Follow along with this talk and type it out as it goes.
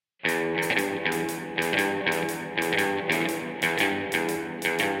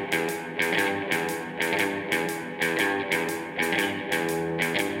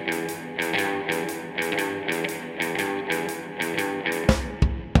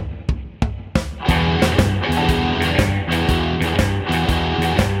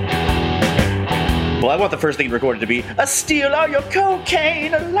I want the first thing recorded to be, I steal all your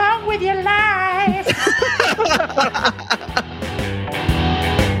cocaine along with your life.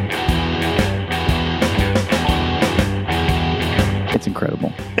 It's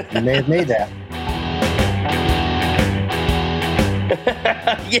incredible. You may have made that.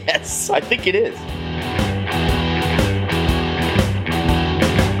 Yes, I think it is.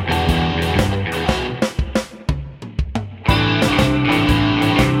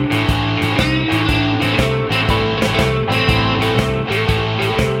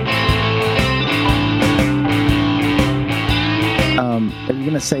 Are you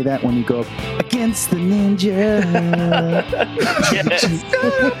going to say that when you go up against the ninja? Yes.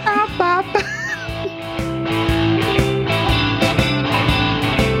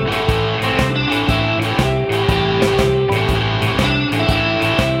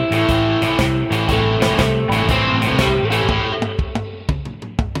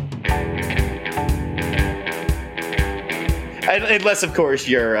 Unless, of course,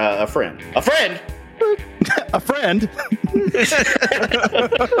 you're a friend. A friend? A friend?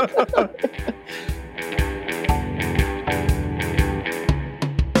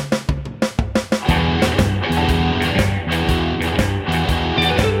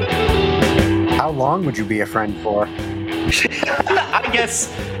 How long would you be a friend for? I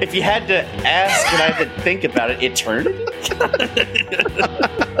guess if you had to ask and I had to think about it, eternity?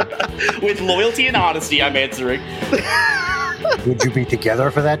 With loyalty and honesty, I'm answering. Would you be together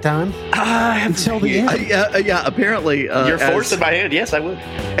for that time? Until the end. Yeah, apparently. You're forcing my hand. Yes, I would.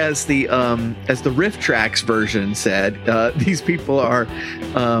 As the Riff Tracks version said, these people are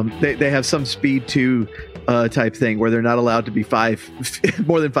they have some speed 2 type thing where they're not allowed to be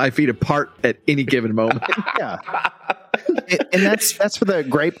more than 5 feet apart at any given moment. Yeah. And that's for the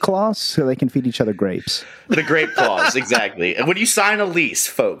grape clause, so they can feed each other grapes. The grape clause, exactly. And when you sign a lease,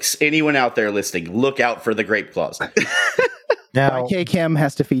 folks, anyone out there listening, look out for the grape clause. Now, YK Kim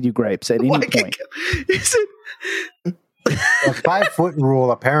has to feed you grapes at any point. Is it? the 5 foot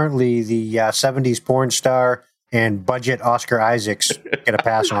rule, apparently the 70s porn star and budget Oscar Isaacs get a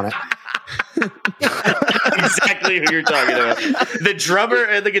pass on it. Exactly who you're talking about. The drummer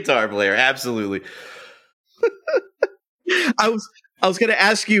and the guitar player, absolutely. I was going to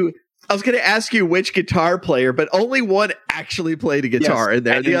ask you which guitar player, but only one actually played a guitar in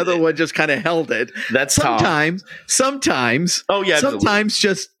there. The other one just kind of held it. That's sometimes. Oh yeah, sometimes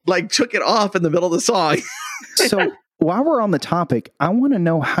just like took it off in the middle of the song. So while we're on the topic, I want to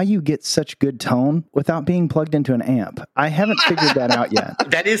know how you get such good tone without being plugged into an amp. I haven't figured that out yet.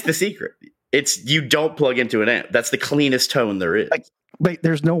 That is the secret. It's you don't plug into an amp. That's the cleanest tone there is. Wait,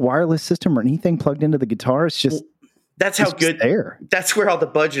 there's no wireless system or anything plugged into the guitar. It's just that's how good. There. That's where all the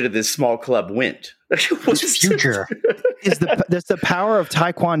budget of this small club went. It's future. Does the power of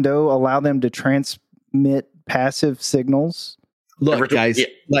Taekwondo allow them to transmit passive signals? Look, guys,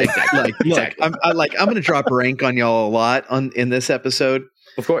 look, exactly. I'm going to drop rank on y'all a lot in this episode.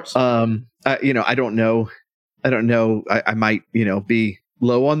 Of course. I don't know. I might, be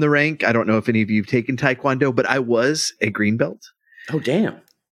low on the rank. I don't know if any of you have taken Taekwondo, but I was a green belt. Oh, damn.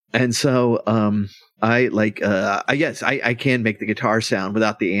 And so, I can make the guitar sound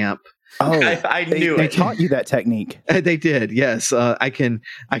without the amp. Oh, I knew they it. taught you that technique. They did, yes. I can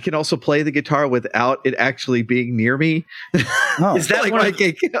also play the guitar without it actually being near me. Oh. Is that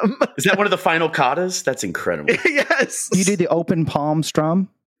is that one of the final katas? That's incredible. Yes. You do the open palm strum.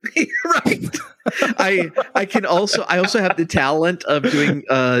 Right. I also have the talent of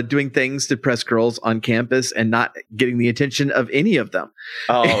doing things to press girls on campus and not getting the attention of any of them.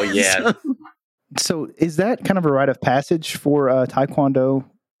 Oh yeah. So is that kind of a rite of passage for Taekwondo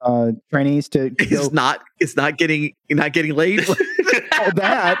trainees to it's not getting laid. all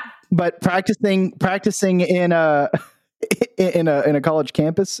that, but practicing in a college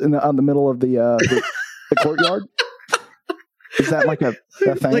campus on the middle of the courtyard? Is that like a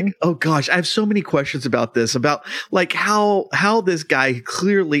thing? Like, oh gosh, I have so many questions about this, about like how this guy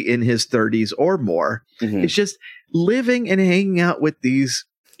clearly in his 30s or more is just living and hanging out with these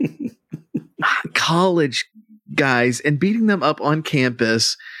college guys and beating them up on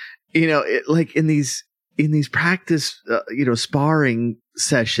campus, like in these practice, sparring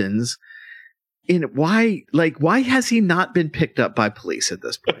sessions. Why has he not been picked up by police at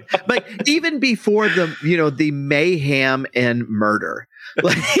this point? Like even before the mayhem and murder,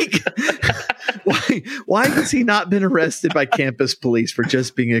 like why has he not been arrested by campus police for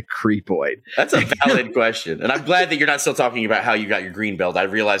just being a creepoid? That's a valid question. And I'm glad that you're not still talking about how you got your green belt. I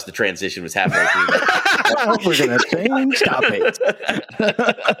realized the transition was happening. We're going to change topics.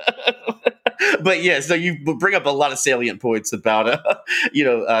 But yeah, so you bring up a lot of salient points about,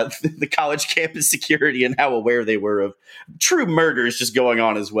 the college campus security and how aware they were of true murders just going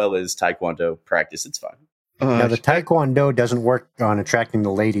on as well as Taekwondo practice. It's fine. Now, the Taekwondo doesn't work on attracting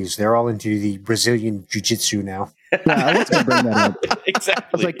the ladies. They're all into the Brazilian Jiu-Jitsu now. Yeah, I was going to bring that up. Exactly. I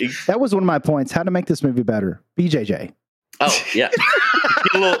was like, that was one of my points. How to make this movie better. BJJ. Oh, yeah.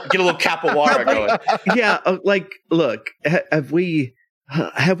 Get a little capoeira going. Yeah, look, have we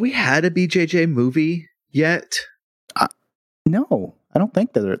had a BJJ movie yet? No, I don't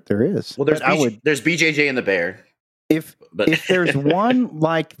think that there is. Well, there's BJJ and the Bear. If there's one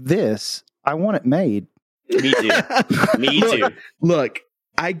like this, I want it made. Me too. Look,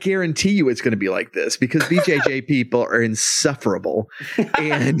 I guarantee you it's going to be like this because BJJ people are insufferable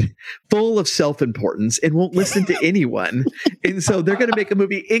and full of self-importance and won't listen to anyone. And so they're going to make a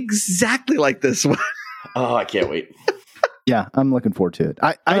movie exactly like this one. Oh, I can't wait. Yeah, I'm looking forward to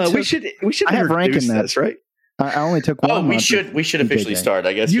it. We should I have rank in this, right? I only took one. Oh, we should officially start.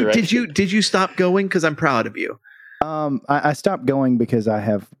 I guess you're right. Did you stop going? Because I'm proud of you. I stopped going because I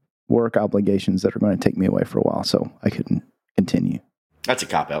have work obligations that are going to take me away for a while, so I couldn't continue. That's a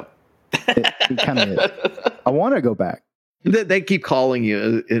cop-out. It kind of is. I want to go back. They keep calling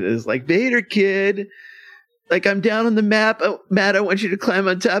you. It is like, Vader kid, like I'm down on the map. Oh, Matt, I want you to climb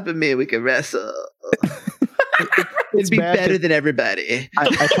on top of me. We can wrestle. It'd be better than everybody.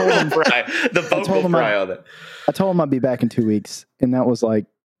 I told him the vocal fry on that. I told him I'd be back in 2 weeks, and that was like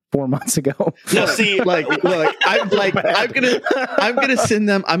 4 months ago. No, see, look, I'm gonna send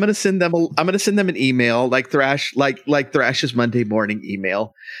them an email like Thrash's Monday morning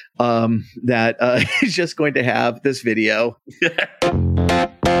email that is just going to have this video.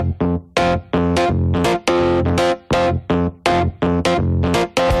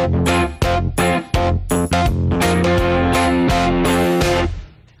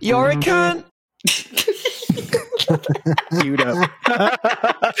 You're a cunt. Queued up.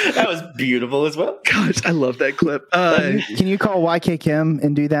 That was beautiful as well. Gosh, I love that clip. Can you call YK Kim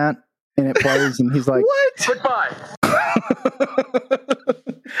and do that? And it plays, and he's like, "What? Goodbye." I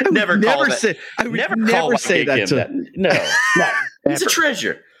would never say that to him. No. He's a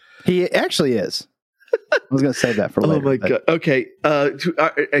treasure. He actually is. I was going to say that for later. Oh my god. Okay.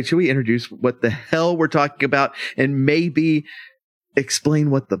 Should we introduce what the hell we're talking about and maybe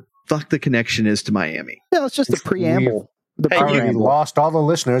explain what the fuck the connection is to Miami? Yeah, it's just a preamble. We lost all the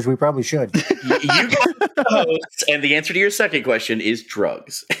listeners. We probably should. You guys are the hosts, and the answer to your second question is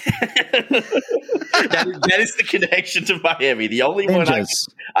drugs. that is the connection to Miami. The only Ninjas,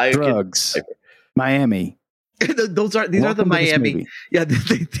 one drugs, Miami. These are the Miami. Yeah,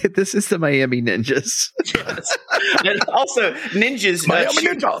 this is the Miami Ninjas. Yes. And also, ninjas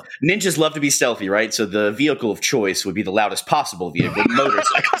love to be stealthy, right? So the vehicle of choice would be the loudest possible vehicle,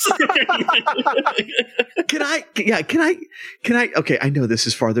 motorcycles. Can I? Okay, I know this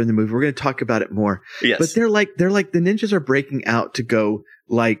is farther in the movie. We're going to talk about it more. Yes, but they're like the ninjas are breaking out to go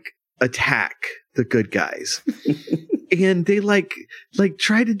like attack the good guys. And they like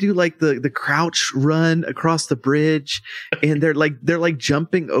try to do like the crouch run across the bridge, and they're like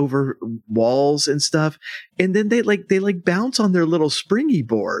jumping over walls and stuff. And then they bounce on their little springy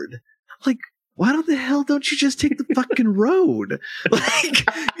board. Like, why the hell don't you just take the fucking road? Like,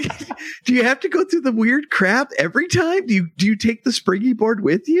 do you have to go through the weird crap every time? Do you take the springy board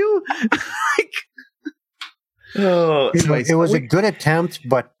with you? Like, it was a good attempt,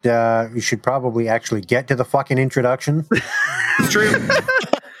 but you should probably actually get to the fucking introduction. It's true.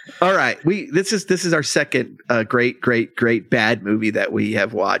 All right, this is our second great bad movie that we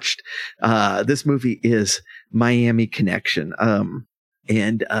have watched. This movie is Miami Connection.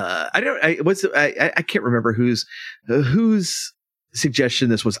 And I can't remember whose suggestion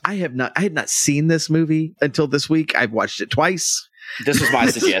this was. I had not seen this movie until this week. I've watched it twice. This was my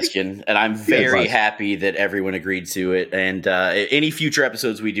suggestion, and I'm very happy that everyone agreed to it. And any future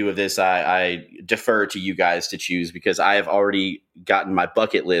episodes we do of this, I defer to you guys to choose, because I have already gotten my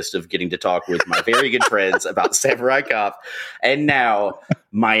bucket list of getting to talk with my very good friends about Samurai Cop, and now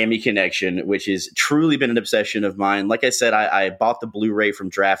Miami Connection, which has truly been an obsession of mine. Like I said, I bought the Blu-ray from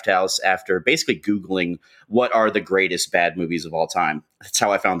Draft House after basically Googling what are the greatest bad movies of all time. That's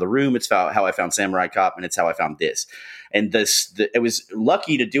how I found The Room. It's how I found Samurai Cop, and it's how I found this. And it was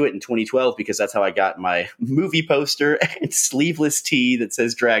lucky to do it in 2012 because that's how I got my movie poster and sleeveless tee that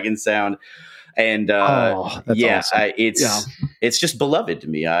says Dragon Sound. And awesome. It's just beloved to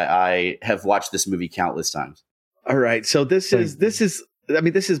me. I have watched this movie countless times. All right, so this is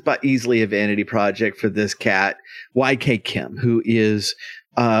but easily a vanity project for this cat, YK Kim, who is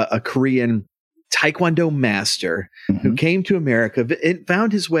a Korean Taekwondo master who came to America and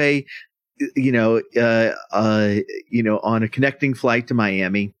found his way on a connecting flight to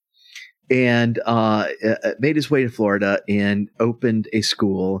Miami, and made his way to Florida and opened a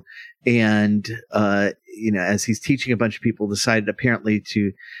school. And as he's teaching a bunch of people, decided apparently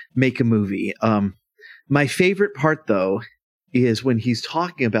to make a movie. My favorite part, though, is when he's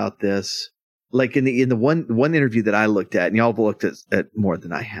talking about this, like in the one interview that I looked at, and y'all have looked at more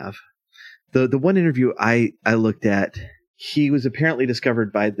than I have. The one interview I looked at, he was apparently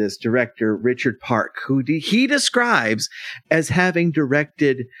discovered by this director, Richard Park, who he describes as having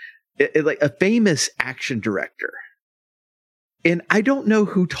directed like a famous action director. And I don't know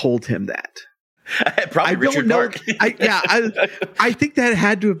who told him that. Probably Richard Park. I think that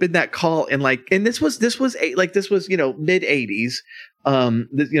had to have been that call. And this was mid 80s.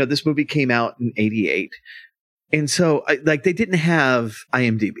 This movie came out in 88. And so they didn't have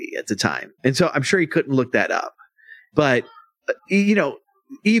IMDb at the time. And so I'm sure he couldn't look that up. But,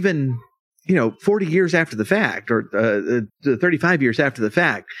 even 40 years after the fact, or 35 years after the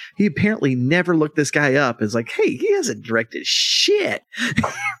fact, he apparently never looked this guy up. It's like, hey, he hasn't directed shit.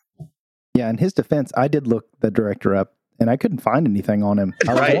 Yeah, in his defense, I did look the director up, and I couldn't find anything on him.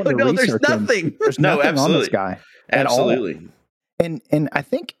 I was right. wanting to research there's nothing. him. There's nothing on this guy at absolutely. all. And I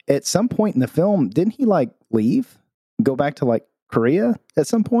think at some point in the film, didn't he leave, go back to Korea at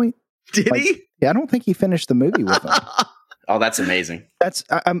some point? Did he? Yeah, I don't think he finished the movie with them. Oh, that's amazing.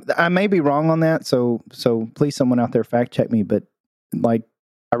 I may be wrong on that. So please, someone out there fact check me. But I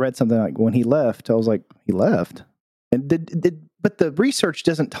read something like when he left, I was like, he left, and but the research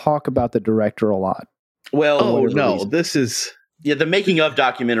doesn't talk about the director a lot. Well, this is the making of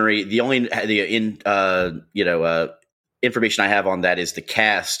documentary. The only information I have on that is the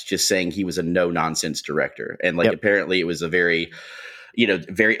cast just saying he was a no nonsense director, and apparently it was a very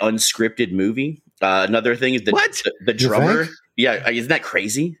very unscripted movie. Another thing is the drummer. Yeah, isn't that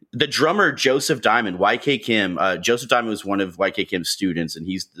crazy? The drummer, Joseph Diamond, YK Kim. Joseph Diamond was one of YK Kim's students, and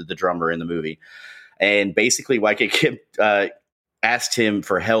he's the drummer in the movie. And basically, YK Kim asked him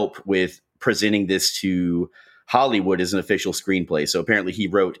for help with presenting this to Hollywood as an official screenplay. So apparently he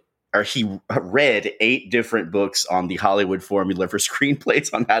read 8 different books on the Hollywood formula for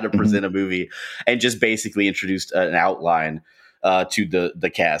screenplays on how to present a movie, and just basically introduced an outline to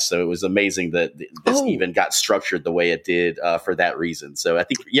the cast. So it was amazing that this even got structured the way it did for that reason. So I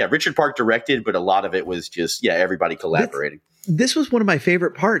think, Richard Park directed, but a lot of it was just, everybody collaborating. This was one of my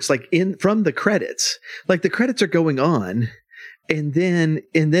favorite parts, from the credits. The credits are going on, and then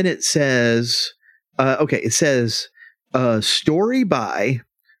it says, it says, story by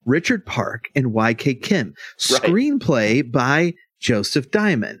Richard Park and YK Kim, screenplay by Joseph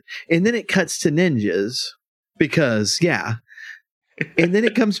Diamond. And then it cuts to ninjas because, and then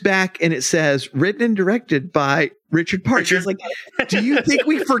it comes back and it says written and directed by Richard Park. It's like, do you think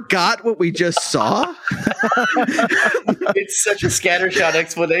we forgot what we just saw? It's such a scattershot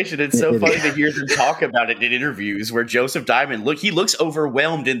explanation. It's so funny to hear them talk about it in interviews where Joseph Diamond looks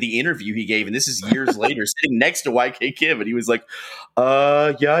overwhelmed in the interview he gave, and this is years later, sitting next to YK Kim, and he was like,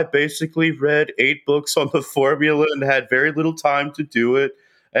 I basically read 8 books on the formula and had very little time to do it,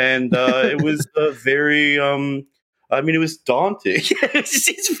 and it was very it was daunting.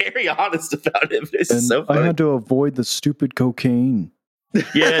 He's very honest about it. It's so funny. I had to avoid the stupid cocaine.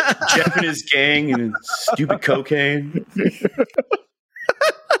 Yeah, Jeff and his gang and stupid cocaine. You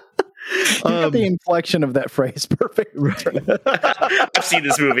got the inflection of that phrase perfect. I've seen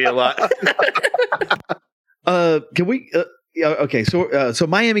this movie a lot. Can we... okay, so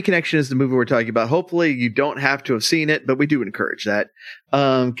Miami Connection is the movie we're talking about. Hopefully you don't have to have seen it, but we do encourage that.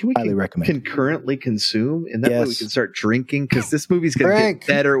 Can we highly recommend concurrently consume, and that way we can start drinking, because this movie's going to get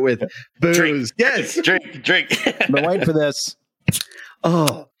better with booze. Drink. Yes, drink. Been waiting for this.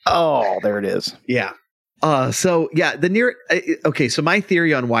 Oh, there it is. Yeah. So my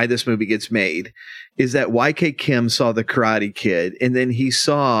theory on why this movie gets made is that YK Kim saw The Karate Kid, and then he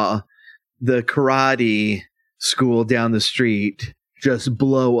saw the karate school down the street just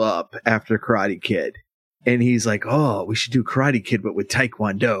blow up after Karate Kid, and he's like, oh, we should do Karate Kid but with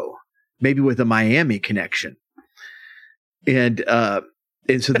Taekwondo, maybe with a Miami connection, and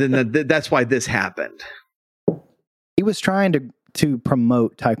so then that's why this happened. He was trying to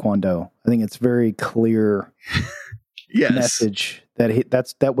promote Taekwondo. I think it's very clear message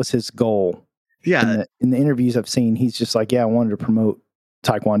that that was his goal. In the interviews I've seen, he's just like, I wanted to promote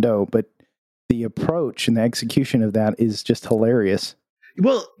Taekwondo, but the approach and the execution of that is just hilarious.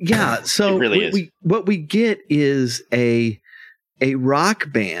 Well, so it really is. What we get is a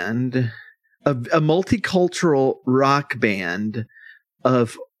rock band, a multicultural rock band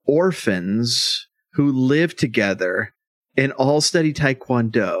of orphans who live together and all study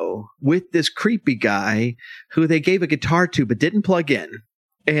Taekwondo with this creepy guy who they gave a guitar to but didn't plug in,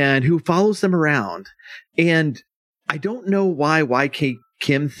 and who follows them around. And I don't know why YK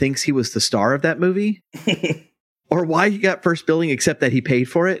Kim thinks he was the star of that movie or why he got first billing, except that he paid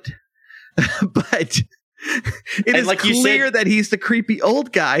for it. But it is clear that he's the creepy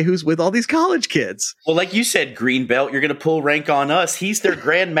old guy who's with all these college kids. Well, like you said, Greenbelt, you're going to pull rank on us. He's their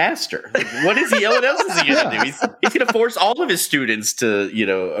grandmaster. What is he? What else is he going to do? He's going to force all of his students to,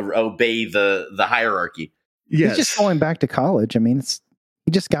 obey the hierarchy. Yes. He's just going back to college. I mean,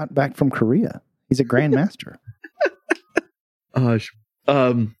 he just got back from Korea. He's a grandmaster.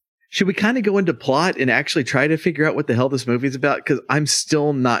 Should we kind of go into plot and actually try to figure out what the hell this movie is about? Because I'm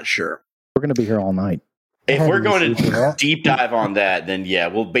still not sure. We're going to be here all night. If we're going to deep dive on that, then yeah,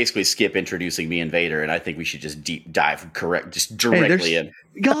 we'll basically skip introducing me and Vader, and I think we should just deep dive just directly in.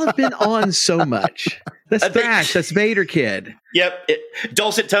 Y'all have been on so much. That's Thrash. That's Vaderkid. Yep.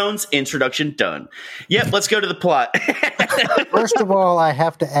 Dulcet tones, introduction done. Yep, let's go to the plot. First of all, I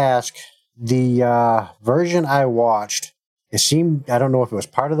have to ask, the version I watched, it seemed, I don't know if it was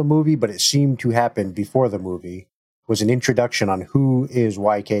part of the movie, but it seemed to happen before the movie, was an introduction on who is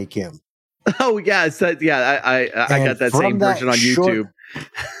YK Kim. Oh, yes. I got that same version on YouTube.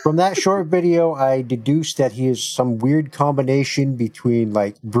 From that short video, I deduced that he is some weird combination between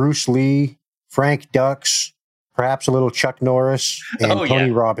like Bruce Lee, Frank Dux, perhaps a little Chuck Norris, and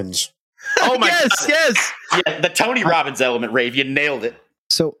Tony Robbins. Oh, my God. Yes. Yeah, the Tony Robbins element, Rave. You nailed it.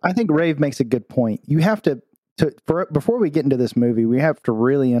 So I think Rave makes a good point. You have before we get into this movie, we have to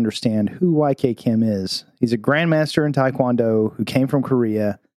really understand who YK Kim is. He's a grandmaster in Taekwondo who came from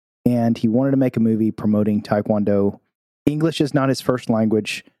Korea, and he wanted to make a movie promoting Taekwondo. English is not his first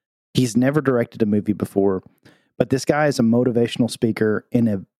language. He's never directed a movie before, but this guy is a motivational speaker and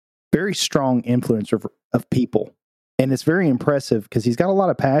a very strong influencer of people. And it's very impressive because he's got a lot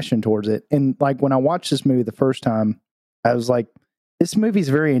of passion towards it. And like when I watched this movie the first time, I was like, this movie's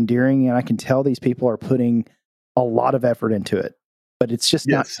very endearing, and I can tell these people are putting a lot of effort into it, but it's just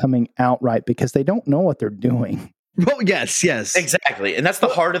not coming out right because they don't know what they're doing. Oh, yes. Exactly. And that's the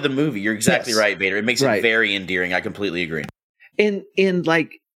heart of the movie. You're exactly right, Vader. It makes it very endearing. I completely agree. And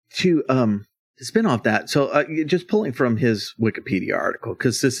like to spin off that. So just pulling from his Wikipedia article,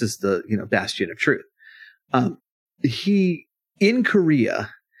 because this is the, bastion of truth. He in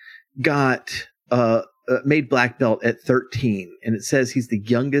Korea got made black belt at 13, and it says he's the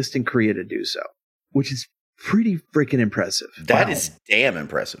youngest in Korea to do so, which is pretty freaking impressive. That is damn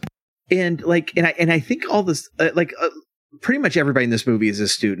impressive. And I think all this, pretty much everybody in this movie is a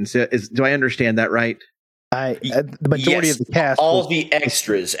student. Do I understand that right? The majority of the cast, all the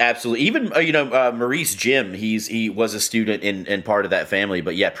extras, absolutely. Even Maurice Jim, he was a student in part of that family.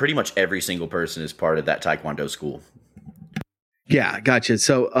 But yeah, pretty much every single person is part of that Taekwondo school. Yeah, gotcha.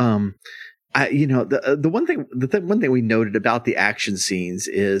 So, the one thing we noted about the action scenes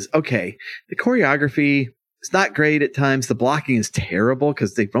is the choreography. It's not great at times. The blocking is terrible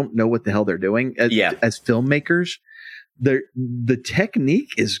because they don't know what the hell they're doing as filmmakers. The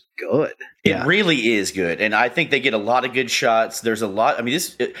technique is good. It really is good. And I think they get a lot of good shots. There's a lot. I mean,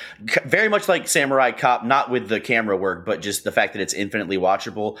 this very much like Samurai Cop, not with the camera work, but just the fact that it's infinitely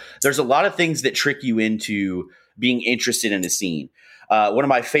watchable. There's a lot of things that trick you into being interested in a scene. One of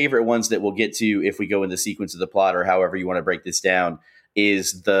my favorite ones that we'll get to if we go in the sequence of the plot or however you want to break this down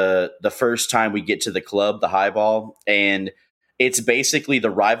is the first time we get to the club, the Highball, and it's basically the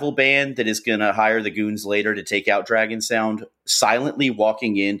rival band that is going to hire the goons later to take out Dragon Sound silently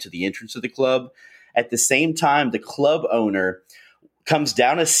walking into the entrance of the club. At the same time, the club owner comes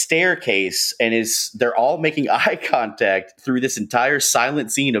down a staircase and they're all making eye contact through this entire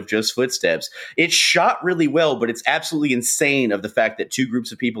silent scene of just footsteps. It's shot really well, but it's absolutely insane of the fact that two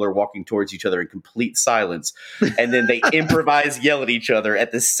groups of people are walking towards each other in complete silence. And then they improvise, yell at each other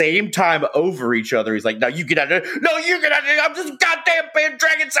at the same time over each other. He's like, no, you get out of there. No, you get out of there. I'm just goddamn band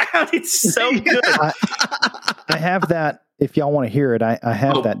Dragon Sound. It's so good. I have that. If y'all want to hear it, I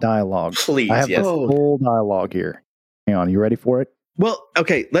have that dialogue. Please. I have the full dialogue here. Hang on. You ready for it? Well,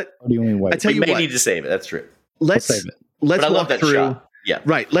 okay. Do you mean wait? I tell you what, need to save it. That's true. Let's save it. Let's walk through. Shot. Yeah,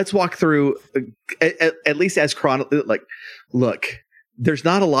 right. Let's walk through at least as look, there's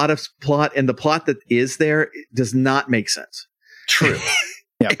not a lot of plot, and the plot that is there does not make sense. True.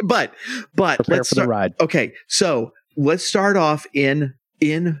 Yeah, but let's start the ride. Okay, so let's start off in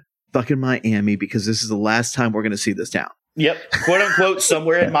fucking Miami because this is the last time we're going to see this town. Yep, quote unquote,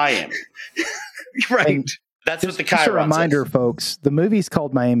 somewhere in Miami. Right. And that's what the Chiron just a reminder, says. Folks. The movie's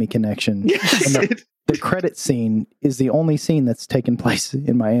called Miami Connection. Yes, and the credit scene is the only scene that's taken place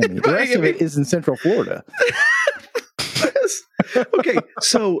in Miami. The rest of it is in Central Florida. Okay,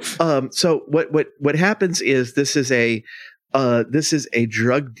 so what happens is this is a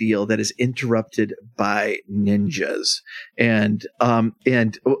drug deal that is interrupted by ninjas, and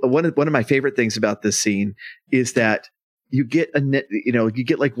one of my favorite things about this scene is that you get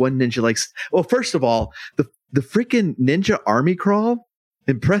like one ninja, like, well, first of all, the freaking ninja army crawl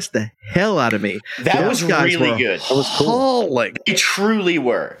impressed the hell out of me. That was really good. That was cool. They truly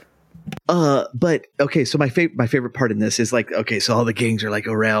were. But okay, so my favorite part in this is like, okay, so all the gangs are like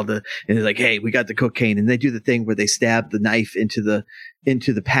around and they're like, hey, we got the cocaine, and they do the thing where they stab the knife into the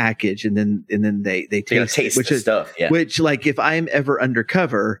package, and then they taste it, which is stuff. Yeah. Which, like, if I'm ever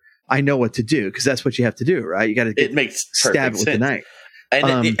undercover, I know what to do, because that's what you have to do, right? You got to stab it with the knife.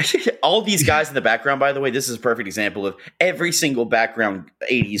 And all these guys in the background, by the way, this is a perfect example of every single background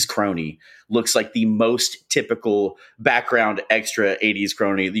 80s crony looks like the most typical background extra 80s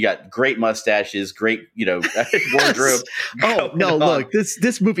crony. You got great mustaches, great, wardrobe. Oh, no, look,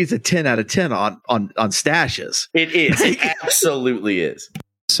 this movie's a 10 out of 10 on stashes. It is. It absolutely is.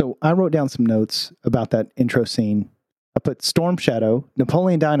 So I wrote down some notes about that intro scene. I put Storm Shadow,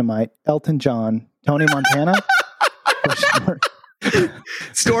 Napoleon Dynamite, Elton John, Tony Montana.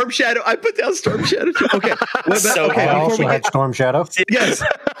 Storm Shadow. I put down Storm Shadow too. Okay. I also had Storm Shadow. Yes.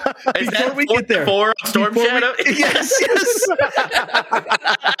 Before we get there. Storm Shadow? Yes.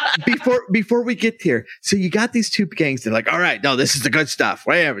 Before we get there. So you got these two gangs. They're like, all right, no, this is the good stuff.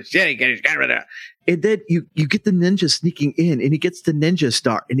 Whatever. And then you get the ninja sneaking in, and he gets the ninja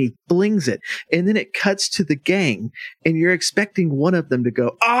star, and he flings it. And then it cuts to the gang, and you're expecting one of them to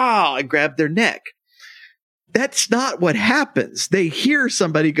go, and grab their neck. That's not what happens. They hear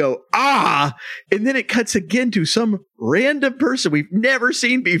somebody go, and then it cuts again to some random person we've never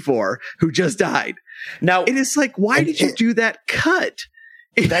seen before who just died. Now, it is like, why did you do that cut?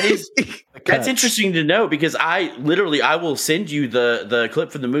 That's interesting to know, because I will send you the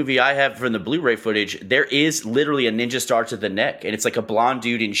clip from the movie I have from the Blu-ray footage. There is literally a ninja star to the neck, and it's like a blonde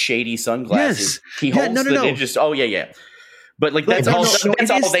dude in shady sunglasses. Yes. He holds the ninja star. Oh, yeah. But like, that's all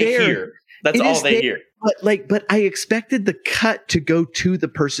they hear. That's all they hear. But I expected the cut to go to the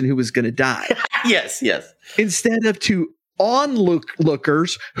person who was going to die. Yes. Instead of to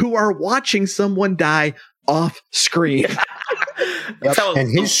onlookers who are watching someone die off screen.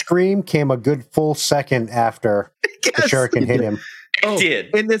 And his scream came a good full second after the shuriken hit him. It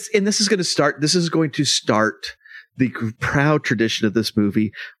did. And this is going to start the proud tradition of this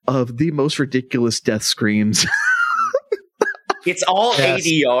movie of the most ridiculous death screams. It's all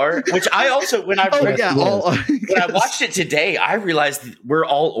ADR, which I also, when I watched it today, I realized we're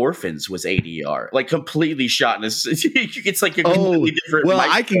all orphans was ADR, like completely shot in it's like a completely different. Well,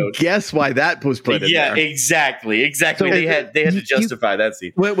 I can guess why that was put in there. Yeah, exactly. So they had to justify that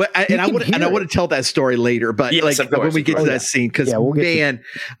scene. I want to tell that story later, but when we get to that scene, because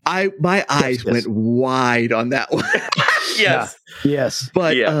my eyes went wide on that one. Yes.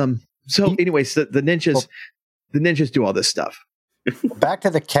 But so anyways, the ninjas do all this stuff. Back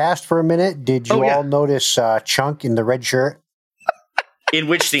to the cast for a minute. Did you all notice Chunk in the red shirt? In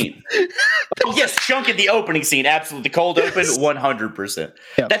which scene? Oh, yes, Chunk in the opening scene. Absolutely. The cold open, 100%.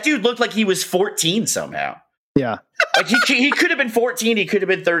 Yeah. That dude looked like he was 14 somehow. Yeah. Like he could have been 14. He could have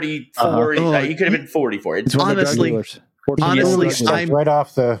been 34. He could have been 44. It's honestly, I'm right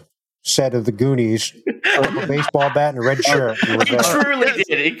off the set of the Goonies, a baseball bat and a red shirt. He truly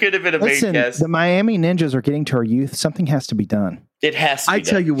did. He could have been a main guest. The Miami Ninjas are getting to our youth. Something has to be done. It has to be done.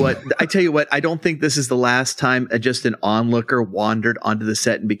 I tell you what, I don't think this is the last time just an onlooker wandered onto the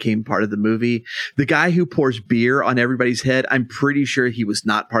set and became part of the movie. The guy who pours beer on everybody's head, I'm pretty sure he was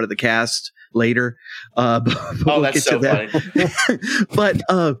not part of the cast later. That's so funny. But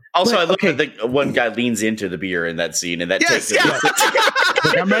also, I love that the one guy leans into the beer in that scene, and that takes it.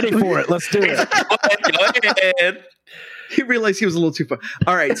 I'm ready for it. Let's do it. Go ahead. He realized he was a little too far.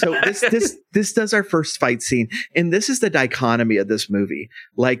 All right, so this does our first fight scene, and this is the dichotomy of this movie.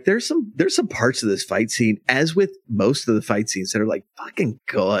 Like, there's some parts of this fight scene, as with most of the fight scenes, that are like fucking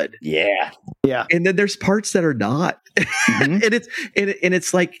good. Yeah. And then there's parts that are not, and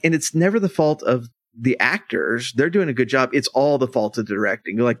it's never the fault of the actors. They're doing a good job. It's all the fault of the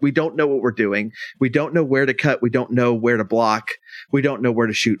directing. Like, we don't know what we're doing. We don't know where to cut. We don't know where to block. We don't know where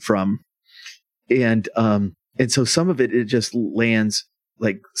to shoot from, and so some of it just lands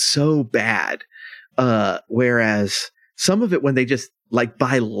like so bad. Whereas some of it, when they just like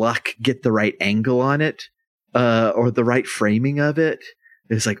by luck get the right angle on it, or the right framing of it,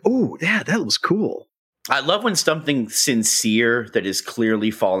 it's like, oh yeah, that was cool. I love when something sincere that is clearly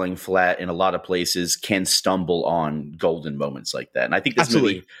falling flat in a lot of places can stumble on golden moments like that. And I think this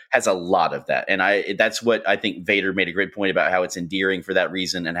movie has a lot of that. And that's what I think Vader made a great point about, how it's endearing for that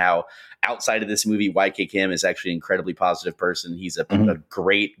reason, and how outside of this movie, YK Kim is actually an incredibly positive person. He's a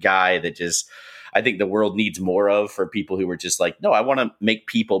great guy that just, I think the world needs more of, for people who are just like, no, I want to make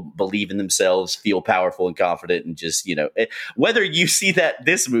people believe in themselves, feel powerful and confident, and just, whether you see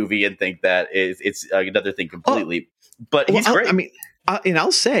this movie and think that it's another thing completely. But he's great. I mean, and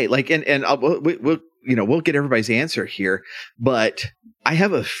I'll say, like, and we'll get everybody's answer here, but I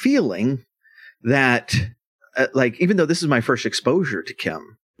have a feeling that, even though this is my first exposure to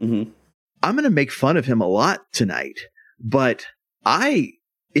Kim, I'm going to make fun of him a lot tonight, but I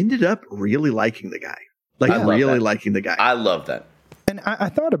ended up really liking the guy. Liking the guy. I love that. And I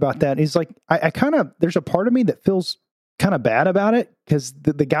thought about that. He's like, I kind of, there's a part of me that feels kind of bad about it, because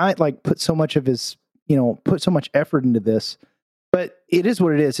the guy put so much of his, put so much effort into this. But it is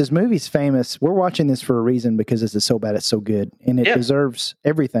what it is. His movie's famous. We're watching this for a reason, because this is so bad, it's so good, and it deserves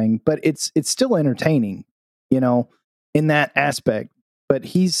everything. But it's still entertaining, in that aspect. But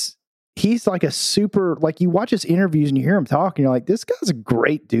he's like a super, you watch his interviews and you hear him talk, and you're like, this guy's a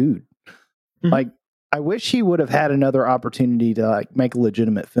great dude. Mm-hmm. I wish he would have had another opportunity to make a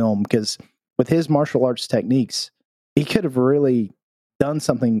legitimate film, because with his martial arts techniques, he could have really done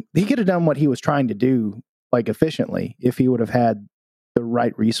something. He could have done what he was trying to do efficiently, if he would have had the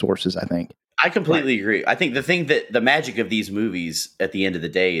right resources, I think. I completely agree. I think the magic of these movies at the end of the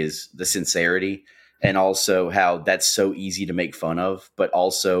day is the sincerity, and also how that's so easy to make fun of, but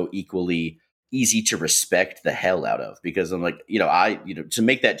also equally easy to respect the hell out of, because I'm like, to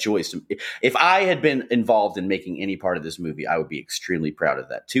make that choice. If I had been involved in making any part of this movie, I would be extremely proud of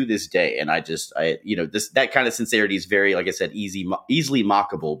that to this day. And that kind of sincerity is very, like I said, easily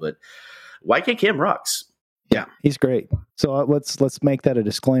mockable, but YK Kim rocks. Yeah, he's great. So let's make that a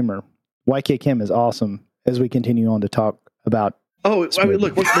disclaimer. YK Kim is awesome, as we continue on to talk about. Oh, I mean,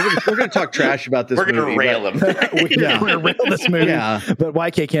 look, we're going to talk trash about this movie. We're going to rail him. We're going to rail this movie. Yeah. But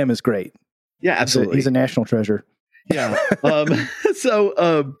YK Kim is great. Yeah, absolutely. He's a national treasure. Yeah.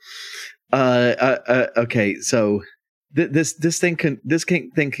 Okay. So this thing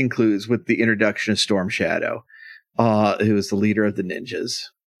concludes with the introduction of Storm Shadow, who is the leader of the ninjas.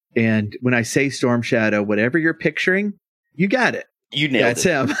 And when I say Storm Shadow, whatever you're picturing, you got it. You nailed it. That's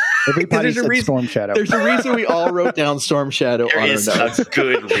him. Everybody said Storm Shadow. There's a reason we all wrote down Storm Shadow on our notes. There is a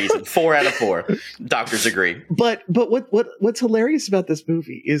good reason. 4 out of 4. Doctors agree. But what's hilarious about this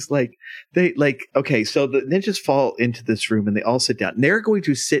movie is so the ninjas fall into this room and they all sit down. And they're going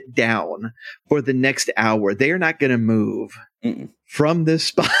to sit down for the next hour. They are not going to move from this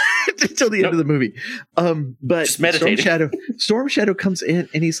spot until the end of the movie. But Storm Shadow comes in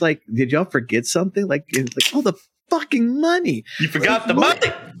and he's like, "Did y'all forget something?" Like all the fucking money. You forgot the money.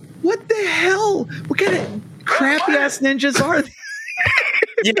 What the hell? What kind of crappy ass ninjas are they?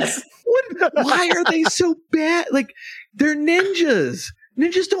 Yes. Why are they so bad? They're ninjas.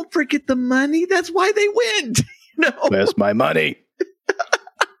 Ninjas don't forget the money. That's why they win. Where's my money?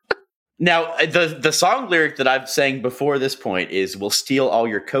 Now, the song lyric that I've sang before this point is, "We'll steal all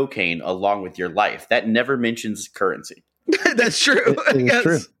your cocaine along with your life." That never mentions currency. That's true. It is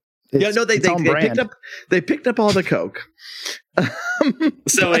true. They picked up all the coke.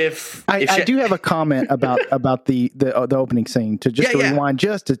 So if I do have a comment about the opening scene to rewind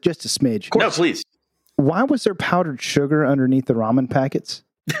just a smidge. No, please. Why was there powdered sugar underneath the ramen packets?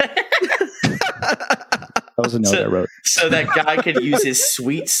 That was a note I wrote. So that guy could use his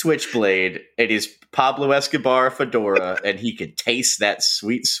sweet switchblade and his Pablo Escobar fedora, and he could taste that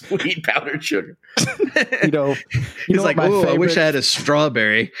sweet powdered sugar. He's like, "Oh, I wish I had a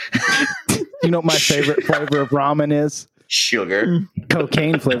strawberry." You know what my favorite flavor of ramen is? Sugar.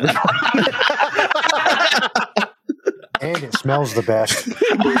 Cocaine flavor. And it smells the best.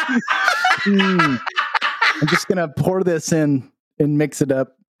 I'm just going to pour this in and mix it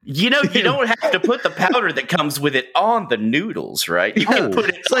up. You don't have to put the powder that comes with it on the noodles, right? You can put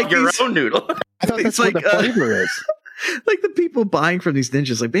it on your own noodle. I thought that's what the flavor is. Like the people buying from these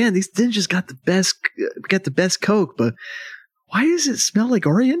ninjas, man, these ninjas got the best Coke, but why does it smell like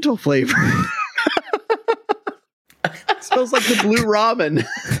Oriental flavor? It smells like the blue ramen.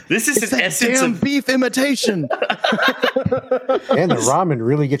 This is an essence of beef imitation. And the ramen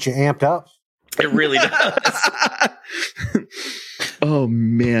really gets you amped up. It really does. Oh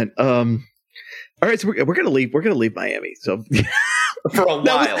man. All right, so we're gonna leave. We're gonna leave Miami. So for a while,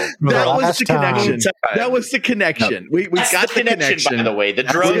 that was the connection. That was the connection. We got the connection. By the way, the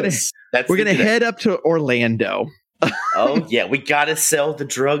drugs. We're gonna head up to Orlando. Oh yeah, we gotta sell the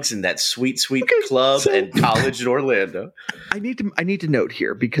drugs in that sweet club and college in Orlando. I need to note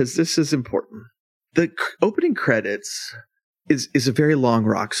here because this is important. The opening credits is a very long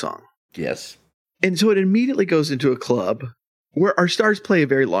rock song. Yes. And so it immediately goes into a club where our stars play a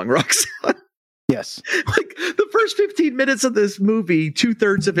very long rock song. Yes. Like the first 15 minutes of this movie,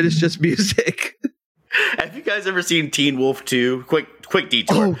 2/3 of it is just music. Have you guys ever seen Teen Wolf 2? Quick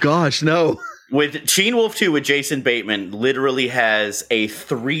detour. Oh gosh, no. With Teen Wolf 2 with Jason Bateman literally has a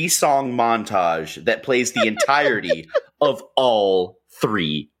 3-song montage that plays the entirety of all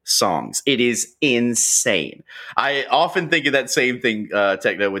 3 songs. It is insane. I often think of that same thing,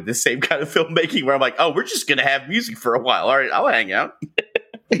 Techno, with the same kind of filmmaking where I'm like, oh, we're just going to have music for a while. All right, I'll hang out.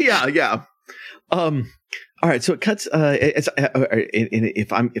 Yeah. All right, so it cuts.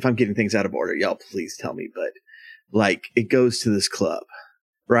 If I'm getting things out of order, y'all please tell me. But like, it goes to this club,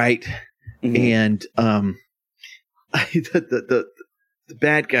 right? Mm-hmm. And the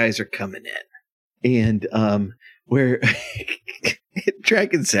bad guys are coming in, and where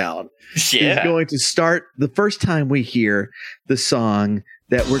Dragon Sound is going to start the first time we hear the song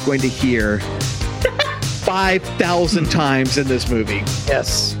that we're going to hear 5,000 times in this movie.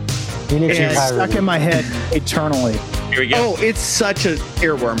 Yes. It's stuck in my head eternally. Here we go. Oh, it's such an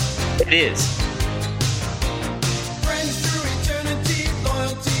earworm. It is. Friends through eternity,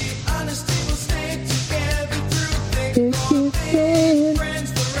 loyalty, honesty will stay together through thick or thin.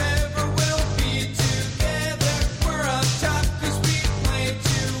 Friends forever will be together. We're on top 'cause we play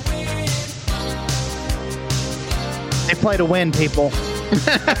to win. They play to win, people.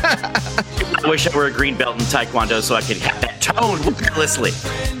 I wish I were a green belt in Taekwondo so I could have that tone wirelessly.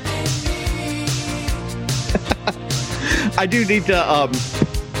 I do need to. I'm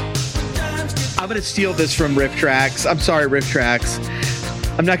going to steal this from Riff Tracks. I'm sorry, Riff Tracks.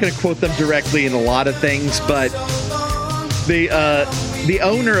 I'm not going to quote them directly in a lot of things, but the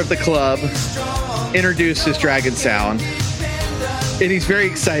owner of the club introduces Dragon Sound, and he's very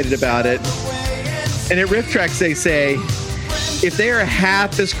excited about it. And at Riff Tracks, they say, if they are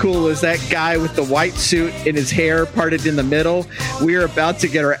half as cool as that guy with the white suit and his hair parted in the middle, we are about to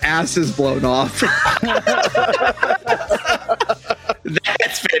get our asses blown off.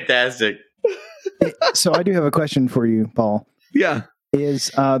 That's fantastic. So I do have a question for you, Paul. Yeah.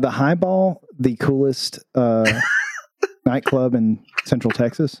 Is the Highball the coolest nightclub in Central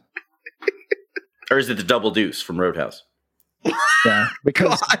Texas? Or is it the Double Deuce from Roadhouse? Yeah,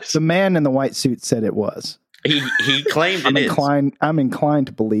 because the man in the white suit said it was. He claimed it is. I'm inclined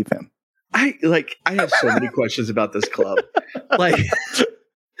to believe him. I have so many questions about this club. Like,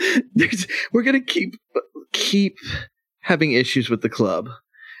 we're gonna keep having issues with the club,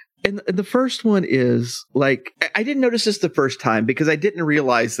 and the first one is like, I didn't notice this the first time because I didn't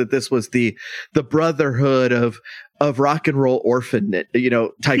realize that this was the brotherhood of rock and roll orphan,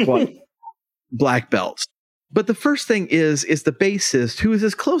 taekwondo black belts. But the first thing is the bassist, who is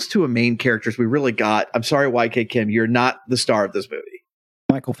as close to a main character as we really got. I'm sorry, YK Kim, you're not the star of this movie.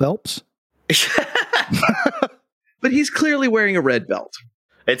 Michael Phelps. But he's clearly wearing a red belt.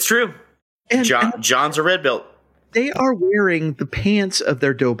 It's true. And John's a red belt. They are wearing the pants of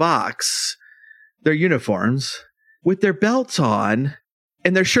their dobaks, their uniforms, with their belts on,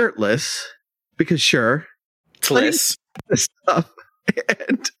 and they're shirtless because sure. Tless. Stuff.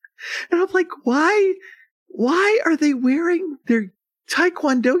 And I'm like, why are they wearing their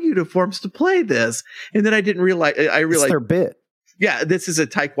Taekwondo uniforms to play this? And then I realized it's their bit. Yeah, this is a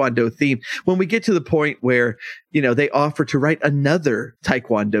Taekwondo theme. When we get to the point where, they offer to write another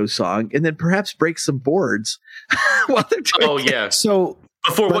Taekwondo song and then perhaps break some boards while they're doing Oh, yeah. So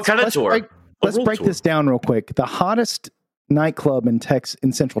before what kind of tour? Let's break this down real quick. The hottest nightclub in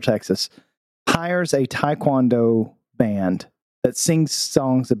Central Texas hires a Taekwondo band that sings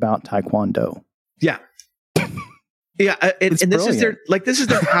songs about Taekwondo. Yeah. Yeah, and this is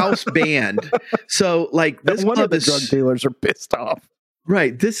their house band. So like this one club of the is drug dealers are pissed off.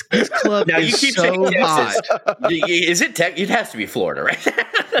 Right. This club now is you keep so hot. Is it It has to be Florida, right?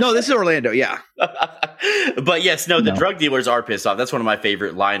 No, this is Orlando. Yeah. But yes, the drug dealers are pissed off. That's one of my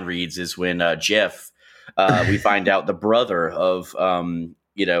favorite line reads is when Jeff, we find out the brother of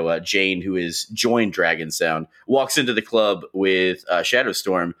Jane, who is joined Dragon Sound, walks into the club with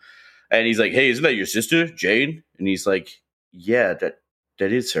Shadowstorm. And he's like, hey, isn't that your sister, Jane? And he's like, yeah, that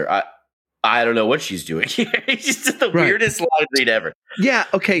is her. I don't know what she's doing here. He's just the weirdest line read ever. Yeah,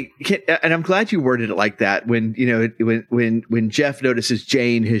 okay. And I'm glad you worded it like that when Jeff notices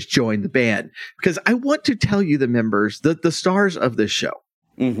Jane has joined the band. Because I want to tell you the members, the stars of this show.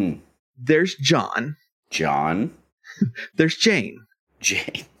 Mm-hmm. There's John. John. There's Jane.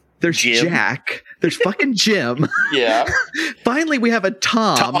 Jane. There's Jim. Jack. There's fucking Jim. Yeah. Finally, we have a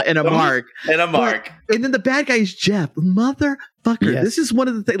Tom and a Mark. And a Mark. And then the bad guy is Jeff. Motherfucker. Yes. This is one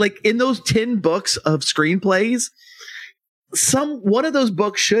of the things, like in those 10 books of screenplays, one of those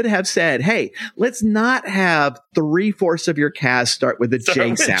books should have said, hey, let's not have 3/4 of your cast start with a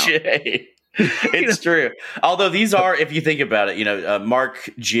J sound. J. It's true. Although these are, if you think about it, Mark,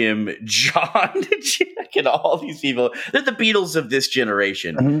 Jim, John, Jack, and all these people, they're the Beatles of this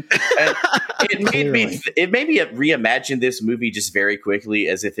generation. And it made me reimagine this movie just very quickly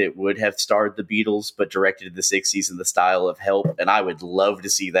as if it would have starred the Beatles, but directed in the 60s in the style of Help. And I would love to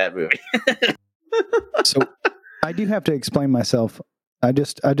see that movie. So I do have to explain myself. I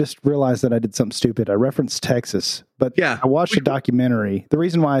just realized that I did something stupid. I referenced Texas, but Yeah. I watched a documentary. The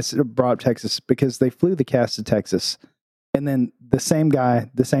reason why I brought up Texas, because they flew the cast to Texas, and then the same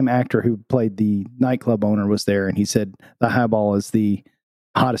guy, the same actor who played the nightclub owner was there, and he said the Highball is the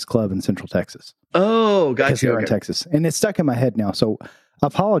hottest club in Central Texas. Oh, Because gotcha. they're in Okay. Texas. And it's stuck in my head now. So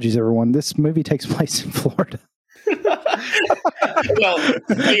apologies, everyone. This movie takes place in Florida. Well,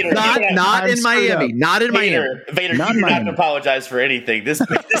 Vader, Not in screwed Miami. up. Not in Miami. Vader, Not you do not Miami. apologize for anything. This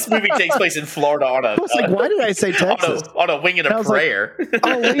movie takes place in Florida on a I was like, why did I say Texas? on a wing and And I a was like, prayer.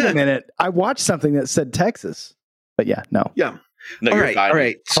 Oh, wait a minute. I watched something that said Texas. But yeah, no. Yeah. No, All you're right. fine. All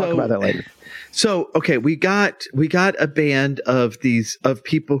right. Talk about that later. So okay, we got a band of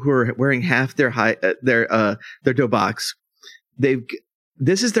people who are wearing half their dobaks.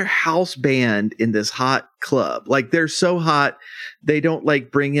 This is their house band in this hot club. Like they're so hot, they don't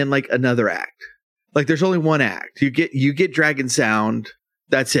like bring in like another act. Like there's only one act. You get Dragon Sound.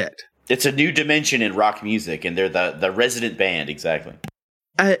 That's it. It's a new dimension in rock music, and they're the resident band. Exactly.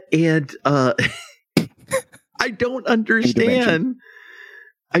 And I don't understand.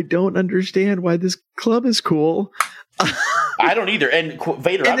 I don't understand why this club is cool. I don't either. And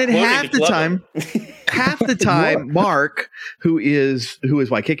Vader, And I'm then quoting half the club. half the time, Mark, who is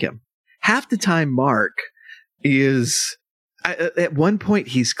why kick him. Half the time, Mark is at one point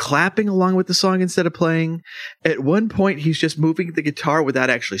he's clapping along with the song instead of playing. At one point, he's just moving the guitar without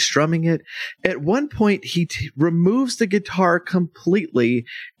actually strumming it. At one point, he removes the guitar completely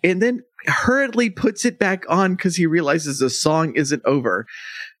and then hurriedly puts it back on because he realizes the song isn't over.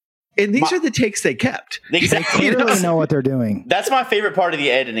 And these are the takes they kept. Exactly. They really know what they're doing. That's my favorite part of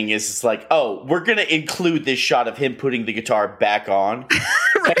the editing is it's like, oh, we're going to include this shot of him putting the guitar back on.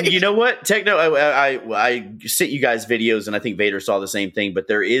 Right. And you know what? Techno, I sent you guys videos, and I think Vader saw the same thing, but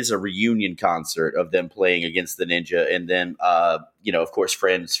there is a reunion concert of them playing Against the Ninja and then, of course,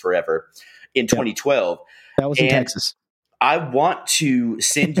 Friends Forever in 2012. That was in And Texas. I want to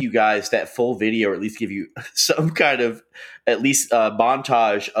send you guys that full video, or at least give you some kind of at least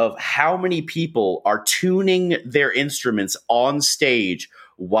montage of how many people are tuning their instruments on stage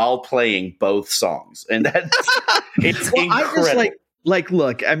while playing both songs, and it's incredible.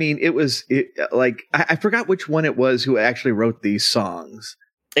 Look, I mean, I forgot which one it was who actually wrote these songs.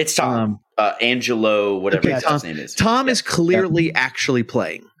 It's Tom, Angelo, whatever Okay, his name is. Tom is clearly actually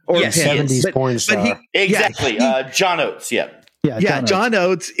playing. Or Yes, him. he is. 70s porn star. But Exactly, John Oates. Yeah. John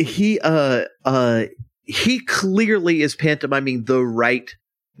Oates, he clearly is pantomiming the right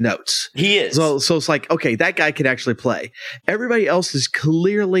notes. He is. So it's like, okay, that guy can actually play. Everybody else is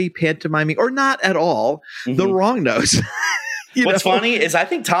clearly pantomiming, or not at all, the wrong notes. What's funny is I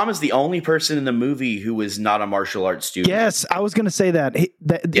think Tom is the only person in the movie who is not a martial arts student. Yes, I was going to say that.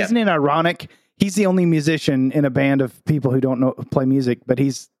 Isn't it ironic? He's the only musician in a band of people who don't play music, but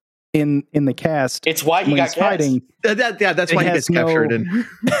he's in the cast. It's why he when got he's fighting. That's why he gets captured. And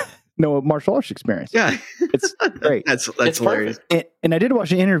No martial arts experience. yeah, It's great. that's It's hilarious. perfect. And I did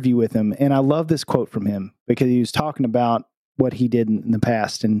watch an interview with him, and I love this quote from him because he was talking about what he did in the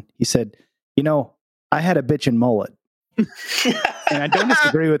past, and he said, I had a bitchin' mullet. And I don't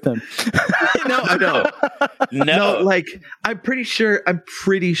disagree with him. No, I don't. No. Like I'm pretty sure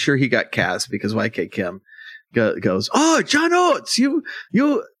he got cast because YK Kim goes, "Oh, John Oates, you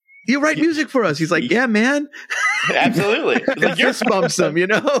write music for us." He's like, "Yeah, man." Absolutely. Like, you're Fist bumps him,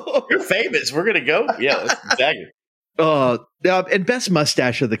 You're famous. We're gonna go. Yeah, exactly. And best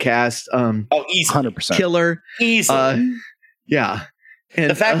mustache of the cast. Easy, 100%. Killer. easy. Yeah. And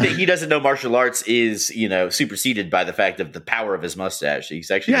The fact that he doesn't know martial arts is, superseded by the fact of the power of his mustache.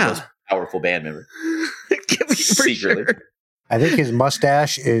 He's actually the most powerful band member. for Secretly. sure. I think his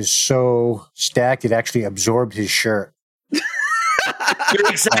mustache is so stacked it actually absorbed his shirt. You're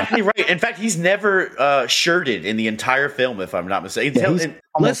exactly right. In fact, he's never shirted in the entire film, if I'm not mistaken. Yeah, he's And-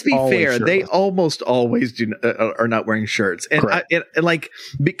 Let's be always fair; they shirtless. almost always are not wearing shirts, and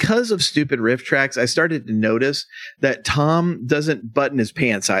because of stupid riff tracks, I started to notice that Tom doesn't button his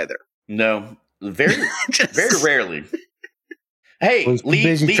pants either. no. Very, very rarely. Hey, He's too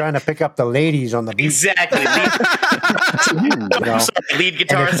busy trying to pick up the ladies on the beach. Exactly. Lead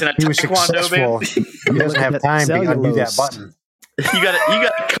guitarist in a he was taekwondo successful. band. He doesn't have time to undo that button. You got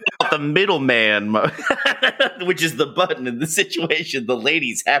to cut out the middleman, which is the button in this situation. The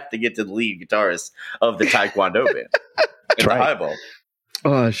ladies have to get to the lead guitarist of the taekwondo band. That's right. Highball.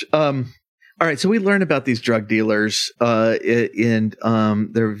 Gosh. All right. So we learn about these drug dealers, and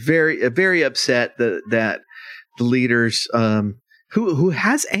they're very upset that the leaders, who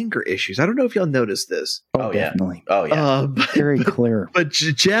has anger issues. I don't know if y'all noticed this. Oh, definitely. Yeah. Oh yeah. Very clear. But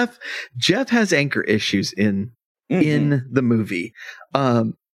Jeff has anger issues in the movie,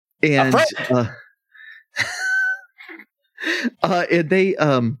 and and they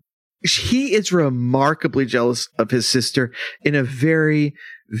he is remarkably jealous of his sister in a very,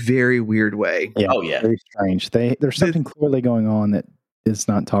 very weird way. Yeah, very strange. There's something clearly going on that is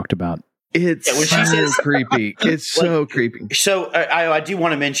not talked about. It's creepy. It's so creepy. So I do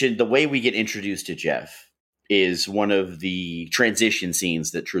want to mention the way we get introduced to Jeff is one of the transition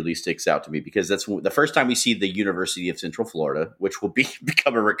scenes that truly sticks out to me, because that's the first time we see the University of Central Florida, which will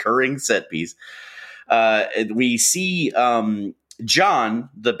become a recurring set piece. We see John,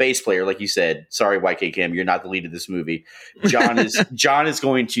 the bass player, like you said. Sorry, YK Cam, you're not the lead of this movie. John is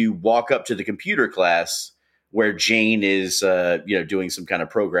going to walk up to the computer class where Jane is, doing some kind of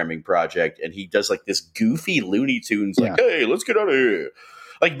programming project, and he does like this goofy Looney Tunes, like, "Hey, let's get out of here."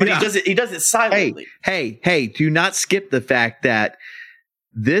 Like, but he does it silently. Hey! Do not skip the fact that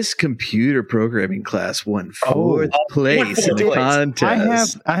this computer programming class won fourth place in the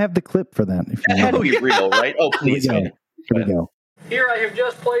contest. I have the clip for that. That had to be real, right? Oh, please. Here we go. Here I have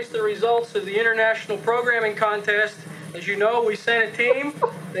just placed the results of the International Programming Contest. As you know, we sent a team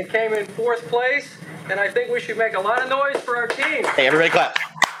that came in fourth place, and I think we should make a lot of noise for our team. Hey, everybody clap.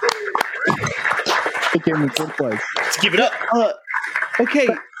 They came in fourth place. Let's keep it up. Okay.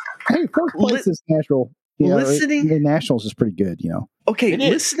 Hey, fourth place is natural. Listening, the Nationals is pretty good, Okay,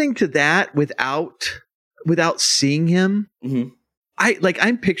 listening to that without seeing him,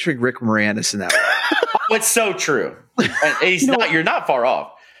 I'm picturing Rick Moranis in that. Oh, it's so true. And you're not far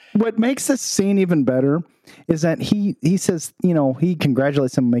off. What makes this scene even better is that he says, he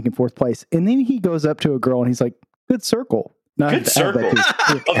congratulates him on making fourth place, and then he goes up to a girl and he's like, "Good circle." Good circle.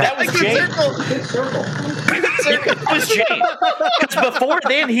 That was Jane. Good circle. It was Jane. Because before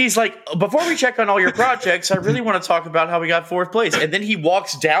then, he's like, "Before we check on all your projects, I really want to talk about how we got fourth place." And then he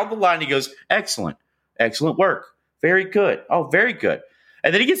walks down the line. And he goes, "Excellent work, very good. Oh, very good."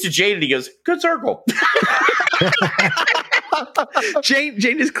 And then he gets to Jane and he goes, "Good circle." Jane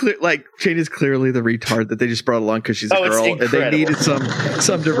is clearly the retard that they just brought along because she's a girl and they needed some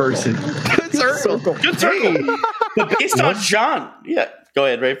diversity. Good circle. Good circle. Hey. But based on John, go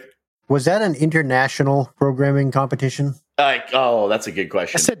ahead, Rafe. Was that an international programming competition? That's a good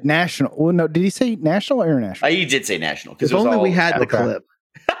question. I said national. Well, no, did he say national or international? He did say national. If only we had the clip.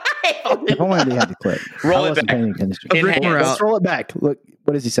 If only we had the clip. Roll it back. Let's roll it back. Look,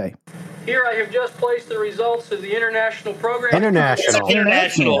 what does he say? Here I have just placed the results of the International Programming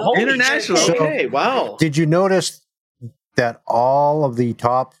International. Okay, wow. Did you notice that all of the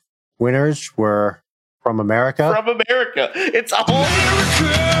top winners were from America? From America. It's all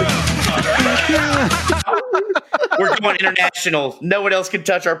America. We're going international. No one else can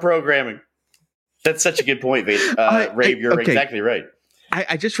touch our programming. That's such a good point, Ray. You're exactly right.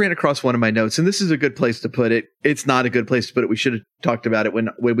 I just ran across one of my notes, and this is a good place to put it. It's not a good place to put it. We should have talked about it when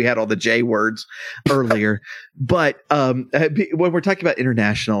we had all the J words earlier. But when we're talking about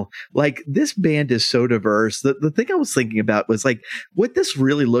international, like, this band is so diverse. The thing I was thinking about was, like, what this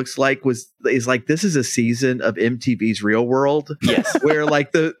really looks like is like this is a season of MTV's Real World. Yes, where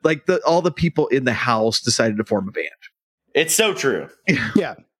all the people in the house decided to form a band. It's so true.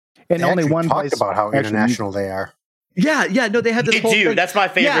 Yeah, and they only one talked about how international they are. Yeah, no, they have this whole thing. That's my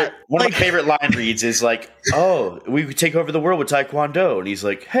favorite. Yeah, one of my favorite line reads is like, "Oh, we could take over the world with Taekwondo," and he's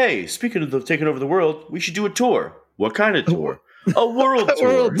like, "Hey, speaking of taking over the world, we should do a tour. What kind of tour? A world tour.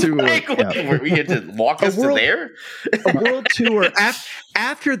 World tour. Like, we get to walk us to there. A world tour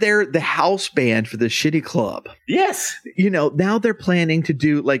after they're the house band for the shitty club. Yes, now they're planning to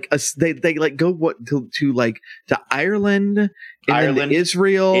do like they go to Ireland. And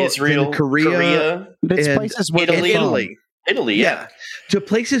Israel, and Korea. It's places where Italy, yeah. To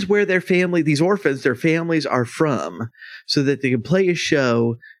places where their families are from, so that they can play a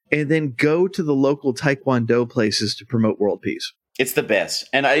show and then go to the local Taekwondo places to promote world peace. It's the best.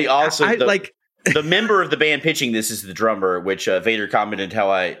 And I also the member of the band pitching this is the drummer, which Vader commented how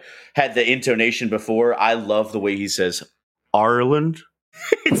I had the intonation before. I love the way he says Ireland.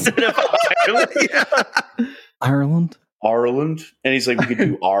 instead of Ireland. Ireland. And he's like, we could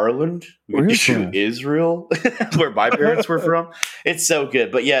do Ireland. We could Where's do that? Israel, where my parents were from. It's so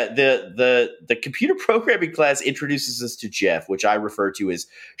good. But yeah, the computer programming class introduces us to Jeff, which I refer to as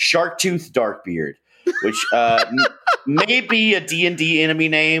Sharktooth Darkbeard, which may be a D&D enemy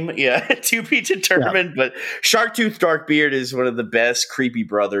name. Yeah, to be determined. Yeah. But Sharktooth Darkbeard is one of the best creepy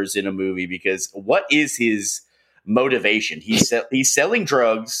brothers in a movie because what is his motivation? He's selling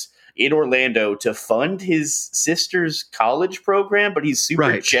drugs in Orlando to fund his sister's college program, but he's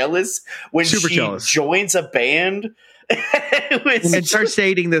super jealous when she joins a band and starts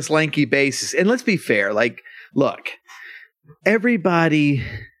dating this lanky bassist. And let's be fair, like, look, everybody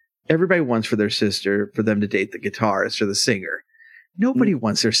wants for their sister for them to date the guitarist or the singer. Nobody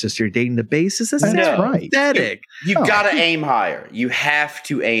wants their sister dating the bassist. That's pathetic. You gotta aim higher. You have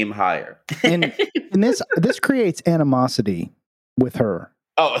to aim higher. and this creates animosity with her.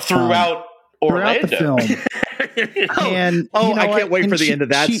 Oh, throughout Orlando. The film. And I can't wait for the end of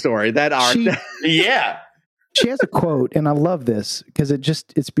that story. That arc. Yeah. She has a quote, and I love this because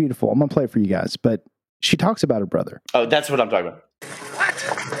it's beautiful. I'm gonna play it for you guys, but she talks about her brother. Oh, that's what I'm talking about. What?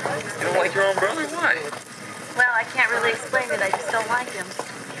 You don't like your own brother? Why? Well, I can't really explain it. I just don't like him.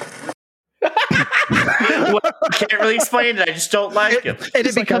 Well, I can't really explain it. I just don't like him. And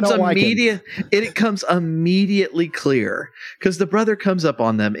it becomes immediate. It becomes immediately clear because the brother comes up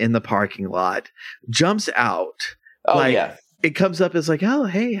on them in the parking lot, jumps out. Oh yeah. It comes up as like, oh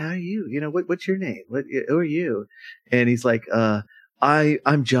hey, how are you? You know what's your name? Who are you? And he's like,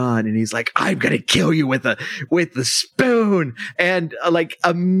 I'm John, and he's like, I'm gonna kill you with the spoon, and like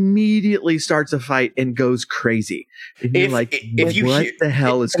immediately starts a fight and goes crazy. And you're what the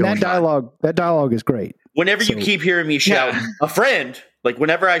hell is going on? That dialogue is great. Whenever you keep hearing me shout a friend, like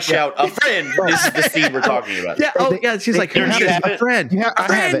whenever I shout a friend, this is the scene we're talking about. Yeah, she's like, you have a friend.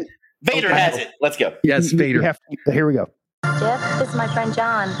 I have it. Vader has it. Let's go. Yes, Vader. Here we go. Jeff, this is my friend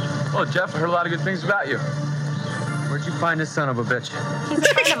John. Well, Jeff, I heard a lot of good things about you. Where'd you find this son of a bitch? He's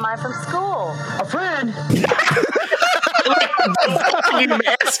a friend of mine from school. A friend? You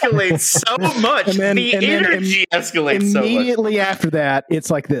escalate so much. The energy escalates so much. Immediately after that, it's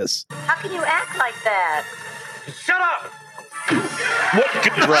like this. How can you act like that? Shut up! What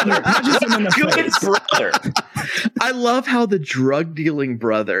good brother? Good brother. I love how the drug dealing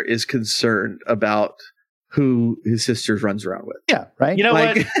brother is concerned about who his sister runs around with. Yeah, right. You know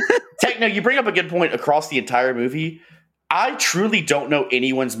what? Techno, you bring up a good point across the entire movie. I truly don't know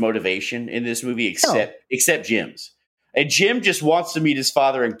anyone's motivation in this movie except Jim's. And Jim just wants to meet his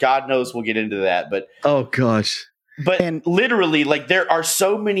father, and God knows we'll get into that. But oh gosh. But literally, like, there are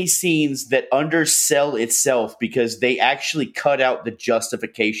so many scenes that undersell itself because they actually cut out the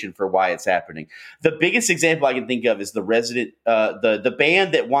justification for why it's happening. The biggest example I can think of is the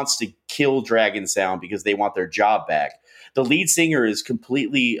band that wants to kill Dragon Sound because they want their job back. The lead singer is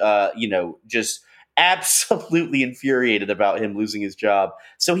completely, just absolutely infuriated about him losing his job.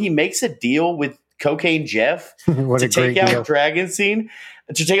 So he makes a deal with Cocaine Jeff to take out Dragon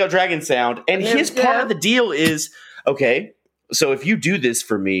Sound. And his part of the deal is, okay, so if you do this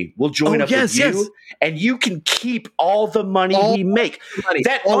for me, we'll join up with you, and you can keep all the money we make.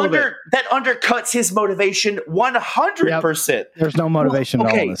 That undercuts his motivation 100%. Yep. There's no motivation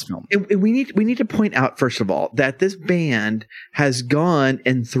at all in this film. And we need to point out, first of all, that this band has gone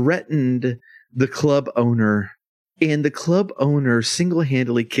and threatened the club owner, and the club owner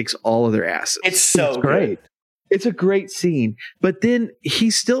single-handedly kicks all of their asses. It's great. It's a great scene. But then he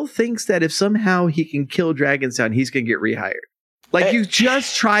still thinks that if somehow he can kill Dragon Sound, he's going to get rehired. Like, you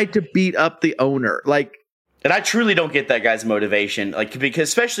just tried to beat up the owner. Like, and I truly don't get that guy's motivation. Like, because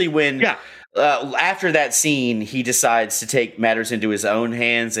especially when after that scene, he decides to take matters into his own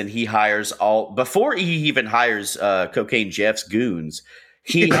hands, and he hires before he even hires Cocaine Jeff's goons.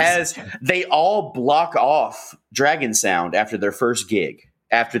 They all block off Dragon Sound after their first gig.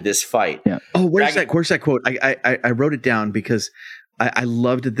 After this fight. Yeah. Oh, where's that quote? I wrote it down because I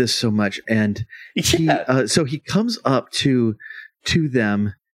loved this so much. And so he comes up to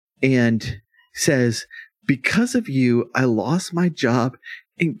them and says, because of you, I lost my job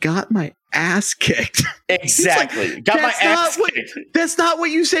and got my ass kicked. Exactly. Got my ass kicked. That's not what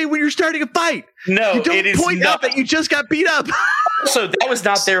you say when you're starting a fight. No, you don't point out that you just got beat up. So that was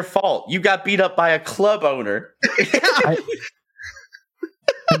not their fault. You got beat up by a club owner.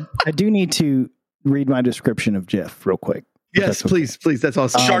 I do need to read my description of Jeff real quick. Yes, please. That's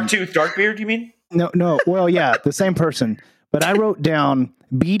awesome. Sharktooth Darkbeard, you mean? No. Well, yeah, the same person. But I wrote down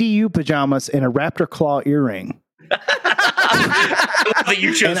BDU pajamas and a raptor claw earring. I love that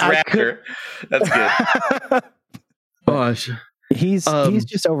you chose raptor. That's good. Gosh. He's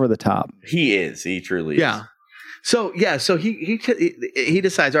just over the top. He is. He truly Yeah. is. So he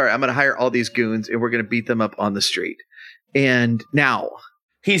decides, all right, I'm going to hire all these goons and we're going to beat them up on the street. And now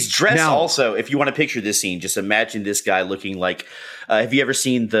He's dressed also, if you want to picture this scene, just imagine this guy looking like, have you ever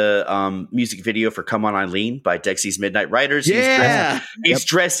seen the music video for Come On Eileen by Dexy's Midnight Riders? Yeah. He's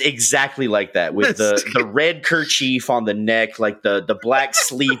dressed exactly like that with the red kerchief on the neck, like the black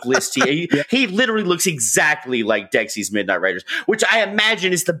sleeveless tee. He literally looks exactly like Dexy's Midnight Riders, which I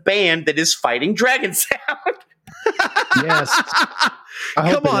imagine is the band that is fighting Dragon Sound. Yes.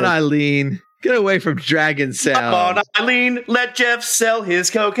 Come on, Eileen. Get away from Dragon Sound. Come on, Eileen. Let Jeff sell his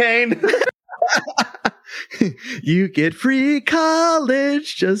cocaine. You get free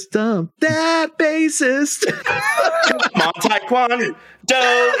college. Just dump that bassist. Come on, Taekwondo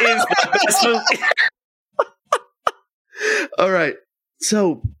is the best movie. All right.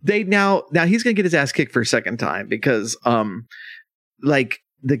 So they now he's gonna get his ass kicked for a second time because like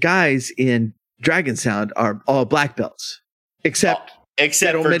the guys in Dragon Sound are all black belts. Except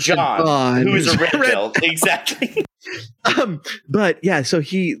for John, who is a red belt. Exactly. But yeah, so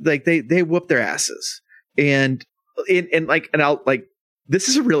they whoop their asses. And I'll this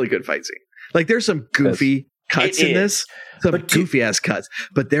is a really good fight scene. Like there's some goofy cuts in this. Some goofy ass cuts,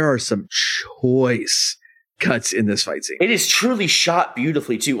 but there are some choice cuts in this fight scene. It is truly shot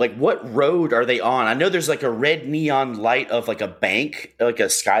beautifully too. Like, what road are they on? I know there's like a red neon light of like a bank, like a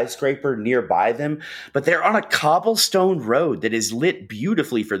skyscraper nearby them, but they're on a cobblestone road that is lit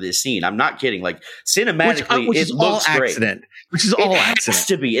beautifully for this scene. I'm not kidding. Like cinematically, which it is all looks great. Accident. Which is all accident. It has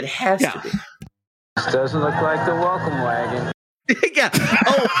to be. It has to be. This doesn't look like the welcome wagon. Yeah.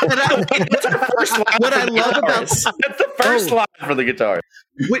 Oh, that's the first line. What I love about that's the first line for the guitar.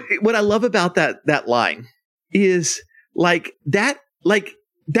 What I love about that line is like that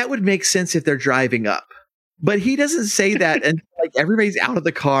would make sense if they're driving up, but he doesn't say that, and like everybody's out of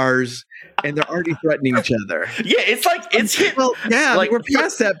the cars and they're already threatening each other. Yeah, it's like it's well, yeah, like we're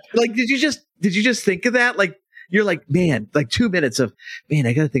past that. Like, did you just think of that? Like, you're like, man, like 2 minutes of, man,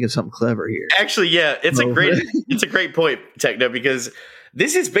 I got to think of something clever here. Actually, yeah, it's a great point, Techno, because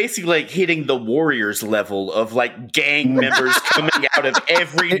this is basically like hitting the Warriors level of like gang members coming out of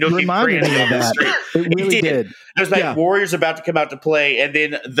every nook and cranny on the street. It really did. There's like Warriors about to come out to play, and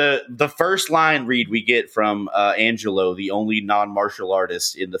then the first line read we get from Angelo, the only non-martial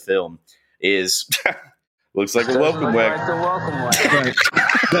artist in the film, is looks like a welcome wagon.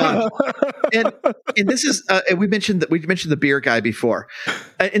 And this is and we mentioned the beer guy before,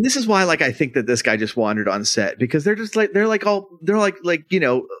 and this is why I think that this guy just wandered on set, because they're having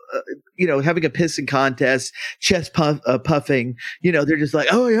a pissing contest, chest puffing, they're just like,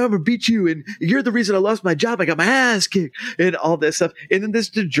 oh yeah, I'm gonna beat you, and you're the reason I lost my job, I got my ass kicked, and all this stuff. And then this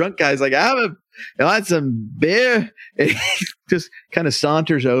drunk guy's like, I want some beer, and he just kind of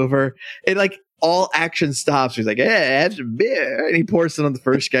saunters over, and like all action stops. He's like, hey, have some beer. And he pours it on the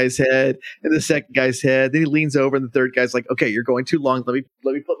first guy's head and the second guy's head. Then he leans over and the third guy's like, okay, you're going too long. Let me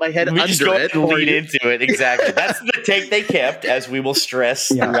put my head under it. And lean into it. Exactly. That's the take they kept, as we will stress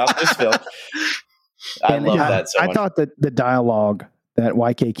throughout this film. I love that so much. I thought that the dialogue that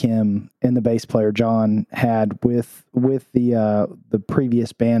YK Kim and the bass player John had with the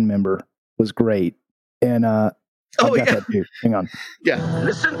previous band member was great. And I've got that too. Hang on. Yeah.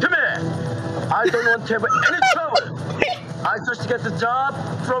 Listen to me. I don't want to have any trouble. I just get the job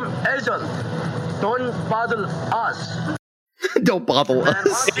from agent. Don't bother us. Don't bother And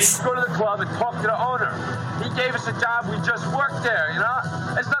us. once we go to the club and talk to the owner. He gave us a job. We just worked there,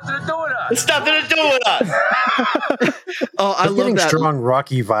 It's nothing to do with us. It's nothing to do with us. Oh, I I'm love getting that. strong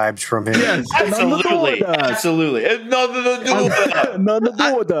Rocky vibes from him. Yes, absolutely. Absolutely. It's nothing to do with us. Nothing to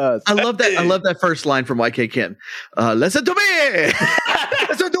do with us. I love that. I love that first line from YK Kim. Listen to me.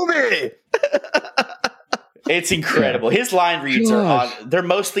 Listen to me. It's incredible. His line reads they're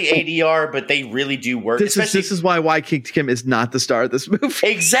mostly ADR, but they really do work. This is why YK Kim is not the star of this movie.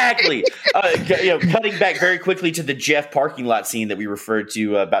 Exactly. Cutting back very quickly to the Jeff parking lot scene that we referred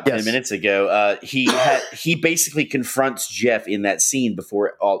to about 10 minutes ago. He basically confronts Jeff in that scene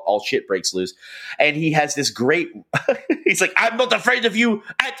before all shit breaks loose. And he has this great, he's like, I'm not afraid of you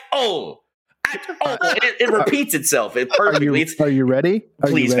at all. It repeats itself. It perfectly. Are you ready?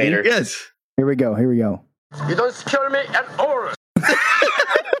 Please, Vader. Yes. Here we go. You don't scare me at all.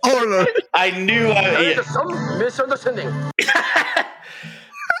 I knew There's some misunderstanding.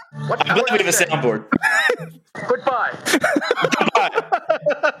 I'm glad we have a soundboard. Goodbye.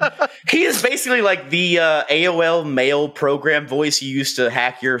 He is basically like the AOL mail program voice you used to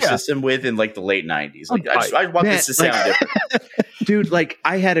hack your system with in like the late 90s. Like, I want this to sound different. Dude, like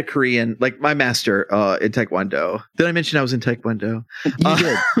I had a Korean, like my master in Taekwondo. Did I mention I was in Taekwondo? You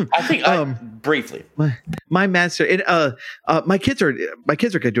did. I think briefly. My master and my kids are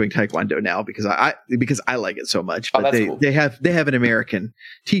doing Taekwondo now because I like it so much. But cool. they have an American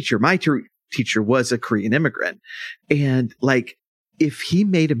teacher. My teacher was a Korean immigrant, and like if he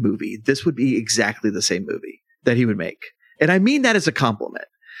made a movie, this would be exactly the same movie that he would make. And I mean that as a compliment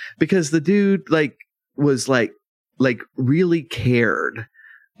because the dude was really cared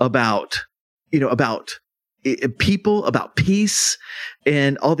about people, about peace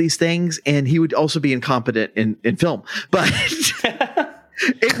and all these things. And he would also be incompetent in film, but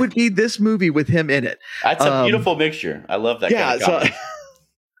it would be this movie with him in it. That's a beautiful mixture. I love that. Yeah. Kind of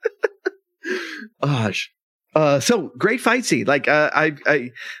Gosh. So great fight scene. Like, my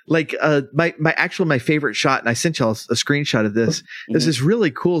favorite shot, and I sent y'all a screenshot of this. This is really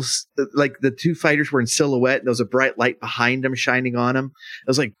cool. Like the two fighters were in silhouette and there was a bright light behind them shining on them. It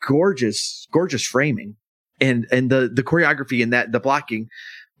was like gorgeous framing. And the choreography and the blocking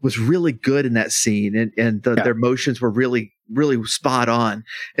was really good in that scene. And their motions were really, really spot on.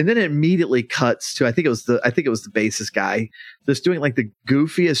 And then it immediately cuts to, I think it was the bassist guy just doing like the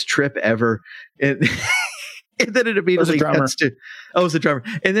goofiest trip ever. And and then it immediately cuts to, it was the drummer.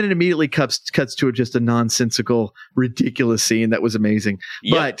 And then it immediately cuts to just a nonsensical, ridiculous scene that was amazing.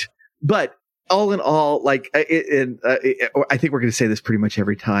 Yep. But all in all, like, I think we're going to say this pretty much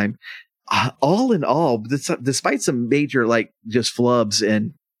every time. All in all, despite some major, like, just flubs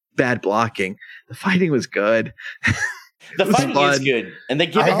and bad blocking, the fighting was good. The fighting is good. And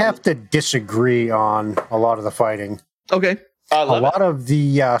I have to disagree on a lot of the fighting. Okay. A lot of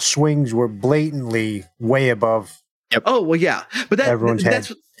the swings were blatantly way above. Yep. Oh well, yeah, but that's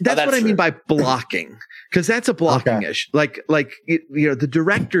what I mean by blocking, because that's a blocking issue. Like the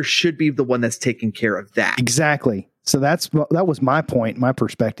director should be the one that's taking care of that. Exactly. So that was my point. My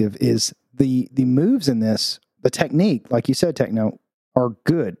perspective is the moves in this, the technique, like you said, Techno, are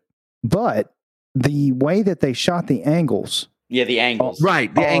good, but the way that they shot the angles, the angles,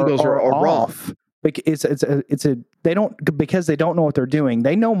 right? The angles are wrong. Off. Because they don't know what they're doing.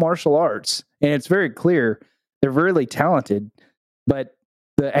 They know martial arts, and it's very clear they're really talented, but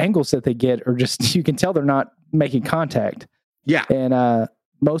the angles that they get are just, you can tell they're not making contact. Yeah. And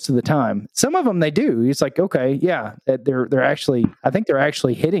most of the time, some of them they do. It's like, okay, yeah, they're actually, I think they're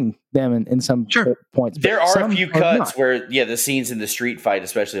actually hitting them in some points. There are a few cuts where, the scenes in the street fight,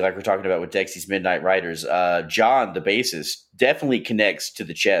 especially like we're talking about with Dexy's Midnight Riders, John, the bassist, definitely connects to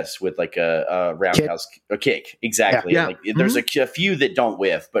the chest with like a roundhouse kick. Exactly. Yeah. Like, there's a few that don't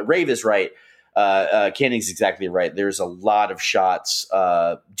whiff, but Rave is right. Kenning's exactly right. There's a lot of shots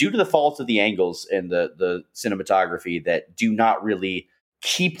due to the fault of the angles and the cinematography that do not really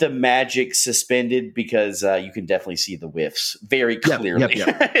keep the magic suspended, because you can definitely see the whiffs very clearly.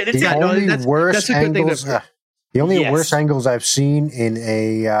 The only worst angles I've seen in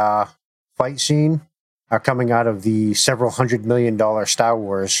a fight scene are coming out of the several $100 million Star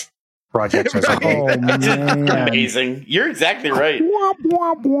Wars projects. Amazing. You're exactly right. Well,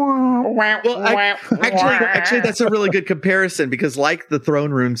 actually, that's a really good comparison, because like the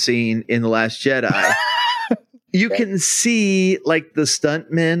throne room scene in The Last Jedi, you can see like the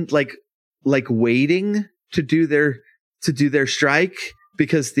stuntmen like waiting to do their strike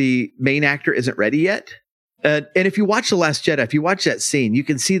because the main actor isn't ready yet. And if you watch The Last Jedi, if you watch that scene, you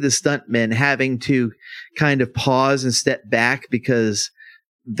can see the stuntmen having to kind of pause and step back because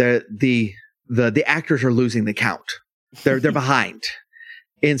the actors are losing the count. They're behind.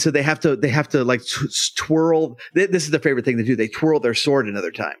 And so they have to like twirl. This is the favorite thing to do. They twirl their sword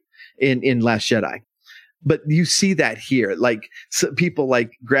another time in Last Jedi. But you see that here, like people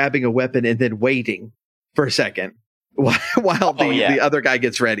like grabbing a weapon and then waiting for a second while the other guy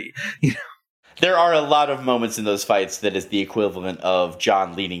gets ready. You know? There are a lot of moments in those fights that is the equivalent of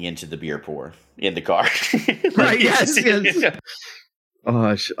John leaning into the beer pour in the car. Right? Yes.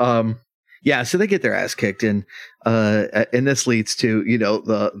 Gosh. Yeah, so they get their ass kicked, and this leads to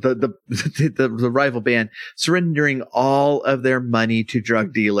the rival band surrendering all of their money to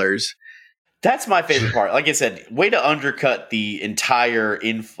drug dealers. That's my favorite part. Like I said, way to undercut the entire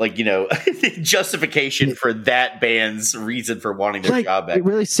justification for that band's reason for wanting their job back. It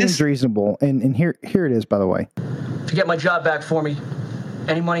really seems reasonable, and here it is. By the way, If you get my job back for me,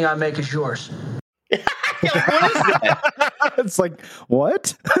 any money I make is yours. What is that? It's like,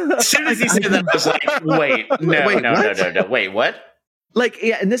 what? As soon as he said that, I was like, wait, no, wait, what? Like,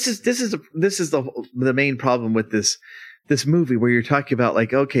 yeah, and this is the main problem with this this movie where you're talking about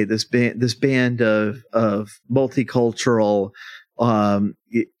like, okay, this band of multicultural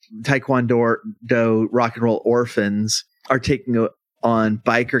taekwondo rock and roll orphans are taking on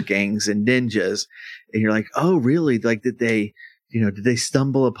biker gangs and ninjas, and you're like, oh really? Like, did they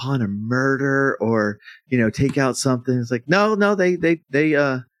stumble upon a murder or take out something? It's like, no, they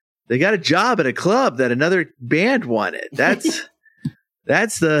got a job at a club that another band wanted. That's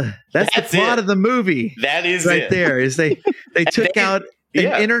the plot of the movie. That is right it. There is they took out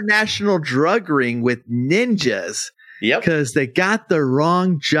an international drug ring with ninjas. Yep. Because they got the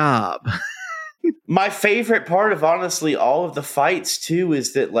wrong job. My favorite part of honestly all of the fights too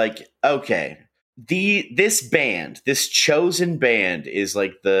is that, like, okay, this chosen band is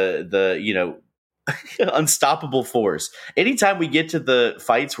like the unstoppable force. Anytime we get to the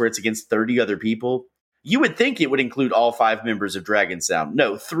fights where it's against 30 other people, you would think it would include all 5 members of Dragon Sound.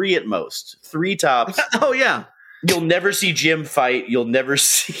 No, 3 at most. 3 tops. Oh yeah. You'll never see Jim fight. You'll never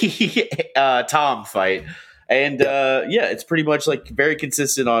see Tom fight. And it's pretty much like very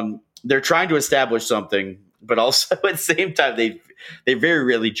consistent on they're trying to establish something, but also at the same time they very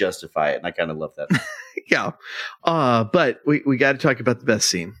rarely justify it, and I kind of love that. Yeah, but we got to talk about the best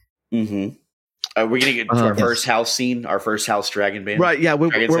scene. Mm-hmm. We're gonna get to our first house scene, our first house dragon band, right? Yeah,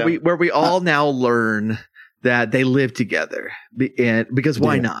 where we all now learn that they live together, and because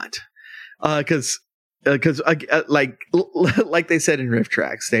why not? Because like they said in Riff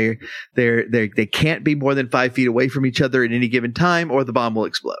Tracks, they can't be more than 5 feet away from each other at any given time, or the bomb will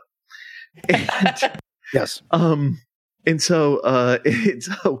explode. And, yes. And so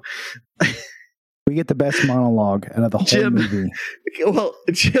we get the best monologue out of the whole movie. Well,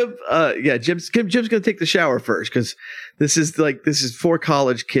 Jim's going to take the shower first, because this is 4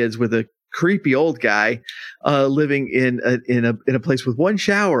 college kids with a creepy old guy living in a place with 1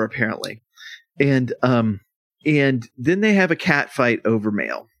 shower apparently. And then they have a cat fight over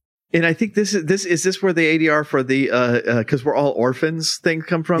mail. And I think this is where the ADR for the because we're all orphans thing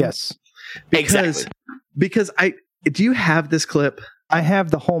come from. Yes, exactly. Because do you have this clip? I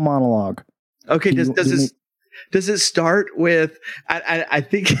have the whole monologue. Okay, does it start with? I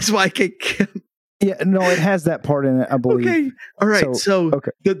think it's YK. Yeah, no, it has that part in it, I believe. Okay, all right. So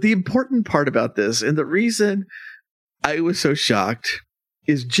the important part about this, and the reason I was so shocked,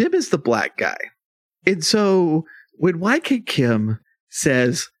 is Jim is the black guy. And so when YK Kim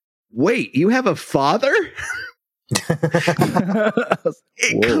says, wait, you have a father?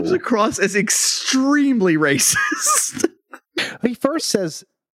 It comes across as extremely racist. He first says,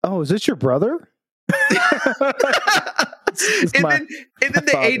 oh, is this your brother? And then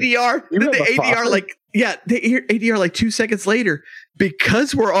the ADR, the ADR like 2 seconds later,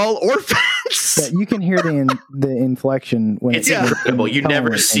 because we're all orphans. Yeah, you can hear the inflection when it's incredible. You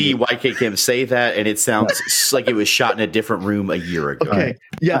never see YK Kim say that, and it sounds like it was shot in a different room a year ago. Okay,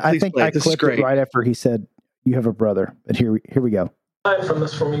 yeah, I think I clipped it right after he said, "You have a brother." But here we go. Hide from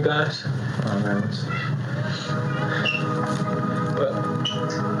this from you guys. Oh man.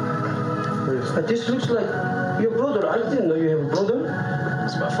 But this looks like your brother. I didn't know you have a brother.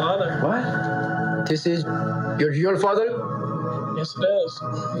 It's my father. What? This is your real father? Yes, it is.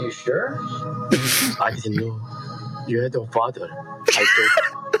 Are you sure? I didn't know you had a father. I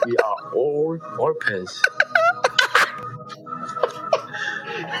thought we are all orphans.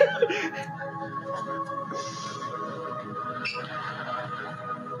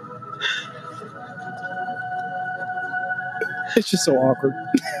 It's just so awkward.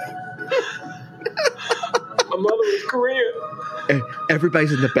 My mother was Korean. And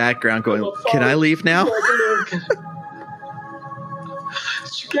everybody's in the background going, can I leave now?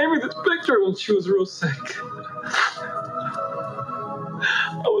 She gave me this picture when she was real sick.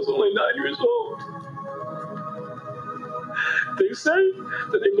 I was only 9 years old. They say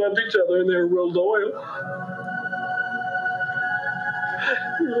that they loved each other and they were real loyal.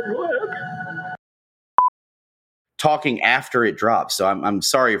 Real happy. Talking after it drops, so I'm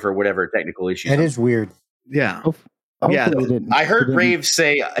sorry for whatever technical issues. That is weird. Yeah. I heard Rave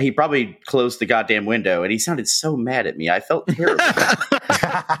say he probably closed the goddamn window, and he sounded so mad at me. I felt terrible.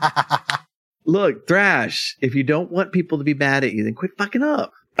 Look, Thrash, if you don't want people to be mad at you, then quit fucking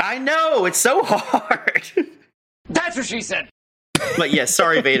up. I know, it's so hard. That's what she said. But yeah,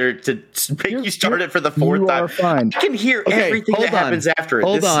 sorry, Vader, to make you start it for the 4th time. Fine. I can hear everything that happens after it.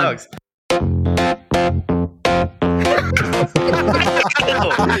 Hold this on. Sucks.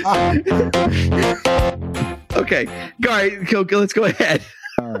 Okay, all right, let's go ahead.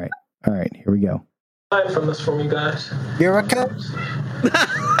 All right, here we go. Hide from this from you guys. Here it comes.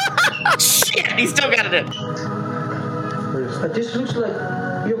 Shit, he still got it in. But this looks like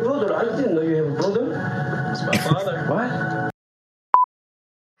your brother. I didn't know you have a brother. It's my Father. What?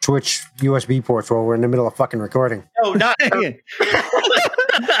 Switch USB ports while we're in the middle of fucking recording. No, not Hey,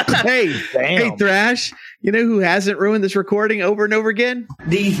 hey, Thrash. You know who hasn't ruined this recording over and over again?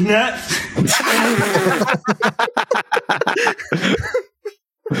 These nuts.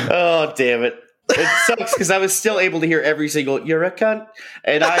 Oh, damn it. It sucks because I was still able to hear every single "you're a cunt,"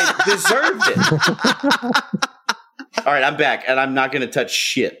 and I deserved it. All right, I'm back, and I'm not going to touch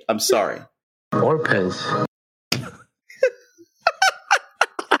shit. I'm sorry. Orphans.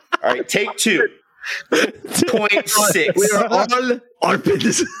 All right, take 2. 0.6. We are all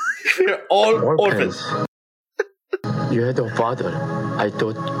orphans. We're all orphans. You had a father. I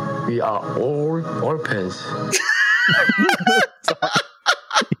thought we are all orphans.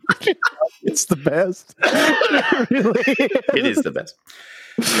 It's the best. Really? It is the best.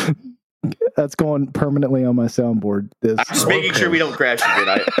 That's going permanently on my soundboard. This I'm just making sure we don't crash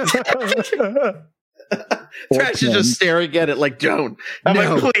again. Thrash is just staring at it like, don't. I'm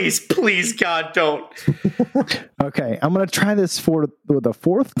No. like, please, God, don't. Okay, I'm gonna try this for the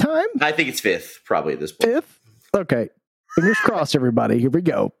 4th time. I think it's 5th, probably at this point. 5th. Okay, fingers crossed, everybody. Here we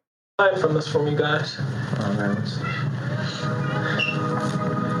go. Hide from this from you guys.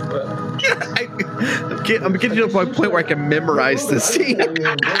 I'm getting to a point where I can memorize this scene. It's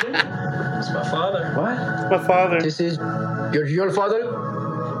my father. What? My father. This is your real father?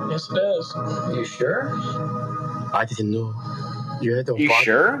 Yes, it is. Are you sure? I didn't know. You had a You father.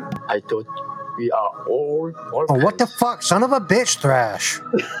 sure? I thought we are all Oh, orphans. what the fuck? Son of a bitch, Thrash.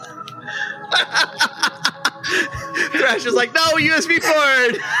 Thrash is like, no, USB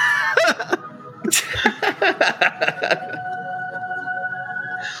port.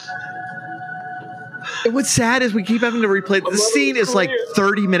 And what's sad is we keep having to replay. The scene is like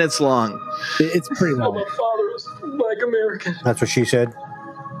 30 minutes long. It's pretty Oh, long. my father is Black American. That's what she said.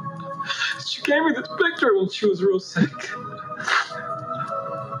 She gave me this picture when she was real sick.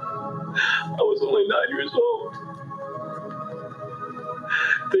 I was only 9 years old.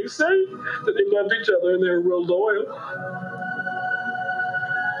 They say that they loved each other and they were real loyal.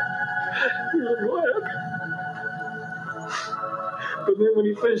 We were real happy. But then when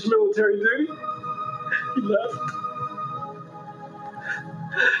he finished military duty, he left.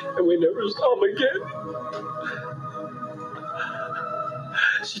 And we never saw him again.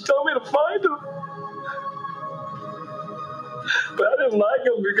 She told me to find him. But I didn't like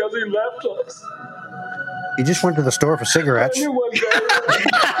him because he left us. He just went to the store for I cigarettes. knew one day.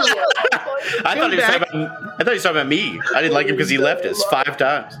 I thought he was talking about me. I didn't like him because he left us 5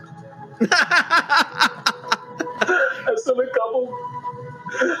 times. I sent a couple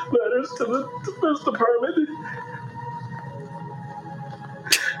letters to the Defense Department.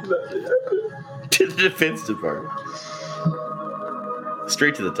 Nothing happened. To the Defense Department.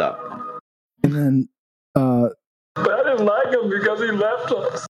 Straight to the top. And then, But I didn't like him because he left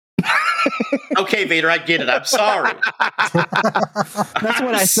us. Okay, Vader, I get it. I'm sorry. that's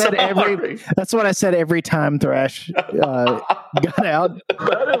what I said That's what I said every time Thrash got out.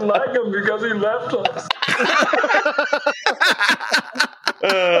 But I didn't like him because he left us.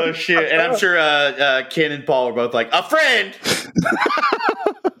 Oh shit! And I'm sure Ken and Paul were both like, a friend.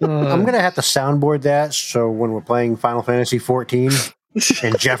 I'm gonna have to soundboard that so when we're playing Final Fantasy 14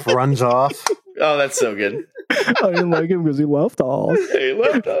 and Jeff runs off. Oh, that's so good. I didn't like him because he left us. He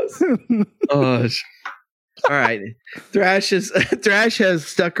left us. All right. Thrash has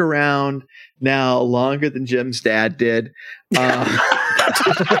stuck around now longer than Jim's dad did. I'm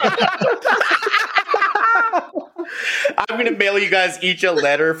going to mail you guys each a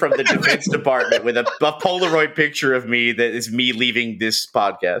letter from the Defense Department with a Polaroid picture of me that is me leaving this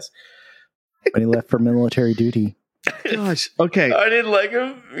podcast. When he left for military duty. Gosh. Okay. I didn't like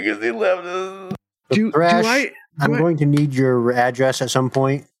him because he left us. Thrash, I'm going to need your address at some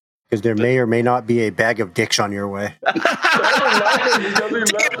point because there may or may not be a bag of dicks on your way. But I didn't like him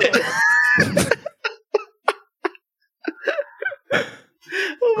because he left us.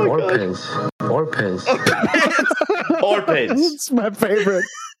 Oh my Orphans. Orphans. Orphans. It's my favorite.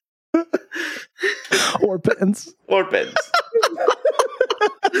 Orphans. Orphans.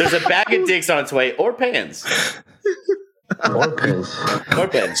 There's a bag of dicks on its way. Or pans. Orphans.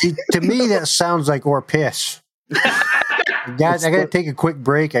 Orphans. See, to me, that sounds like or piss. Guys, I gotta take a quick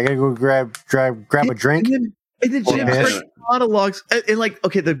break. I gotta go grab a drink. And then Or Jim's piss. like monologues. And like,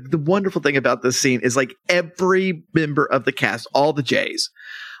 okay, the wonderful thing about this scene is like every member of the cast, all the J's,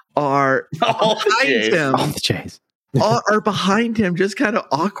 are All the behind J's. him. All the J's. Are behind him, just kind of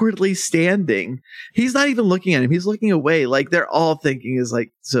awkwardly standing. He's not even looking at him. He's looking away. Like they're all thinking is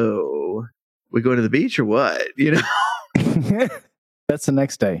like, so we going to the beach or what? You know? That's the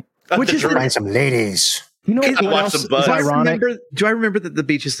next day. Which is Find some ladies. You know I what watched else some is Buzz. ironic? Do I remember that the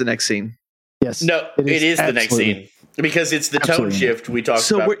beach is the next scene? Yes. No, it is the next absolutely. scene because it's the tone Absolutely. shift we talked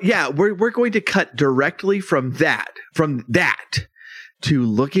So about. we're going to cut directly from that to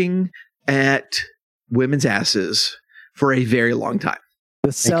looking at women's asses for a very long time. The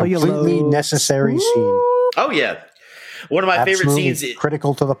A cellulose. completely necessary scene. Oh yeah, one of my favorite Absolutely scenes.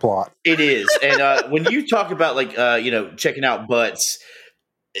 critical to the plot. It is, and when you talk about like checking out butts,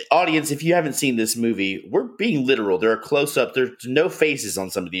 audience, if you haven't seen this movie, we're being literal. There are close up. There's no faces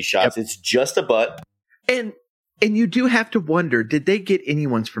on some of these shots. It's just a butt. And you do have to wonder, did they get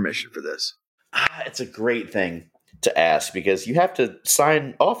anyone's permission for this? It's a great thing to ask because you have to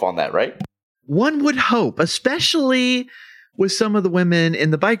sign off on that, right? One would hope, especially with some of the women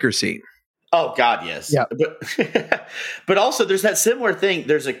in the biker scene. Oh God, yes. Yeah. But also there's that similar thing.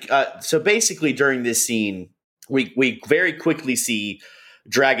 There's so basically during this scene, we very quickly see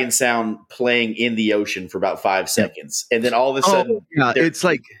Dragon Sound playing in the ocean for about 5 seconds, and then all of a sudden, it's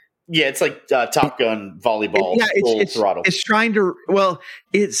like Top Gun volleyball, full throttle. It's trying to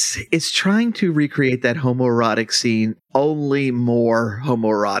it's trying to recreate that homoerotic scene, only more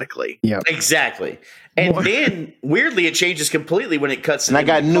homoerotically. Yeah, exactly. And then weirdly, it changes completely when it cuts. And I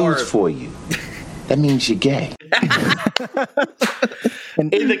got news for you. That means you're gay. In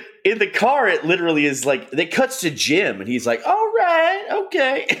the car, it literally is like it cuts to Jim, and he's like, "All right,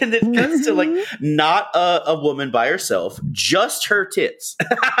 okay," and then cuts to like not a woman by herself, just her tits.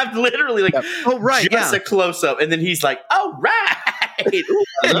 I'm literally like, "Oh right, just a close up," and then he's like, "All right."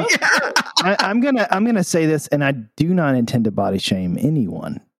 I'm gonna say this, and I do not intend to body shame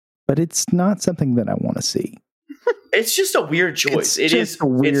anyone, but it's not something that I want to see. It's just a weird choice. It is a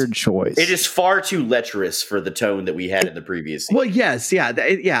weird choice. It is far too lecherous for the tone that we had in the previous scene. Well, yes,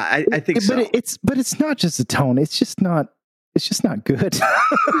 I think so. But it's not just a tone. It's just not good.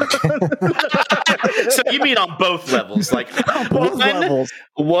 So you mean on both levels? Like both levels.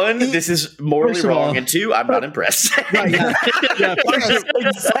 One, this is morally wrong, and two, I'm not impressed. Right, yeah.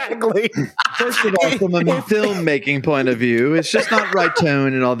 Exactly. First of all, from a filmmaking point of view, it's just not right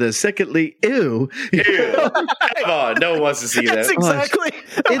tone and all this. Secondly, ew. Come on, no one wants to see that. That's exactly.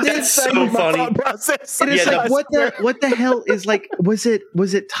 It's so funny. Process. It is like what the hell is like? Was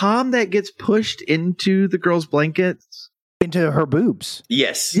it Tom that gets pushed into the girl's blankets? Into her boobs.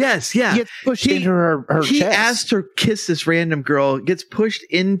 Yes. Yeah. He gets pushed into her He chest. asked her kiss this random girl, gets pushed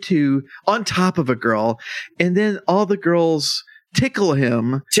on top of a girl, and then all the girls tickle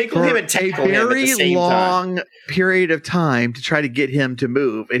him and tackle him at the very same long time. period of time to try to get him to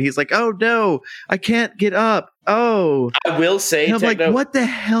move. And he's like, "Oh no, I can't get up. Oh." I will say, And I'm like, what the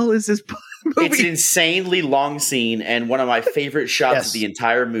hell is this movie? It's an insanely long scene, and one of my favorite shots of the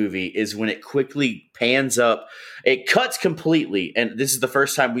entire movie is when it quickly pans up. It cuts completely, and this is the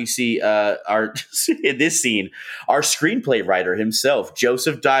first time we see in this scene our screenplay writer himself,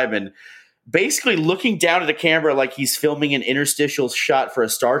 Joseph Diamond, basically looking down at the camera like he's filming an interstitial shot for a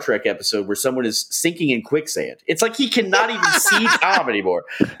Star Trek episode where someone is sinking in quicksand. It's like he cannot even see Tom anymore.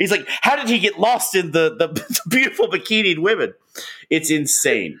 He's like, how did he get lost in the beautiful bikinied women? It's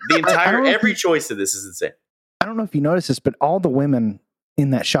insane. Every choice of this is insane. I don't know if you noticed this, but all the women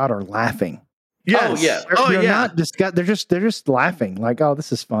in that shot are laughing. Yes. Oh yeah. They're not they're just laughing like, "Oh,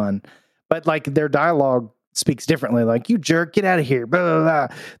 this is fun," but like their dialogue speaks differently. Like, "You jerk, get out of here!" Blah, blah, blah,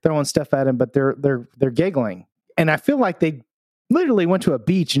 throwing stuff at him, but they're giggling. And I feel like they literally went to a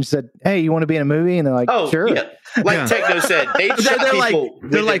beach and said, "Hey, you want to be in a movie?" And they're like, "Oh, sure." Yeah. Like Techno said, they shot people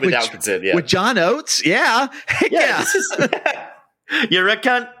without consent. Yeah. With John Oates, yeah. This is, you're a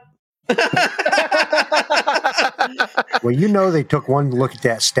cunt. Well, they took one look at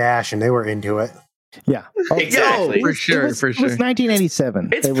that stash and they were into it. Yeah, exactly. For sure. It was 1987.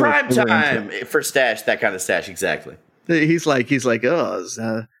 It's prime time for stash, that kind of stash. Exactly. He's like, oh, it's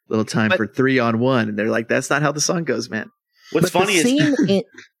a little time for 3-on-1, and they're like, that's not how the song goes, man. What's funny is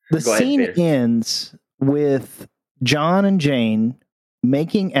the scene ends with John and Jane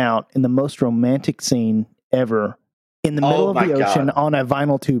making out in the most romantic scene ever in the middle of the ocean on a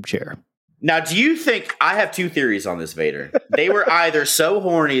vinyl tube chair. Now, do you think I have two theories on this, Vader? They were either so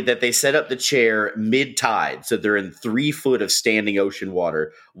horny that they set up the chair mid-tide, so they're in 3 foot of standing ocean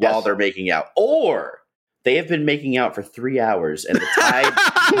water while they're making out, or they have been making out for 3 hours and the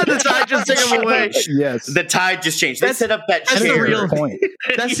tide just took them away. Yes, the tide just changed. They set up that chair. That's the real point.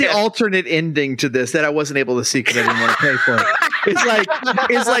 That's the alternate ending to this that I wasn't able to see because I didn't want to pay for it.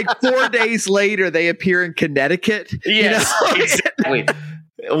 It's like 4 days later they appear in Connecticut. Yes, exactly.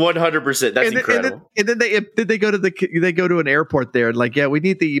 100%. That's incredible. And then they go to an airport there and like, yeah, we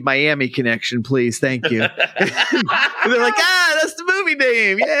need the Miami connection, please. Thank you. And they're like, that's the movie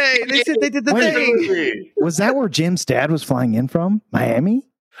name. Yay. They said they did the thing. Was that where Jim's dad was flying in from? Miami?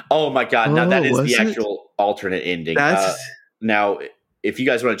 Oh my God. Now that is was the it? actual alternate ending. That's Now, if you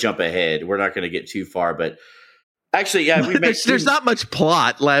guys want to jump ahead, we're not going to get too far, but actually, yeah, there's not much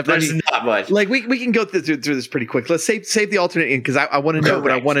plot left. There's not much. Like we can go through this pretty quick. Let's save the alternate end because I want to know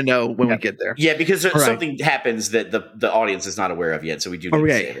what I want to know when we get there. Yeah, because All right. something happens that the audience is not aware of yet, so we do need to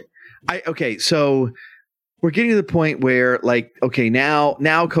save it. Okay, so we're getting to the point where, like, okay, now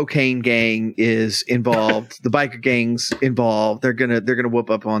cocaine gang is involved. The biker gang's involved. They're gonna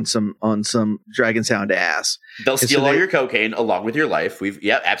whoop up on some Dragon Sound ass. They'll steal all your cocaine along with your life.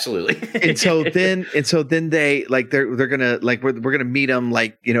 Absolutely. and so then they like they're gonna like we're gonna meet them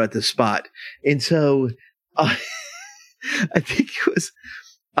like at the spot. And so I think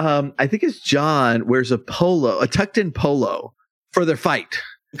it's John wears a tucked in polo for their fight.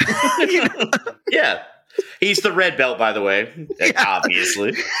 Yeah. He's the red belt, by the way.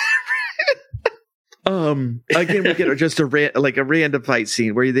 Obviously. Again, we get just a random fight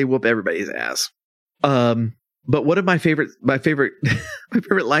scene where they whoop everybody's ass. But one of my favorite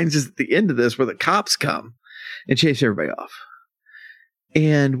lines is at the end of this, where the cops come and chase everybody off.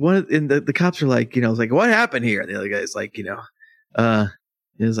 And the cops are like, like, what happened here? And the other guy's like,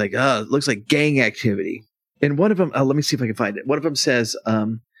 it's like, it looks like gang activity. And one of them, let me see if I can find it. One of them says,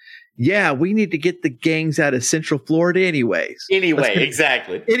 yeah, we need to get the gangs out of Central Florida anyways.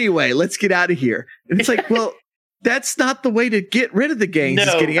 Exactly. Anyway, let's get out of here. And it's like, well, that's not the way to get rid of the gangs. No.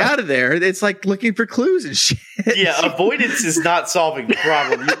 Is getting out of there. It's like looking for clues and shit. Yeah, avoidance is not solving the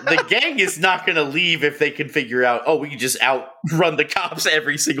problem. The gang is not going to leave if they can figure out, we can just outrun the cops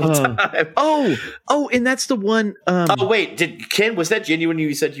every single time. And that's the one. Wait, Ken, was that genuine?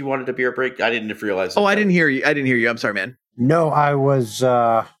 You said you wanted a beer break? I didn't realize. I didn't hear you. I'm sorry, man. No, I was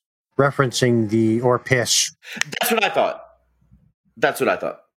referencing the or piss. That's what I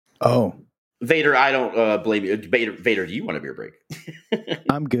thought. Oh. Vader, I don't blame you. Vader, do you want a beer break?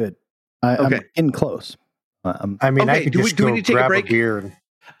 I'm good. I'm in close. I could just go grab a beer.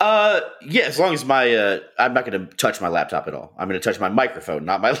 Yeah, as long as I'm not going to touch my laptop at all. I'm going to touch my microphone,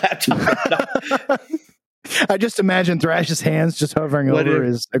 not my laptop. I just imagine Thrash's hands just hovering over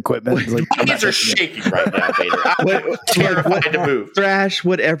his equipment. My hands are shaking right now, Vader. I'm terrified to move. Thrash,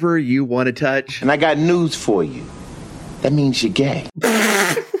 whatever you want to touch. And I got news for you. That means you're gay.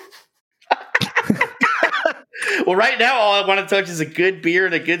 Well, right now, all I want to touch is a good beer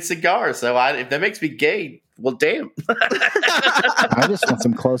and a good cigar. So if that makes me gay, well, damn. I just want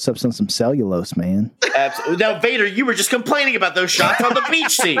some close-ups on some cellulose, man. Absolutely. Now, Vader, you were just complaining about those shots on the beach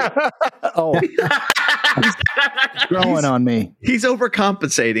scene. Oh. He's growing on me. He's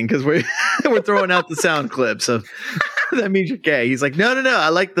overcompensating because we're throwing out the sound clip. So that means you're gay. He's like, no. I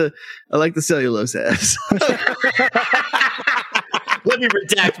like the cellulose ass. Let me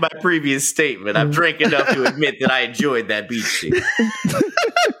redact my previous statement. I've drank enough to admit that I enjoyed that beach scene.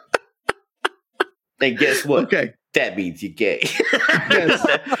 And guess what? Okay. That means you're gay. Yes.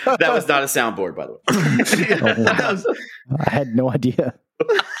 That was not a soundboard, by the way. I had no idea.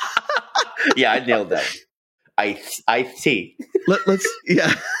 Yeah, I nailed that. I see. Let's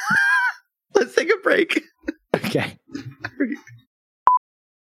take a break. Okay.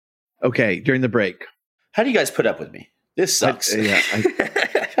 Okay, during the break. How do you guys put up with me? This sucks.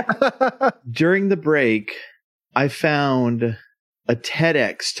 During the break, I found a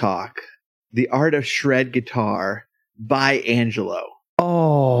TEDx talk, The Art of Shred Guitar by Angelo.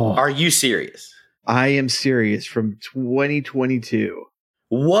 Oh. Are you serious? I am serious, from 2022.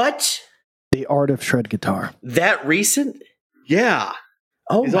 What? The Art of Shred Guitar. That recent? Yeah.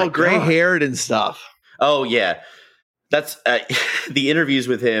 Oh, he's all gray haired and stuff. Oh, yeah. That's the interviews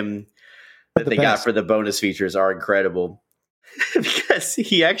with him that they got for the bonus features are incredible. Because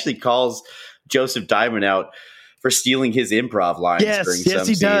he actually calls Joseph Diamond out for stealing his improv lines. Yes,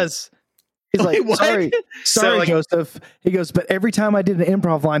 he does. He's like, sorry, So, Joseph. He goes, but every time I did an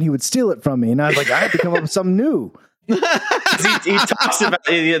improv line, he would steal it from me. And I was like, I had to come up with something new. he talks about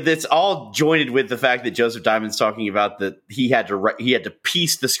it's all jointed with the fact that Joseph Diamond's talking about that he had to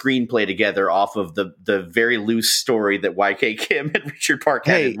piece the screenplay together off of the very loose story that YK Kim and Richard Park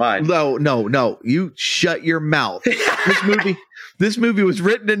had in mind. No, you shut your mouth. This movie was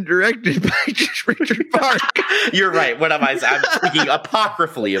written and directed by Richard Park. You're right. What am I? I'm speaking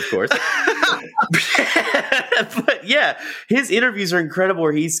apocryphally, of course. But yeah, his interviews are incredible.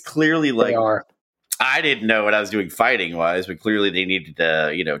 Where he's clearly like, I didn't know what I was doing fighting wise, but clearly they needed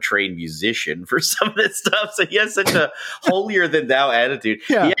a trained musician for some of this stuff. So he has such a holier than thou attitude.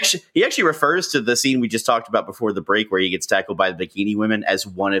 Yeah. He actually refers to the scene we just talked about before the break, where he gets tackled by the bikini women, as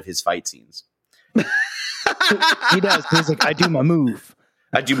one of his fight scenes. He does. He's like, I do my move.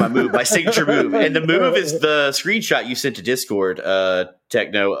 I do my move, my signature move. And the move is the screenshot you sent to Discord,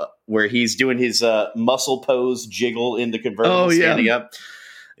 Techno, where he's doing his muscle pose jiggle in the convertible standing up.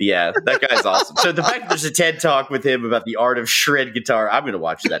 Yeah, that guy's awesome. So the fact that there's a TED Talk with him about the art of shred guitar, I'm going to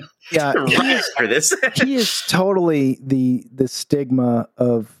watch that. Yeah, right for this. He is totally the stigma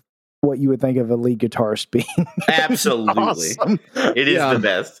of what you would think of a lead guitarist being. Absolutely. Awesome. It is the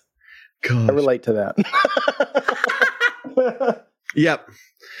best. Gosh. I relate to that. Yep.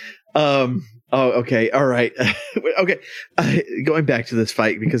 Oh, okay. All right. Okay. Going back to this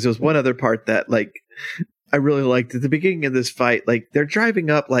fight, because there was one other part that I really liked at the beginning of this fight. Like, they're driving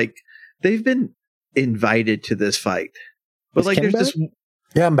up, like they've been invited to this fight, but like there's this.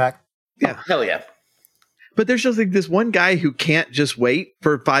 Yeah, I'm back. Yeah, hell yeah. But there's just like this one guy who can't just wait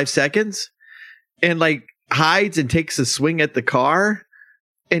for 5 seconds and like hides and takes a swing at the car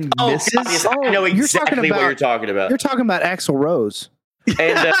and misses. Yes, I know exactly what you're talking about. You're talking about Axl Rose.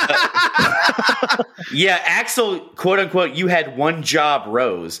 And yeah, Axel, quote unquote, you had one job,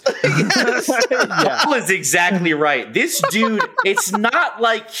 Rose. Paul is exactly right. This dude, it's not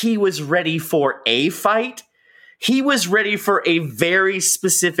like he was ready for a fight. He was ready for a very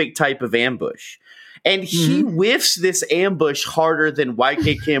specific type of ambush. And he whiffs this ambush harder than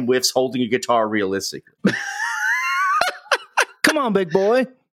YK Kim whiffs holding a guitar realistically. Come on, big boy.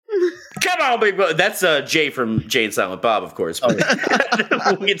 Come on, big boy. That's Jay from Jay and Silent Bob, of course. We'll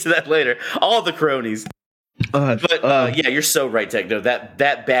get to that later. All the cronies. But yeah, you're so right, Techno.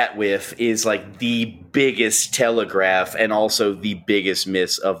 That bat whiff is like the biggest telegraph and also the biggest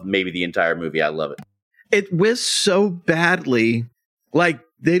miss of maybe the entire movie. I love it. It whiffs so badly, like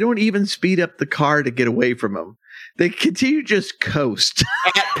they don't even speed up the car to get away from him. They continue to just coast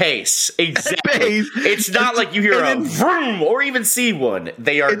at pace. Exactly. At pace. It's not like you hear a vroom or even see one.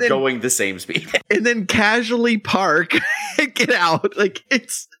 They are going the same speed. And then casually park and get out. Like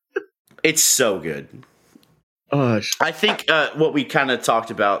it's so good. I think what we kind of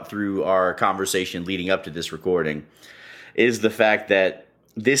talked about through our conversation leading up to this recording is the fact that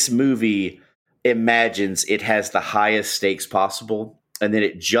this movie imagines it has the highest stakes possible, and then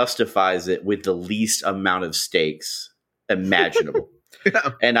it justifies it with the least amount of stakes imaginable.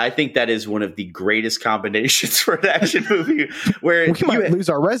 And I think that is one of the greatest combinations for an action movie, where we might lose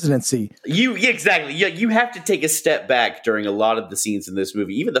our residency. Exactly. You have to take a step back during a lot of the scenes in this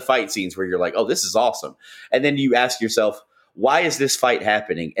movie, even the fight scenes where you're like, oh, this is awesome. And then you ask yourself, why is this fight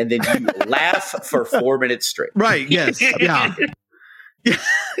happening? And then you laugh for 4 minutes straight. Right. Yes. Yeah.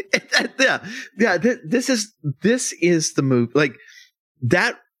 Yeah. This is the movie. Like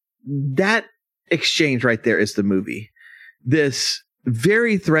that exchange right there is the movie. This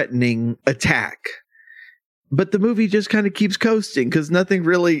very threatening attack, but the movie just kind of keeps coasting because nothing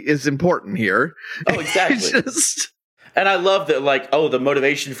really is important here. Oh, exactly. And I love that, like, the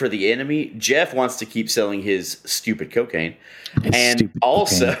motivation for the enemy, Jeff wants to keep selling his stupid cocaine.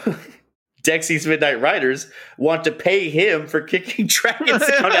 Dexy's Midnight Riders want to pay him for kicking dragons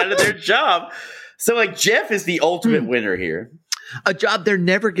out of their job. So, like, Jeff is the ultimate winner here. A job they're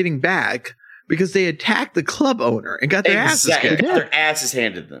never getting back because they attacked the club owner and got their asses kicked. Their asses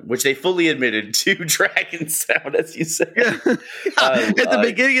handed them, which they fully admitted to Dragon Sound, as you said. At the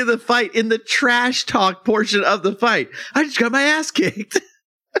beginning of the fight, in the trash talk portion of the fight, I just got my ass kicked.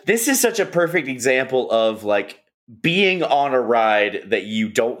 This is such a perfect example of, like, being on a ride that you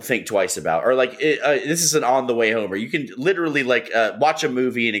don't think twice about, or like this is an on the way home, or you can literally watch a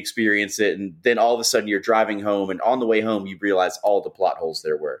movie and experience it, and then all of a sudden you're driving home, and on the way home you realize all the plot holes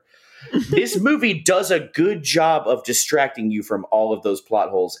there were. This movie does a good job of distracting you from all of those plot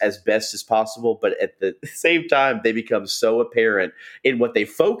holes as best as possible, but at the same time they become so apparent in what they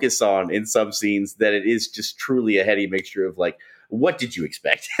focus on in some scenes that it is just truly a heady mixture of, like, what did you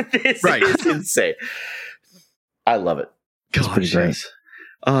expect? This is insane. I love it. Gosh, yes.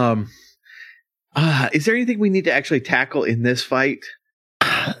 Is there anything we need to actually tackle in this fight?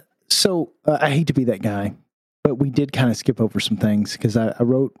 So I hate to be that guy, but we did kind of skip over some things because I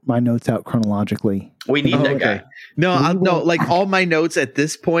wrote my notes out chronologically. We need that guy. No, like all my notes at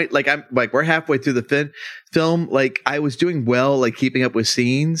this point, like I'm like we're halfway through the film. Like I was doing well, like keeping up with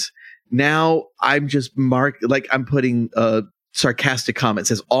scenes. Now I'm just I'm putting sarcastic comments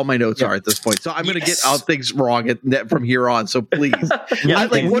as all my notes are at this point. So I'm going to get all things wrong from here on. So please,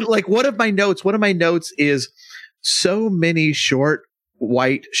 one of my notes is so many short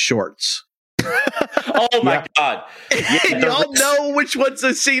white shorts. Oh my God. And y'all know which one's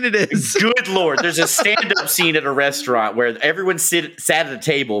the scene it is. Good Lord. There's a stand-up scene at a restaurant where everyone sat at a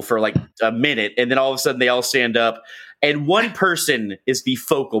table for like a minute, and then all of a sudden they all stand up, and one person is the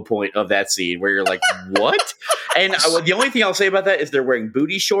focal point of that scene where you're like, what? And the only thing I'll say about that is they're wearing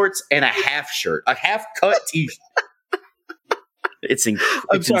booty shorts and a half shirt, a half-cut t-shirt.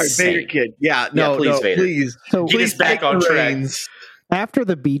 I'm sorry, insane. Vader Kid. Yeah, no, please, Vader. please. So Get us back on track. after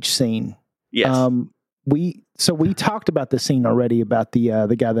the beach scene, Yes. we talked about the scene already about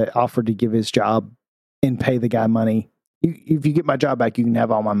the guy that offered to give his job and pay the guy money. If you get my job back, you can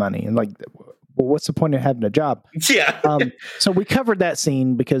have all my money. And like, well, what's the point of having a job? Yeah. So we covered that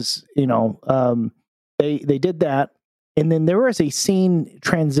scene because they did that, and then there was a scene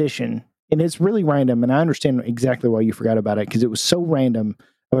transition, and it's really random. And I understand exactly why you forgot about it because it was so random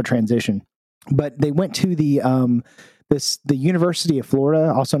of a transition. But they went to the University of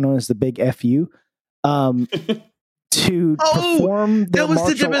Florida, also known as the Big FU, to perform their that was the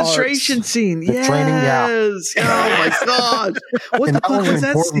martial demonstration arts. scene. The training, yeah. Yes. Oh my gosh. What And the that fuck was an was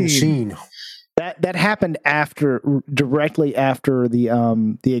that important scene? scene. That happened directly after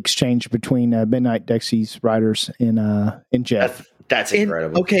the exchange between Midnight Dexy's writers and Jeff. That's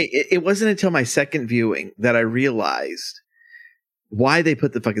incredible. Okay, it wasn't until my second viewing that I realized why they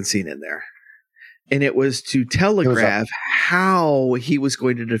put the fucking scene in there. And it was to telegraph how he was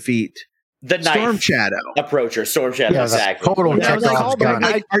going to defeat The knife Storm Shadow. approacher, Storm Shadow, Yeah, that's exactly. total Yeah, Chekhov's gun.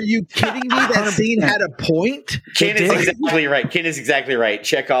 Are you kidding me? That scene had a point? Ken is exactly right. Ken is exactly right.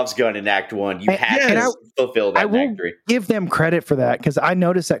 Chekhov's gun in Act 1. You have and to fulfill that I in will Act 3. give them credit for that because I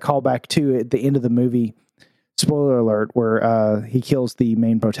noticed that callback too at the end of the movie. Spoiler alert, where he kills the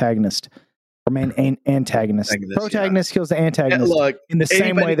main protagonist or main antagonist. Protagonist kills the antagonist. Look, in the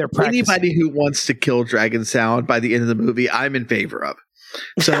same way they're practicing. Anybody who wants to kill Dragon Sound by the end of the movie, I'm in favor of.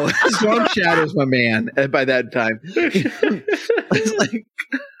 So Storm Shadow's my man by that time. It's like,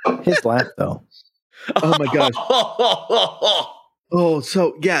 his laugh though. oh my gosh. Oh,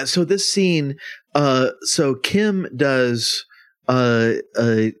 so yeah, so this scene, so Kim does one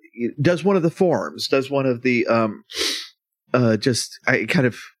of the forms, does one of the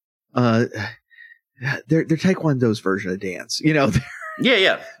they're Taekwondo's version of dance, you know.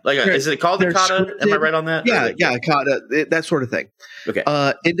 Yeah. Like, is it called the kata? Am I right on that? Yeah, kata, that sort of thing. Okay.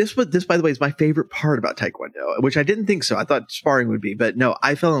 And this, by the way, is my favorite part about Taekwondo, which I didn't think so. I thought sparring would be, but no,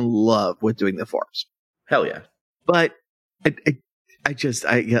 I fell in love with doing the forms. Hell yeah. But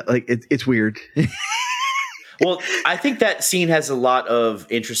it's weird. Well, I think that scene has a lot of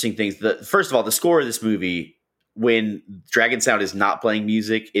interesting things. First of all, the score of this movie, when Dragon Sound is not playing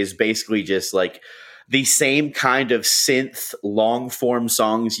music, is basically just like the same kind of synth long form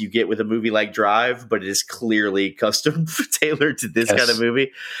songs you get with a movie like Drive, but it is clearly custom tailored to this kind of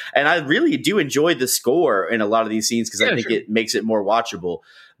movie. And I really do enjoy the score in a lot of these scenes because I think it makes it more watchable.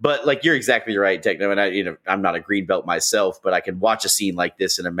 But like, you're exactly right, Techno. And I'm not a green belt myself, but I can watch a scene like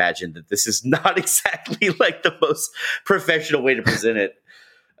this and imagine that this is not exactly like the most professional way to present it.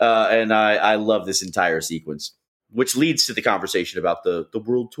 And I love this entire sequence, which leads to the conversation about the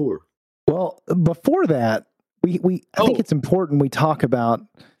world tour. Well, before that, I think it's important we talk about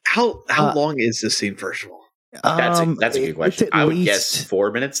how long is this scene, first of all? That's a good question. I would guess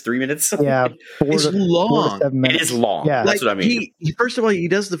 4 minutes, 3 minutes. Yeah, it's long. 4 to 7 minutes. It is long. Yeah, that's what I mean. He first of all, he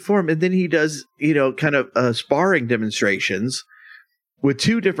does the form, and then he does kind of sparring demonstrations with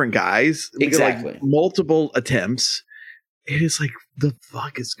two different guys. Exactly. Like multiple attempts. It is like, the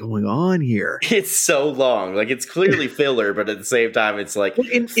fuck is going on here? It's so long. Like, it's clearly filler, but at the same time, it's like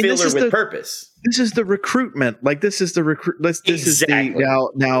filler with purpose. This is the recruitment. Like, this is the recruit. This is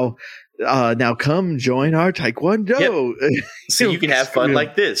the now come join our Taekwondo. Yep. So you can have fun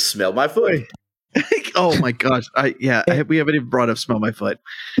like this. Smell my foot. Oh my gosh! We haven't even brought up "Smell My Foot."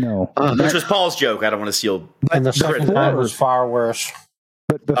 No, which was Paul's joke. I don't want to steal. And the second time was far worse.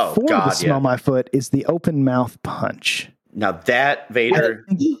 But before the "Smell My Foot" is the open mouth punch. Now that, Vader,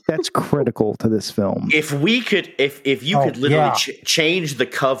 that's critical to this film. If we could, if you could literally change the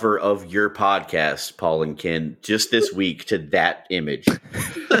cover of your podcast, Paul and Ken, just this week to that image,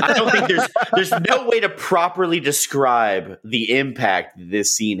 I don't think there's no way to properly describe the impact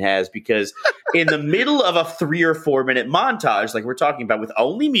this scene has, because in the middle of a 3 or 4 minute montage, like we're talking about, with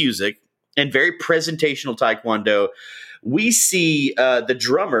only music and very presentational Taekwondo, we see the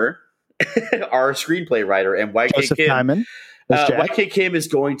drummer, our screenplay writer, and YK Kim. YK Kim is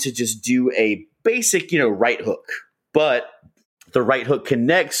going to just do a basic, right hook, but the right hook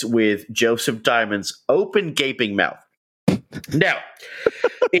connects with Joseph Diamond's open, gaping mouth. Now,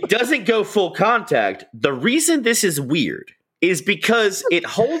 it doesn't go full contact. The reason this is weird is because it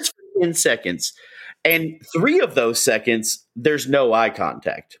holds for 10 seconds, And 3 of those seconds, there's no eye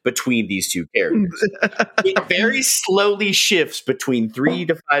contact between these two characters. It very slowly shifts between 3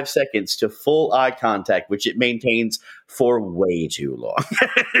 to 5 seconds to full eye contact, which it maintains for way too long.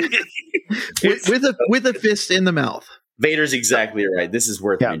 with a fist in the mouth. Vader's exactly right. This is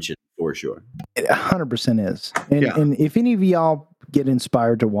worth mentioning for sure. It 100% is. And if any of y'all get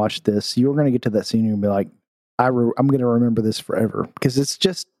inspired to watch this, you're going to get to that scene and be like, I'm going to remember this forever, because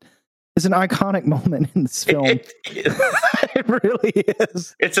it's an iconic moment in this film. It really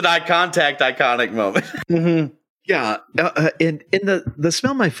is. It's an iconic moment. Mm-hmm. Yeah. And the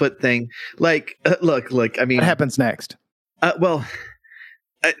smell my foot thing, like, look, I mean, what happens next? Taekwondo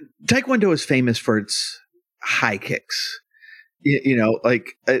is famous for its high kicks.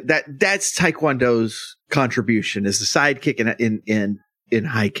 That's Taekwondo's contribution, is the side kick in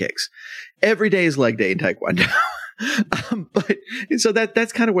high kicks. Every day is leg day in Taekwondo. So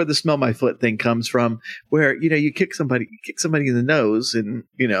that's kind of where the smell my foot thing comes from, where, you kick somebody in the nose and,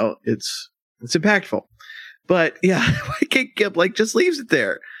 it's impactful. But yeah, White Kip just leaves it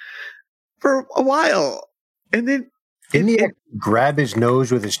there for a while. And then didn't he grab his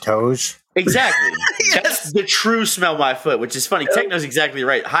nose with his toes? Exactly. Yes. That's the true smell my foot, which is funny. Techno's exactly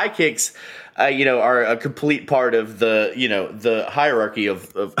right. High kicks, are a complete part of the hierarchy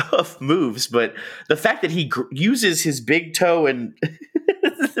of moves. But the fact that he uses his big toe and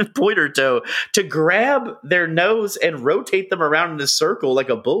pointer toe to grab their nose and rotate them around in a circle like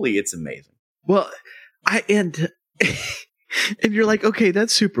a bully, it's amazing. Well, and you're like, okay,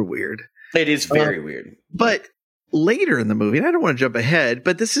 that's super weird. It is very weird. But later in the movie, and I don't want to jump ahead,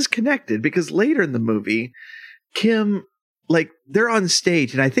 but this is connected, because later in the movie, Kim, they're on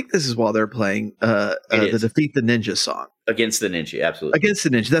stage, and I think this is while they're playing the Defeat the Ninja song. Against the Ninja, absolutely. Against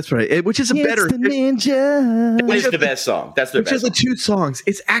the Ninja, that's right. Which is a better the Ninja. It is the best song. That's the best. Which is the 2 songs.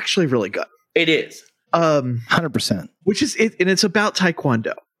 It's actually really good. It is. 100%. Which is it, and it's about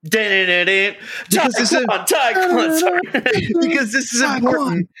Taekwondo. Because this is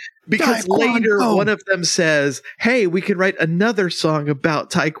important, because later one of them says, hey, we could write another song about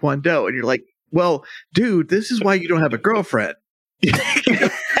Taekwondo, and you're like, well, dude, this is why you don't have a girlfriend. Because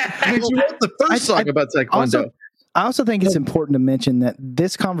you wrote the first song about Taekwondo. I also think it's important to mention that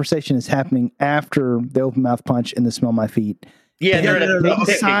this conversation is happening after the open mouth punch and the smell my feet. Yeah, they're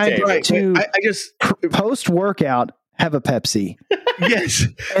decide to post workout have a Pepsi. Yes.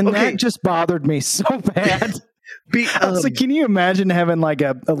 And that just bothered me so bad. I was like, can you imagine having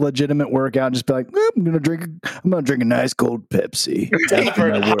a legitimate workout and just be like, I'm gonna drink a nice cold Pepsi.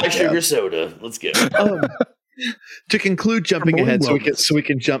 High sugar soda. Let's go. To conclude, jumping ahead so we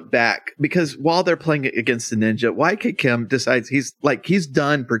can jump back, because while they're playing it against the Ninja, YK Kim decides he's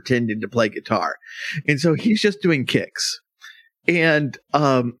done pretending to play guitar, and so he's just doing kicks. And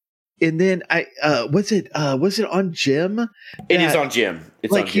then was it on Jim? It is on Jim.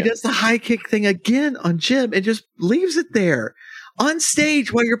 It's on Jim. He does the high kick thing again on Jim and just leaves it there on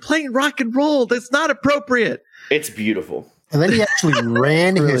stage while you're playing rock and roll. That's not appropriate. It's beautiful. And then he actually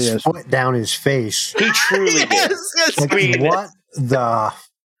ran his foot down his face. He truly did. Yes. What the?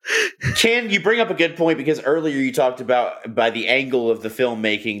 Ken, you bring up a good point, because earlier you talked about, by the angle of the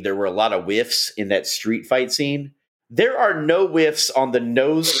filmmaking, there were a lot of whiffs in that street fight scene. There are no whiffs on the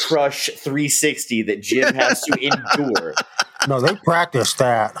nose crush 360 that Jim has to endure. No, they practiced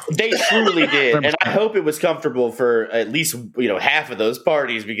that. They truly did. And I hope it was comfortable for at least, half of those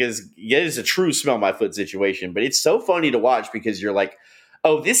parties, because it is a true smell my foot situation. But it's so funny to watch, because you're like,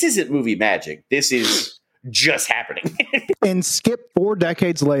 oh, this isn't movie magic. This is just happening. And skip 4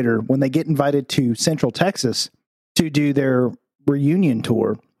 decades later, when they get invited to Central Texas to do their reunion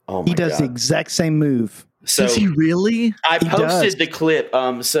tour, he does the exact same move. So does he really? I posted the clip.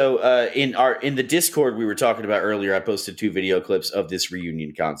 In the Discord we were talking about earlier, I posted 2 video clips of this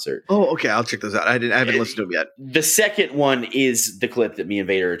reunion concert. Oh, okay. I'll check those out. I haven't listened to them yet. The second one is the clip that me and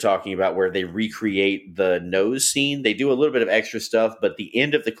Vader are talking about, where they recreate the nose scene. They do a little bit of extra stuff, but the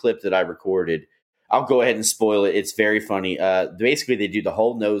end of the clip that I recorded, I'll go ahead and spoil it. It's very funny. Basically, they do the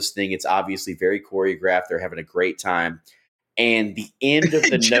whole nose thing. It's obviously very choreographed. They're having a great time. And the end of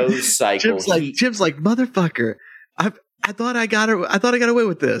the nose cycle, Jim's like, motherfucker. I thought I got away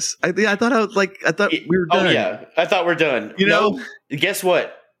with this. I thought we were done. Oh yeah, I thought we're done. Guess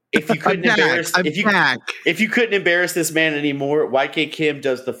what? If you couldn't if you couldn't embarrass this man anymore, YK Kim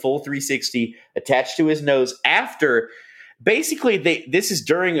does the full 360 attached to his nose after. Basically, this is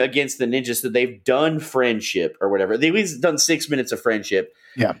during Against the Ninja, so they've done Friendship or whatever. They've done 6 minutes of Friendship.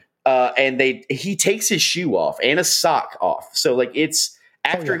 Yeah. And he takes his shoe off and a sock off. So it's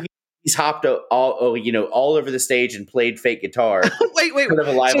after he he's hopped all over the stage and played fake guitar. Wait. In front of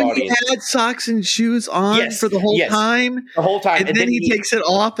a live So audience. he had socks and shoes on for the whole time? The whole time. And then he takes it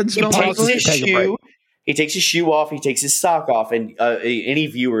off and smells like his shoe. He takes his shoe off. He takes his sock off, and any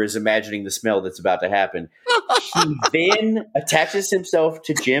viewer is imagining the smell that's about to happen. He then attaches himself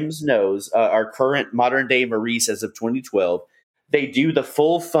to Jim's nose, our current modern day Maurice as of 2012. They do the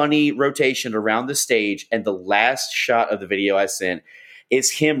full funny rotation around the stage, and the last shot of the video I sent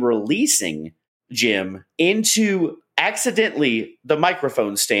is him releasing Jim into accidentally the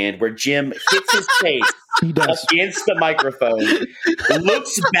microphone stand where Jim hits his face against the microphone,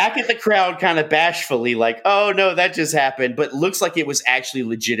 looks back at the crowd kind of bashfully like, oh no, that just happened, but looks like it was actually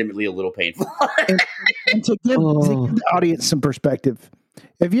legitimately a little painful. And to give the audience some perspective,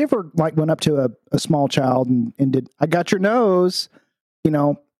 have you ever went up to a small child and did, I got your nose,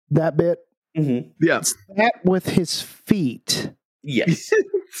 that bit? Mm-hmm. Yeah. It's that with his feet. Yes.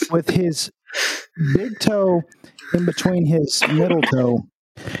 With his big toe in between his middle toe,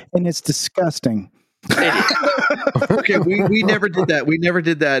 and it's disgusting. Okay, we never did that. We never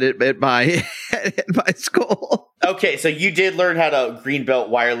did that at my school. Okay, so you did learn how to greenbelt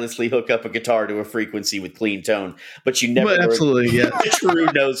wirelessly hook up a guitar to a frequency with clean tone, but you never learned the true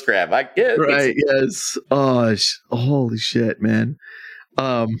nose grab. Right? Yes. Oh, holy shit, man.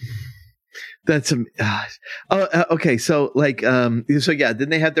 That's okay. So then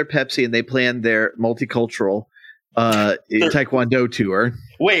they had their Pepsi and they planned their multicultural Taekwondo tour.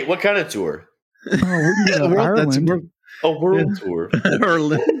 Wait, what kind of tour? Ireland. A world tour.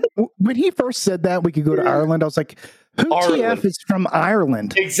 When he first said that we could go to Ireland, I was like, who TF is from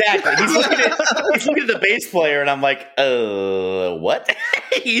Ireland? Exactly. He's looking at the bass player, and I'm like, what?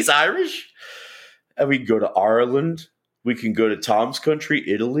 He's Irish? And we can go to Ireland. We can go to Tom's country,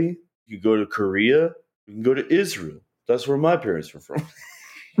 Italy. We can go to Korea. We can go to Israel. That's where my parents were from.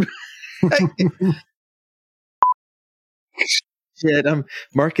 Shit, I'm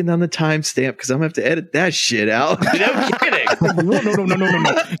marking on the timestamp because I'm gonna have to edit that shit out. No kidding. No.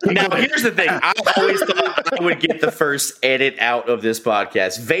 Now, here's the thing. I always thought I would get the first edit out of this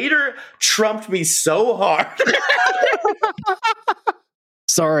podcast. Vader trumped me so hard.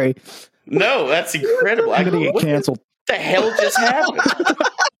 Sorry. No, that's incredible. I'm going to get canceled. What the hell just happened?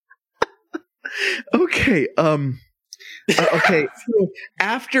 Okay. Okay. So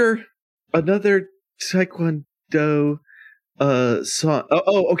after another Taekwondo song.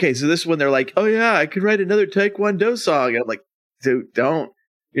 Okay. So this one, they're like, oh yeah, I could write another Taekwondo song. I'm like, dude, don't.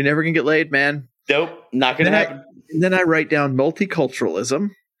 You're never gonna get laid, man. Nope, not gonna happen. And then I write down multiculturalism,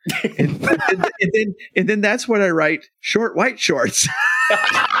 and then that's what I write. Short white shorts.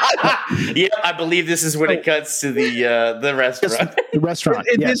 Yeah, I believe this is when it cuts to the restaurant. The restaurant.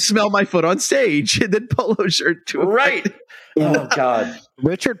 And then smell my foot on stage, and then polo shirt too. Right. Oh God.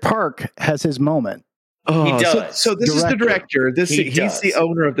 Richard Park has his moment. Oh, he does. So this is the director. He's the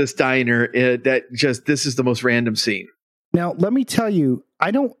owner of this diner. This is the most random scene. Now, let me tell you,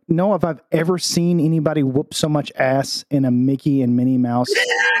 I don't know if I've ever seen anybody whoop so much ass in a Mickey and Minnie Mouse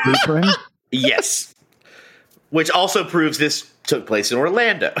apron. Yes. Which also proves this took place in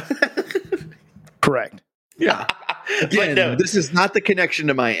Orlando. Correct. Yeah. Again, no, this is not the connection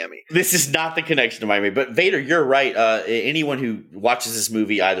to Miami. This is not the connection to Miami. But Vader, you're right. Anyone who watches this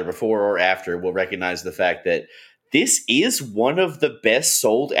movie either before or after will recognize the fact that this is one of the best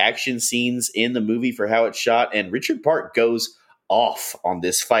sold action scenes in the movie for how it's shot. And Richard Park goes off on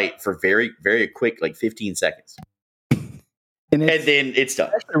this fight for very, very quick, 15 seconds. And then it's done.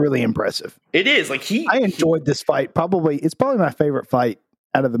 That's really impressive. It is. I enjoyed this fight. It's probably my favorite fight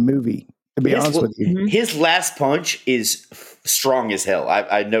out of the movie, to be honest with you. His last punch is strong as hell.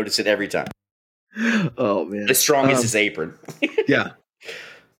 I notice it every time. Oh man. As strong as his apron. Yeah.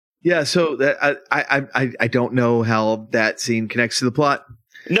 Yeah, so that I don't know how that scene connects to the plot.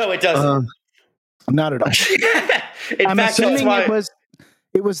 No, it doesn't. Not at all. I'm assuming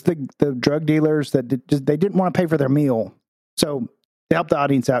it was the drug dealers that they didn't want to pay for their meal, so to help the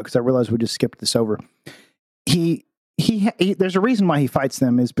audience out, because I realized we just skipped this over. He there's a reason why he fights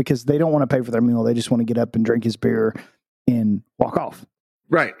them, is because they don't want to pay for their meal. They just want to get up and drink his beer and walk off.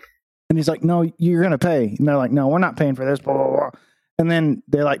 Right. And he's like, "No, you're going to pay." And they're like, "No, we're not paying for this." Blah blah blah. And then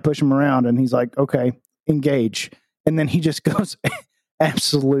they push him around, and he's like, "Okay, engage." And then he just goes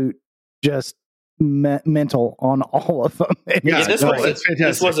absolute, just mental on all of them. Yeah, this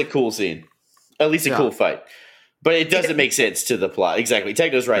was a cool scene, at least a cool fight. But it doesn't make sense to the plot. Exactly,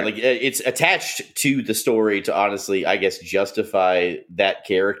 Tegno's right. It's attached to the story to honestly, I guess, justify that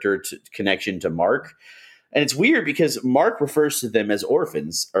character connection to Mark. And it's weird because Mark refers to them as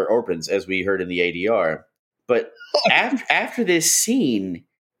orphans, as we heard in the ADR. But after this scene,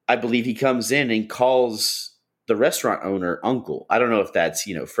 I believe he comes in and calls the restaurant owner uncle. I don't know if that's,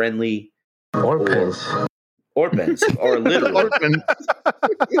 friendly Orphans. Orphans or literal. Orphan.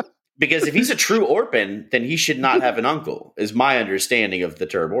 Because if he's a true orphan, then he should not have an uncle, is my understanding of the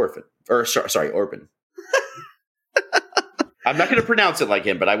term orphan. Or, sorry, orphan. I'm not going to pronounce it like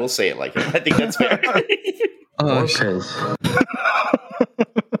him, but I will say it like him. I think that's fair. Orphans.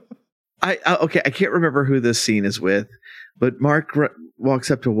 Okay, I can't remember who this scene is with, but Mark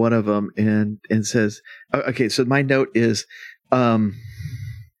walks up to one of them and says, okay, so my note is, no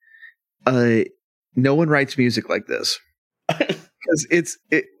one writes music like this. Because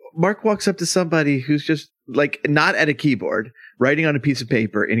Mark walks up to somebody who's just like not at a keyboard, writing on a piece of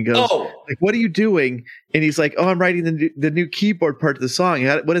paper, and he goes, like, "What are you doing?" And he's like, "Oh, I'm writing the new keyboard part of the song.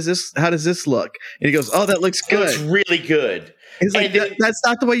 What is this? How does this look?" And he goes, "Oh, that looks good. It's really good." He's like, "That's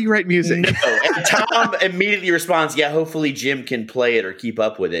not the way you write music." No. And Tom immediately responds, "Yeah, hopefully Jim can play it or keep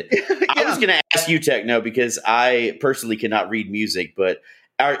up with it." Yeah. I was going to ask you, Techno, because I personally cannot read music, but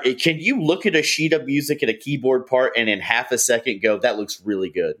can you look at a sheet of music at a keyboard part and in half a second go, "That looks really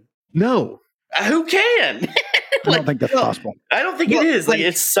good"? No. Who can? I don't think that's possible. I don't think it is. Like,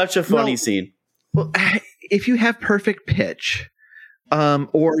 it's such a funny scene. Well, if you have perfect pitch,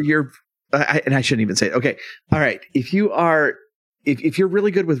 or you're, and I shouldn't even say it. Okay, all right. If you're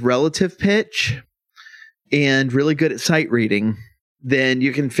really good with relative pitch and really good at sight reading, then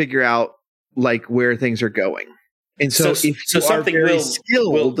you can figure out like where things are going. And so if you something are very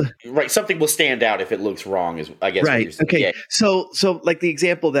skilled, something will stand out if it looks wrong. Is I guess right. Okay. Yeah. So like the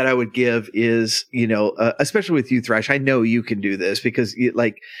example that I would give is, especially with you, Thrash. I know you can do this because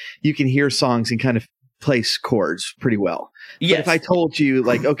you can hear songs and kind of place chords pretty well. Yes. But if I told you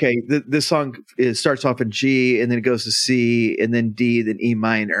like, okay, this song starts off in G and then it goes to C and then D, then E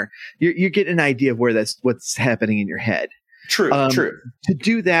minor, you get an idea of what's happening in your head. True. To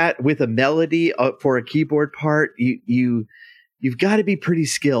do that with a melody for a keyboard part, you've got to be pretty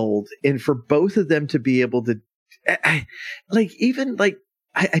skilled, and for both of them to be able to, I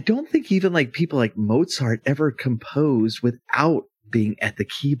don't think even like people like Mozart ever composed without being at the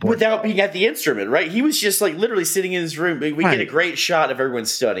keyboard, without being at the instrument. Right? He was just like literally sitting in his room. We get a great shot of everyone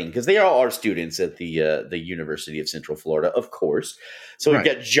studying because they all are students at the University of Central Florida, of course. So we've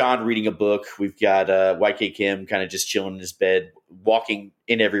got John reading a book. We've got YK Kim kind of just chilling in his bed, walking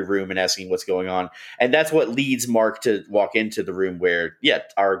in every room and asking what's going on. And that's what leads Mark to walk into the room where,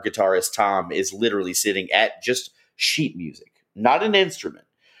 our guitarist Tom is literally sitting at just sheet music, not an instrument.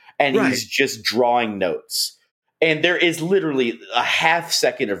 And he's just drawing notes. And there is literally a half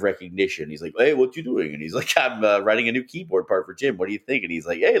second of recognition. He's like, "Hey, what you doing?" And he's like, "I'm writing a new keyboard part for Jim. What do you think?" And he's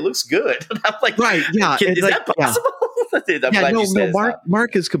like, "Hey, it looks good." And I'm like, "Right, yeah, is that possible?" No.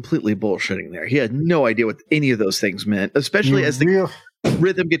 Mark is completely bullshitting there. He had no idea what any of those things meant, especially as the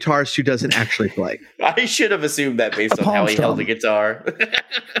rhythm guitarist who doesn't actually play. I should have assumed that based on how he held the guitar.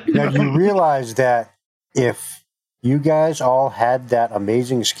 Now you realize that if you guys all had that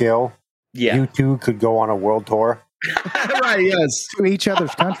amazing skill, you two could go on a world tour. Right, yes. To each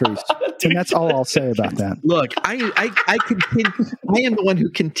other's countries. And that's all I'll say about that. Look, I am the one who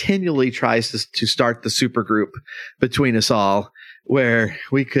continually tries to start the super group between us all where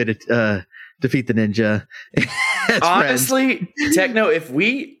we could defeat the ninja. Honestly, Techno, if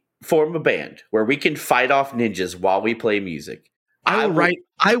we form a band where we can fight off ninjas while we play music, I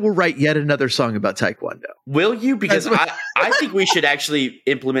will write yet another song about Taekwondo. Will you? Because I think we should actually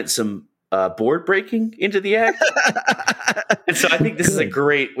implement some board breaking into the act. And so I think this is a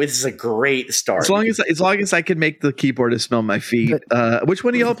great start. As long as I can make the keyboardist smell my feet. Which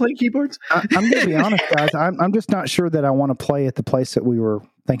one of y'all playing keyboards? I'm going to be honest, guys. I'm just not sure that I want to play at the place that we were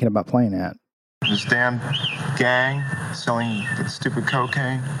thinking about playing at. This damn gang selling stupid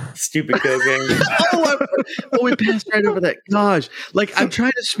cocaine. We passed right over that. Gosh, like I'm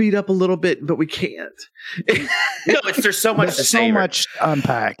trying to speed up a little bit, but we can't. No, there's so much to say. So much to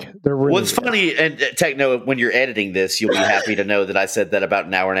unpack. What's funny, and Techno, when you're editing this, you'll be happy to know that I said that about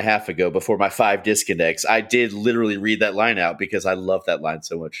an hour and a half ago before my 5 disconnects. I did literally read that line out because I love that line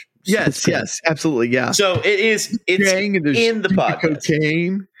so much. Yes, absolutely, yeah. So it's in the podcast.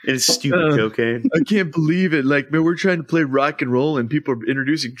 Cocaine. It is stupid cocaine. I can't believe it. Like, man, we're trying to play rock and roll and people are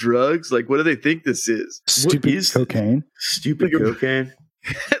introducing drugs. Like, what do they think this is? Stupid cocaine. Stupid cocaine.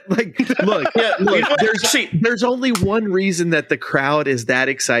 Look, there's only one reason that the crowd is that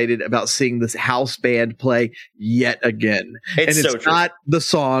excited about seeing this house band play yet again. It's not the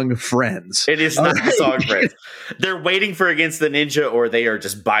song Friends. It is not the song Friends. They're waiting for Against the Ninja or they are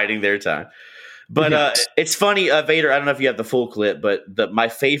just biding their time. But it's funny, Vader, I don't know if you have the full clip, but my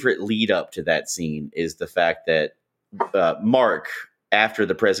favorite lead up to that scene is the fact that Mark after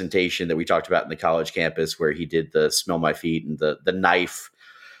the presentation that we talked about in the college campus, where he did the smell my feet and the knife,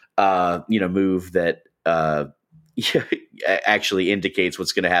 move that actually indicates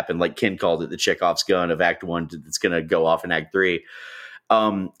what's going to happen. Like Ken called it, the Chekhov's gun of Act 1 that's going to go off in Act 3.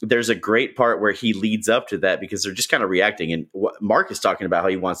 There's a great part where he leads up to that because they're just kind of reacting. And Mark is talking about how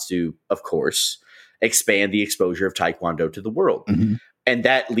he wants to, of course, expand the exposure of Taekwondo to the world. Mm-hmm. And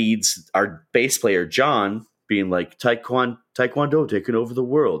that leads our bass player, John, being like, Taekwondo taking over the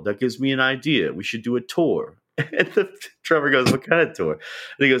world. That gives me an idea. We should do a tour. And the drummer goes, what kind of tour? And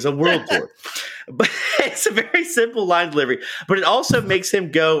he goes, a world tour. But it's a very simple line delivery. But it also makes him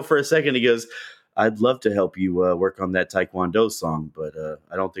go for a second. He goes, I'd love to help you work on that Taekwondo song, but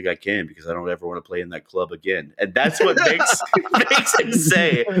I don't think I can because I don't ever want to play in that club again. And that's what makes him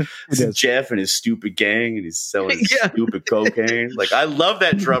say Jeff and his stupid gang and he's selling stupid cocaine. Like, I love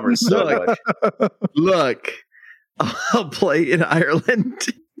that drummer so much. Look, I'll play in Ireland.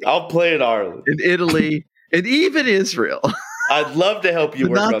 I'll play in Ireland. In Italy. And even Israel. I'd love to help you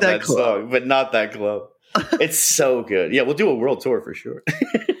But work not on that that club. song, but not that club. It's so good. Yeah, we'll do a world tour for sure.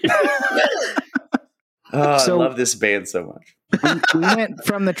 I love this band so much. We went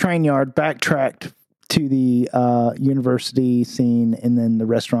from the train yard, backtracked to the university scene, and then the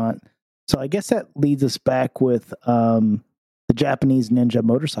restaurant. So I guess that leads us back with the Japanese ninja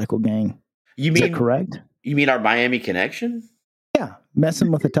motorcycle gang. Is that correct? You mean our Miami connection? Yeah,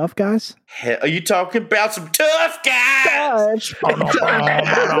 messing with the tough guys. Are you talking about some tough guys?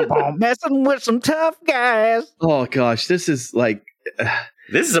 Messing with some tough guys. Oh gosh, this is like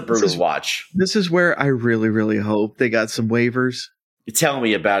this is a brutal watch. This is where I really, really hope they got some waivers. Tell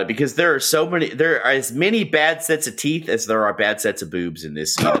me about it, because there are as many bad sets of teeth as there are bad sets of boobs in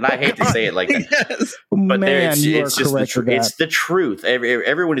this scene. And I hate to say it like that. Yes. But Man, it's you are just the correct with that. it's the truth.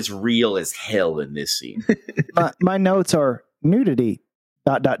 Everyone is real as hell in this scene. My notes are nudity, ...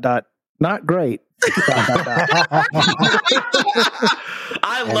 not great. ...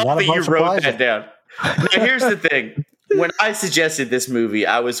 I love that you wrote that down. Now, here's the thing. When I suggested this movie,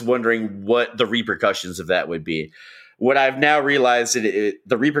 I was wondering what the repercussions of that would be. What I've now realized,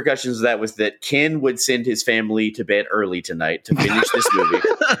 the repercussions of that was that Ken would send his family to bed early tonight to finish this movie.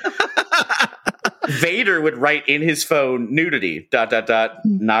 Vader would write in his phone, nudity, ...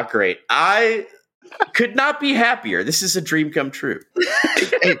 not great. I could not be happier. This is a dream come true.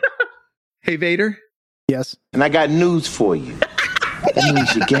 Hey, Vader? Yes. And I got news for you. That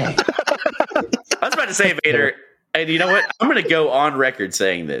means you're gay. I was about to say, Vader, and you know what? I'm going to go on record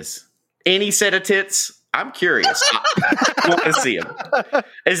saying this. Any set of tits, I'm curious. I want to see them.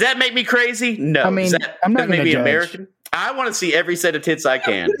 Does that make me crazy? No. I mean, I'm not going to maybe judge. American. I want to see every set of tits I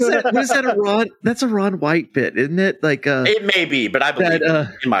can. What is that a Ron? That's a Ron White bit, isn't it? Like it may be, but I believe it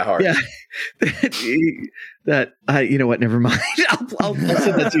in my heart. Yeah. That you know what? Never mind. I'll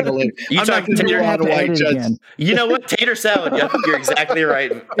send that to you later. I'm not going to do Ron White judge. You know what? Tater salad. I think you're exactly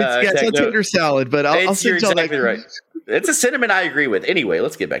right. It's a tater salad, but I'll you're send exactly right. It's a sentiment I agree with. Anyway,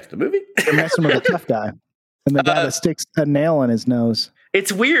 let's get back to the movie. You're messing with a tough guy. And the guy that sticks a nail in his nose.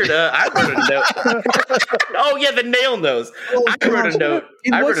 It's weird. I wrote a note. Oh yeah, the nail nose. I wrote a note.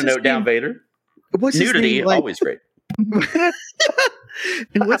 I wrote a note down, Vader. What's his Nudity, name, like- always great.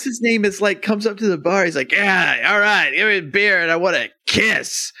 And what's his name? Is like comes up to the bar. He's like, "Yeah, all right, give me a beer, and I want a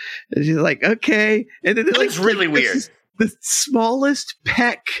kiss." And she's like, "Okay." And then It's really weird. The smallest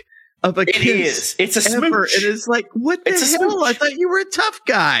peck of a kiss. It's a ever. smooch. And it's like, what the It's a hell? smooch. I thought you were a tough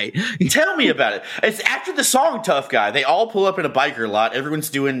guy. Tell me about it. It's after the song "Tough Guy." They all pull up in a biker lot. Everyone's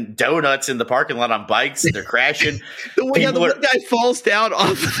doing donuts in the parking lot on bikes. They're crashing. The one guy falls down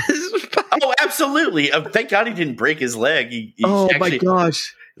off of his bike. Oh, absolutely! Thank God he didn't break his leg. He Oh my actually,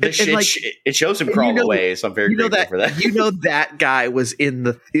 gosh! It shows him crawl away. So I'm very grateful for that. You know that guy was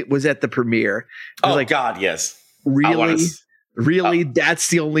it was at the premiere. Oh my God, yes. Really? That's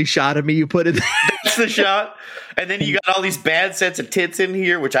the only shot of me you put in there? That's the shot. And then you got all these bad sets of tits in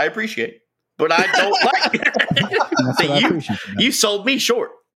here, which I appreciate, but I don't like. You sold me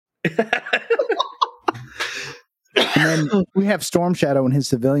short. And then we have Storm Shadow in his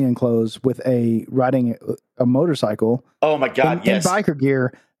civilian clothes with riding a motorcycle. Oh my God! In biker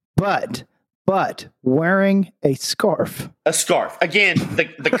gear, but wearing a scarf. A scarf. Again,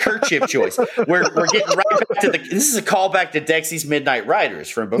 the kerchief choice. We're getting right back to this is a callback to Dexy's Midnight Riders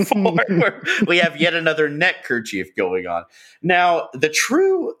from before, where we have yet another neck kerchief going on. Now, the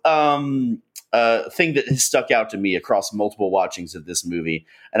true thing that has stuck out to me across multiple watchings of this movie,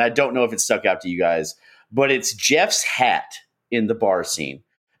 and I don't know if it stuck out to you guys, but it's Jeff's hat in the bar scene.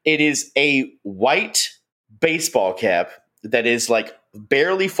 It is a white baseball cap that is like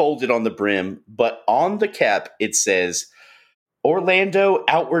barely folded on the brim, but on the cap it says Orlando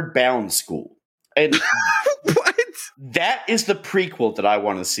Outward Bound School. And What? that is the prequel that I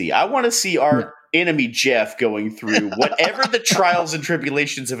want to see. I want to see our enemy Jeff going through whatever the trials and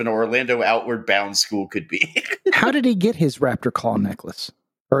tribulations of an Orlando Outward Bound School could be. How did he get his raptor claw necklace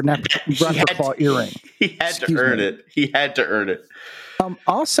or raptor claw earring? He had to earn it. He had to earn it.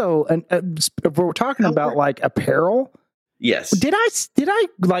 Also, if we're talking about like apparel, yes. Did I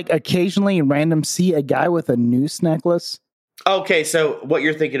like occasionally random see a guy with a noose necklace? Okay, so what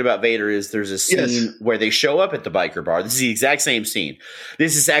you're thinking about Vader is there's a scene where they show up at the biker bar. This is the exact same scene.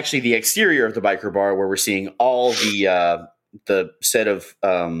 This is actually the exterior of the biker bar where we're seeing all the set of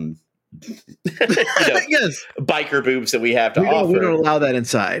Yes. biker boobs that we have to offer. We don't allow that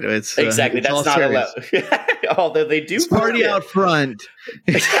inside. It's exactly it's that's not serious. allowed. Although they do Party out front,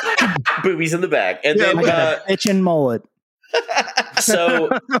 boobies in the back, and I then got a itching mullet. so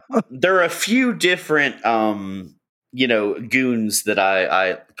there are a few different goons that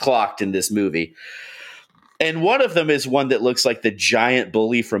I clocked in this movie. And one of them is one that looks like the giant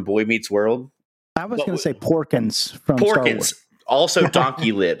bully from Boy Meets World. I was going to say Porkins from Star Wars. Also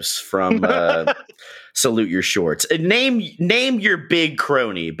Donkey Lips from Salute Your Shorts. And name your big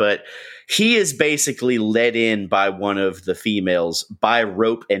crony, but he is basically led in by one of the females by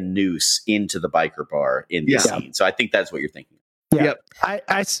rope and noose into the biker bar in this scene. So I think that's what you're thinking. Yeah,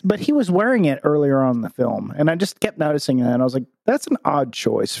 yep. But he was wearing it earlier on in the film, and I just kept noticing that. And I was like, "That's an odd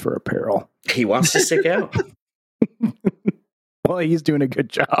choice for apparel." He wants to stick out. Well, he's doing a good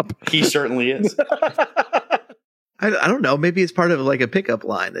job. He certainly is. I don't know. Maybe it's part of like a pickup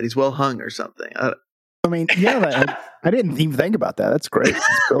line that he's well hung or something. I mean, yeah, I didn't even think about that. That's great.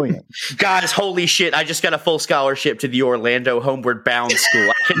 That's brilliant. Guys, holy shit! I just got a full scholarship to the Orlando Homeward Bound School.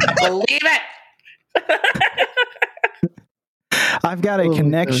 I cannot believe it. I've got a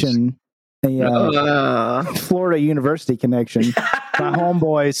connection, a Florida University connection. My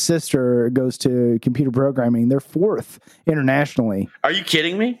homeboy's sister goes to computer programming. They're 4th internationally. Are you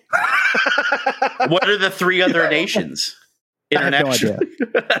kidding me? What are the 3 other nations? International?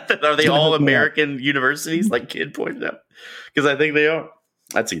 Are they all American universities, like Kid pointed out? Because I think they are.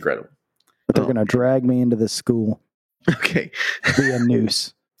 That's incredible. But they're going to drag me into this school. Okay. Via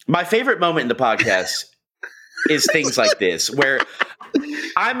noose. My favorite moment in the podcast is things like this, where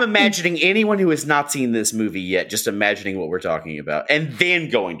I'm imagining anyone who has not seen this movie yet, just imagining what we're talking about, and then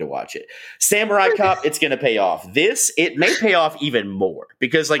going to watch it. Samurai Cop, it's going to pay off. This, it may pay off even more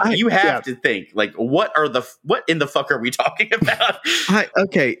because, like, you have to think, like, what in the fuck are we talking about?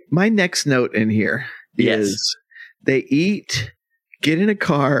 Okay, my next note in here is they eat, get in a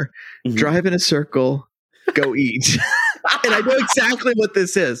car, drive in a circle, go eat. And I know exactly what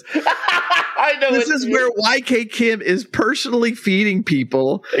this is. I know this is where YK Kim is personally feeding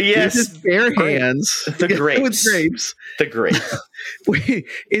people with his bare hands. The grapes. With grapes. The grapes.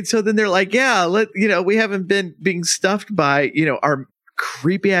 And so then they're like, yeah, we haven't been being stuffed by, our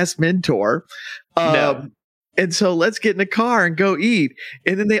creepy ass mentor. No. And so let's get in a car and go eat.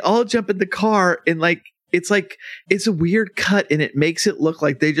 And then they all jump in the car and it's a weird cut and it makes it look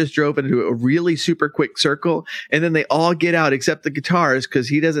like they just drove into a really super quick circle. And then they all get out except the guitars because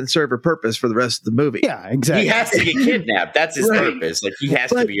he doesn't serve a purpose for the rest of the movie. Yeah, exactly. He has to get kidnapped. That's his purpose. Like he has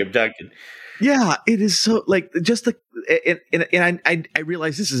to be abducted. Yeah, it is so like just the and I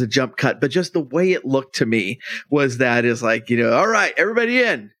realize this is a jump cut, but just the way it looked to me was that is like, all right, everybody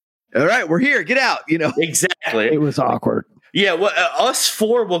in. All right, we're here. Get out. Exactly. It was awkward. Yeah, well, us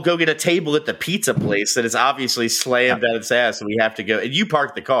 4 will go get a table at the pizza place that is obviously slammed at its ass, and we have to go. And you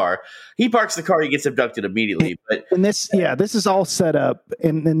park the car. He parks the car. He gets abducted immediately. But this is all set up.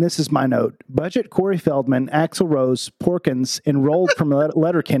 And this is my note: Budget, Corey Feldman, Axl Rose, Porkins, enrolled from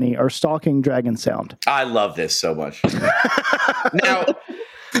Letterkenny are stalking Dragon Sound. I love this so much. Now,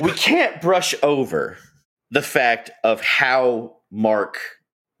 we can't brush over the fact of how Mark,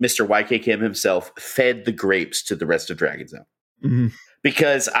 Mr. YK Kim himself, fed the grapes to the rest of Dragon Sound. Mm-hmm.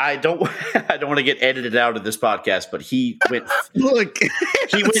 Because I don't want to get edited out of this podcast, but he went he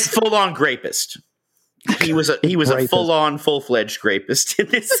went full on grapist. He was a full on full-fledged grapist in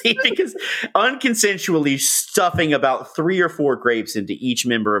this scene because unconsensually stuffing about 3 or 4 grapes into each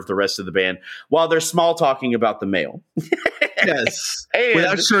member of the rest of the band while they're small talking about the mail. Yes,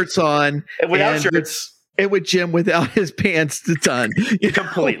 without shirts on, without shirts. And with Jim without his pants done.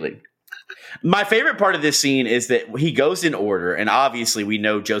 Completely. My favorite part of this scene is that he goes in order, and obviously we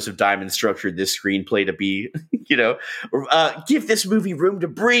know Joseph Diamond structured this screenplay to be, give this movie room to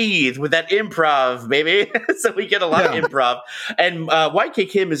breathe with that improv, baby. So we get a lot of improv. And YK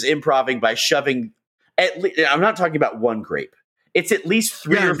Kim is improving by shoving, I'm not talking about 1 grape. It's at least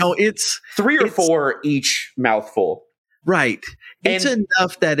 3 or 4 each mouthful. Right. It's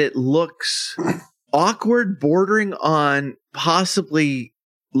enough that it looks awkward, bordering on possibly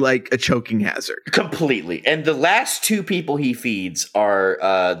like a choking hazard. Completely. And the last two people he feeds are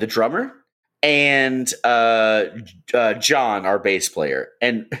the drummer and John, our bass player.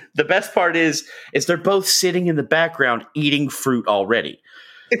 And the best part is they're both sitting in the background eating fruit already.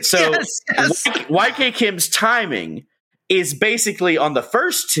 So Yes. YK Kim's timing is basically on the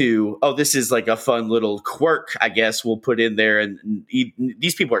first two. Oh, this is like a fun little quirk, I guess we'll put in there. And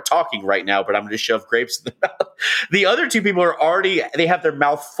these people are talking right now, but I'm going to shove grapes in their mouth. The other two people are already, they have their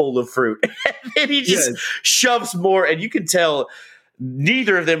mouth full of fruit. And then he just shoves more. And you can tell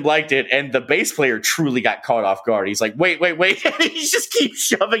neither of them liked it. And the bass player truly got caught off guard. He's like, wait. And he just keeps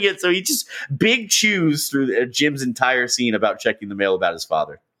shoving it. So he just big chews through Jim's entire scene about checking the mail about his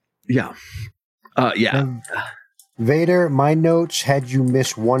father. Yeah. Vader, my notes had you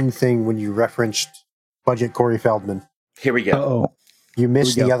miss one thing when you referenced Budget Corey Feldman. Here we go. Uh-oh. You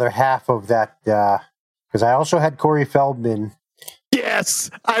missed the other half of that, because I also had Corey Feldman.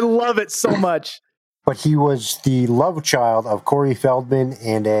 Yes, I love it so much. But he was the love child of Corey Feldman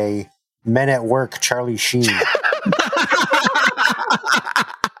and a Men at Work, Charlie Sheen.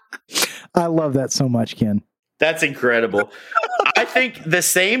 I love that so much, Ken. That's incredible. I think the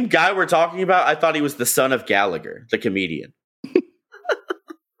same guy we're talking about, I thought he was the son of Gallagher, the comedian.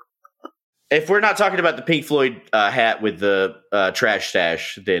 If we're not talking about the Pink Floyd hat with the trash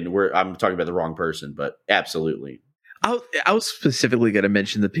stash, then I'm talking about the wrong person, but absolutely. I was specifically going to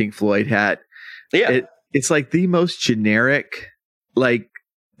mention the Pink Floyd hat. Yeah. It's like the most generic, like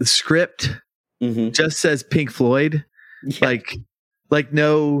the script just says Pink Floyd. Yeah. Like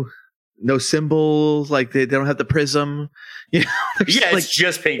no symbols, like they don't have the prism. You know, yeah, it's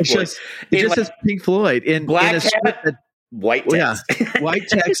just Pink Floyd. It just says Pink Floyd in black a script hat, white text. Yeah, white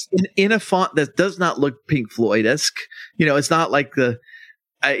text in a font that does not look Pink Floyd-esque. You know, it's not like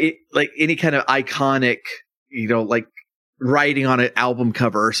like any kind of iconic, you know, like writing on an album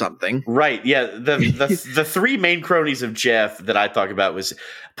cover or something. Right. Yeah. The three main cronies of Jeff that I talk about was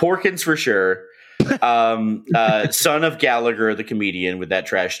Porkins for sure. Son of Gallagher, the comedian with that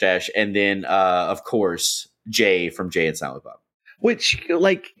trash stash, and then of course Jay from Jay and Silent Bob. Which,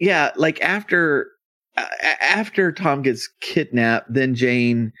 after Tom gets kidnapped, then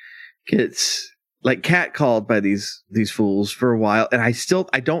Jane gets like catcalled by these fools for a while, and I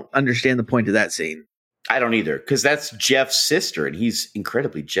don't understand the point of that scene. I don't either, because that's Jeff's sister, and he's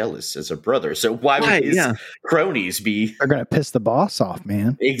incredibly jealous as a brother. So why would his cronies be? They're going to piss the boss off,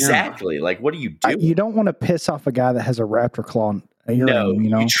 man. Exactly. Yeah. Like, what do you do? You don't want to piss off a guy that has a raptor claw. No,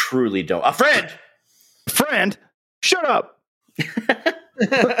 you truly don't. A friend. Shut up.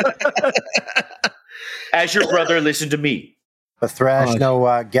 As your brother, listen to me. But Thrash,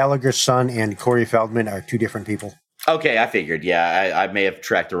 Gallagher's son and Corey Feldman are two different people. Okay, I figured. Yeah, I may have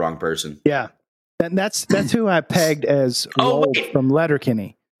tracked the wrong person. Yeah. And that's who I pegged as Roll from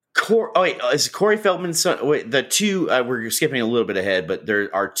Letterkenny. Is Corey Feldman's son? Wait, the two, we're skipping a little bit ahead, but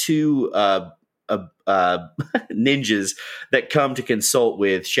there are two ninjas that come to consult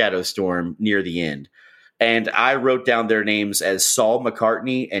with Shadowstorm near the end. And I wrote down their names as Saul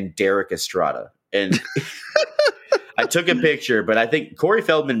McCartney and Derek Estrada. And I took a picture, but I think Corey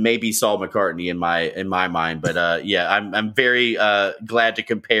Feldman may be Saul McCartney in my mind. But I'm very glad to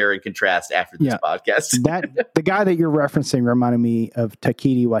compare and contrast after this podcast. The guy that you're referencing reminded me of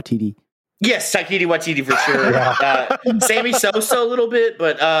Taika Waititi. Yes, Taika Waititi for sure. Sammy Sosa a little bit,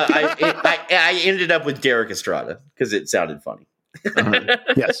 but I ended up with Derek Estrada because it sounded funny.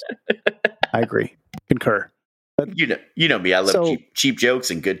 Yes, I agree. Concur. But, you know me. I love cheap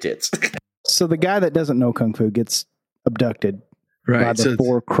jokes and good tits. So the guy that doesn't know Kung Fu gets abducted by the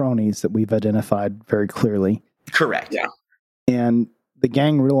four cronies that we've identified very clearly. Correct. Yeah. And the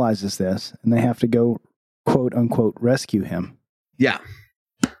gang realizes this, and they have to go, quote unquote, rescue him. Yeah.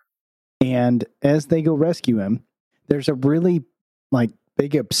 And as they go rescue him, there's a really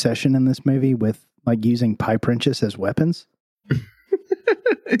big obsession in this movie with using pipe wrenches as weapons.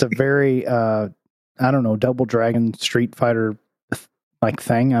 It's a very Double Dragon Street Fighter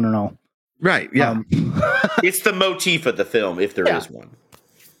thing. I don't know. Right. Yeah. It's the motif of the film, if there is one.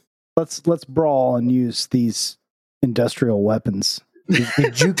 Let's brawl and use these industrial weapons.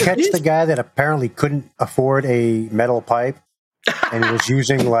 Did you catch the guy that apparently couldn't afford a metal pipe and was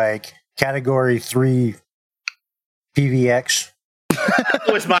using category 3 PVX?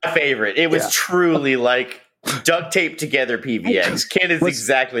 It was my favorite. It was truly duct taped together PVX. Ken is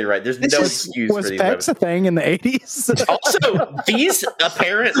exactly right. There's no excuse for these. Was PEX a thing in the 80s? Also, these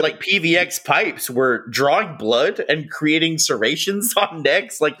apparent PVX pipes were drawing blood and creating serrations on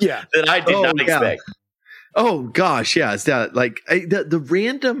necks that I did not expect. Oh gosh, yeah, it's that like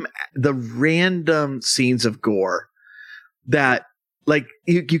the random scenes of gore that like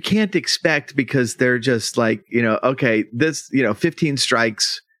you can't expect because they're just like, okay, this 15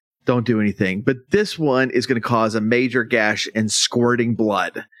 strikes don't do anything, but this one is going to cause a major gash and squirting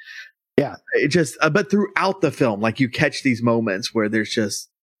blood. Yeah, it just but throughout the film, like you catch these moments where there's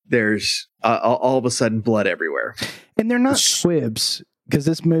all of a sudden blood everywhere, and they're not squibs because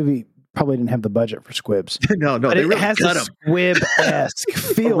this movie probably didn't have the budget for squibs. no, but they it really has cut a 'em. squib-esque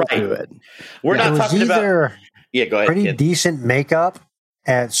feel to it. We're not talking about. Yeah, go ahead. Pretty kid. decent makeup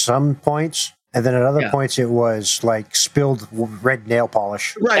at some points, and then at other points it was like spilled red nail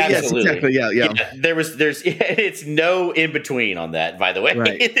polish. Right? Absolutely. Yes, exactly. Yeah. There's it's no in between on that. By the way,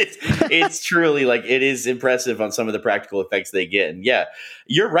 Right. it's truly like it is impressive on some of the practical effects they get. And yeah,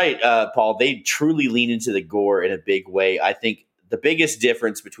 you're right, Paul. They truly lean into the gore in a big way. I think the biggest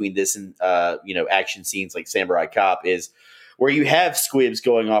difference between this and action scenes like Samurai Cop is where you have squibs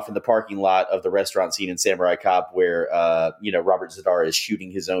going off in the parking lot of the restaurant scene in Samurai Cop, where Robert Z'Dar is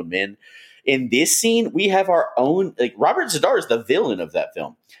shooting his own men. In this scene, we have our own. Like Robert Z'Dar is the villain of that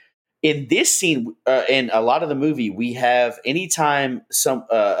film. In this scene, and a lot of the movie, we have anytime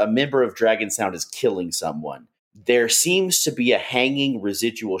a member of Dragon Sound is killing someone, there seems to be a hanging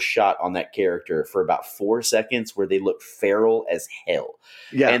residual shot on that character for about 4 seconds where they look feral as hell.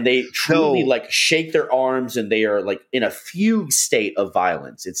 Yeah. And they truly like shake their arms and they are like in a fugue state of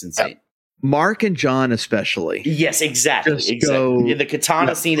violence. It's insane. Mark and John especially. Yes, exactly. Just exactly. go Yeah, the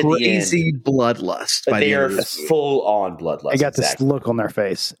katana scene at the end. Crazy bloodlust. But by they the are end of the movie. full on bloodlust. They got exactly. this look on their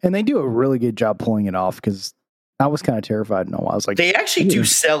face, and they do a really good job pulling it off because I was kind of terrified. No, I was like, They actually do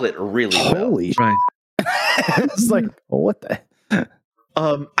sell it really well. holy Right. it's like, what the?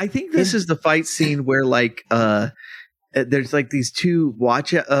 I think this is the fight scene where like there's like these two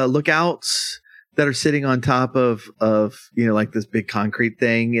lookouts that are sitting on top of like this big concrete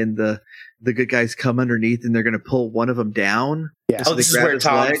thing, and the good guys come underneath and they're going to pull one of them down. Yeah. Oh, this is where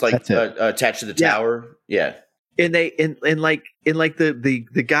Tom's like attached to the tower. Yeah. And they like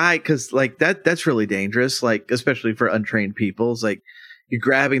the guy, because like that's really dangerous, like especially for untrained people. It's like you're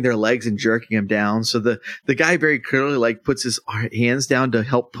grabbing their legs and jerking them down. So the guy very clearly like puts his hands down to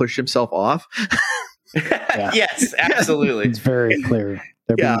help push himself off. Yes, absolutely. It's very clear.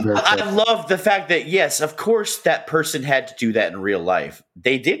 They're being very clear. I love the fact that, yes, of course, that person had to do that in real life.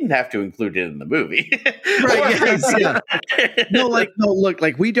 They didn't have to include it in the movie. Right. Yes, yeah. No, look,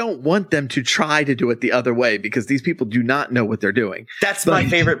 like we don't want them to try to do it the other way because these people do not know what they're doing. That's my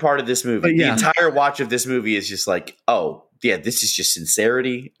favorite part of this movie. Yeah. The entire watch of this movie is just like, oh, yeah, this is just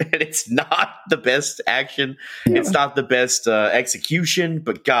sincerity. And it's not the best action. Yeah. It's not the best execution.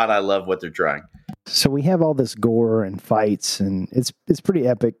 But God, I love what they're trying. So we have all this gore and fights, and it's pretty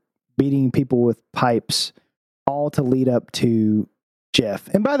epic, beating people with pipes, all to lead up to Jeff.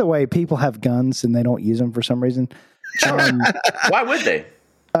 And by the way, people have guns and they don't use them for some reason. Why would they?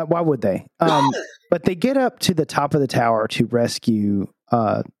 Why would they? But they get up to the top of the tower to rescue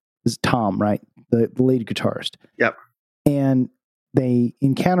Tom, right? The lead guitarist. Yep. And they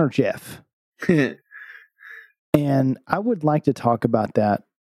encounter Jeff. And I would like to talk about that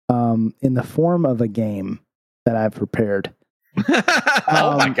in the form of a game that I've prepared.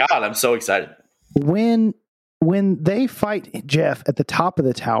 Oh my God, I'm so excited. When they fight Jeff at the top of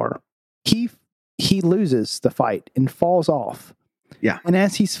the tower, he loses the fight and falls off. Yeah. And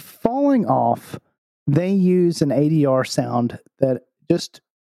as he's falling off, they use an ADR sound that just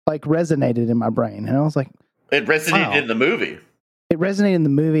like resonated in my brain. And I was like, it resonated wow. in the movie. It resonated in the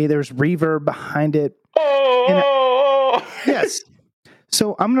movie. There's reverb behind it. Oh, yes.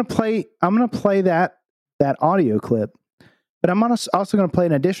 So I'm gonna play that audio clip, but I'm also gonna play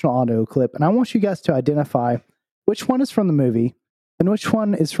an additional audio clip, and I want you guys to identify which one is from the movie and which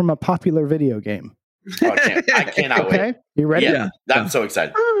one is from a popular video game. Oh, I cannot wait. Okay, you ready? Yeah, I'm so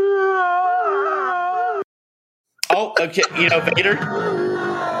excited. Oh, okay.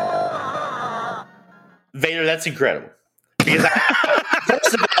 Vader, that's incredible. Because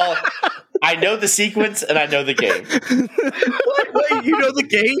first of all, I know the sequence and I know the game. Wait, you know the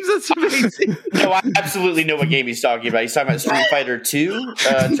games? That's amazing. No, I absolutely know what game he's talking about. He's talking about Street Fighter 2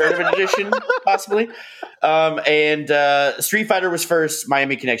 Tournament Edition, possibly. And Street Fighter was first.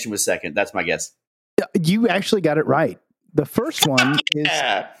 Miami Connection was second. That's my guess. You actually got it right. The first one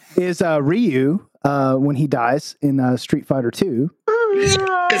is Ryu when he dies in Street Fighter 2.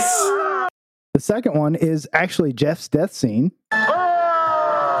 Yes. The second one is actually Jeff's death scene.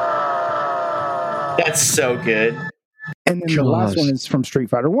 That's so good. And then the last one is from Street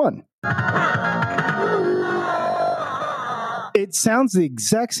Fighter 1. It sounds the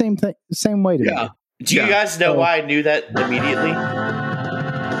exact same way to me. Do you guys know why I knew that immediately?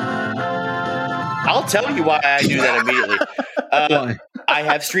 I'll tell you why I knew that immediately. I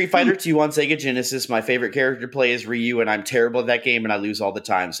have Street Fighter 2 on Sega Genesis. My favorite character to play is Ryu, and I'm terrible at that game, and I lose all the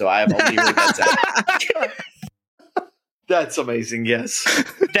time. So I have only read that. That's amazing. Yes,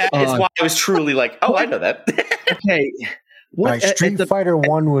 that is why I was truly like, "Oh, I know that." Okay, Street Fighter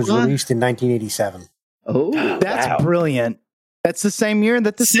 1 was released in 1987. Oh, that's brilliant. That's the same year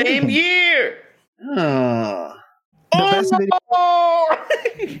that the same year. The best video.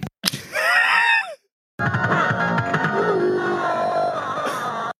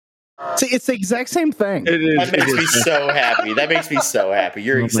 See, it's the exact same thing. It is. That makes me so happy. That makes me so happy.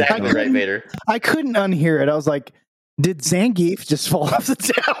 You're exactly right, Vader. I couldn't unhear it. I was like, did Zangief just fall off the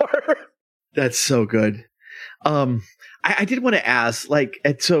tower? That's so good. I did want to ask, like,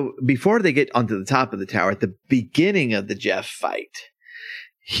 so before they get onto the top of the tower, at the beginning of the Jeff fight,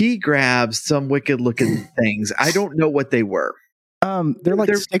 he grabs some wicked looking things. I don't know what they were. They're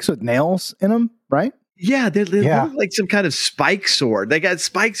like sticks with nails in them, right? Yeah, they look like some kind of spike sword. They got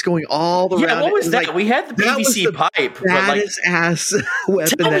spikes going all around. Yeah, what was that? Like, we had the PVC pipe. Baddest ass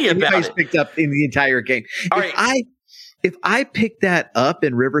weapon that anybody's picked up in the entire game. If I picked that up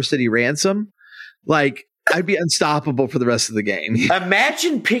in River City Ransom, like, I'd be unstoppable for the rest of the game.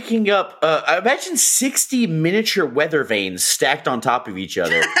 Imagine picking up, imagine 60 miniature weather vanes stacked on top of each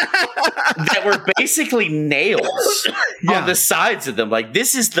other that were basically nails on the sides of them. Like,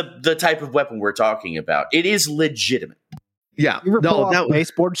 this is the type of weapon we're talking about. It is legitimate. Yeah. You ever pull off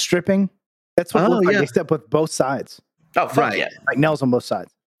baseboard stripping? That's what it looked like, except with both sides. Oh, fuck yeah. Like nails on both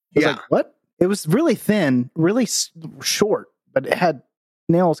sides. I was like, what? It was really thin, really short, but it had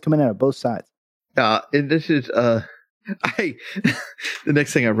nails coming out of both sides. And this is the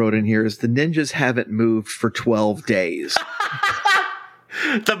next thing I wrote in here is the ninjas haven't moved for 12 days.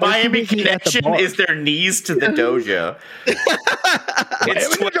 The Miami connection is their knees to the dojo.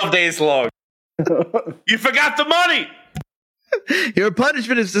 It's 12 days long. You forgot the money. Your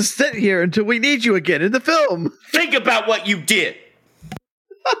punishment is to sit here until we need you again in the film. Think about what you did.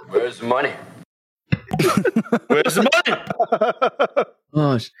 Where's the money? Where's the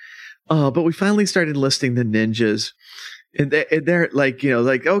money? But we finally started listing the ninjas, and they're like,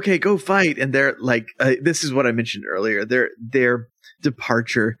 like, okay, go fight. And they're like, this is what I mentioned earlier. Their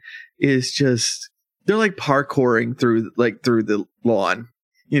departure is just, they're like parkouring through the lawn,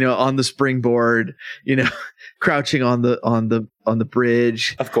 on the springboard, crouching on the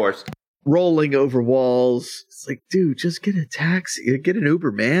bridge, of course, rolling over walls. It's like, dude, just get a taxi, get an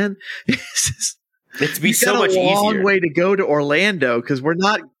Uber, man. It'd be so much easier. A long way to go to Orlando because we're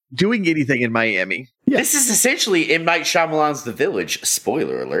not doing anything in Miami. Yeah. This is essentially M. Night Shyamalan's The Village,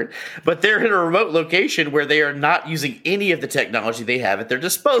 spoiler alert, but they're in a remote location where they are not using any of the technology they have at their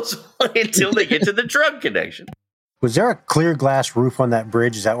disposal until they get to the drug connection. Was there a clear glass roof on that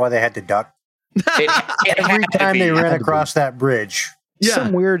bridge? Is that why they had to duck? Every time they ran across that bridge. Yeah.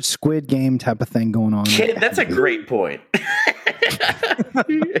 Some weird Squid Game type of thing going on. Kid, that's a great point.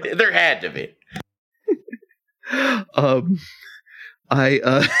 There had to be.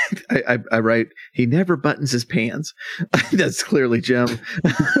 I write, he never buttons his pants. That's clearly Jim.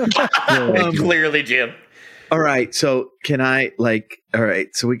 Clearly Jim. All right, so can I all right,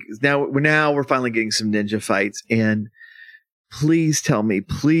 so we're finally getting some ninja fights, and please tell me,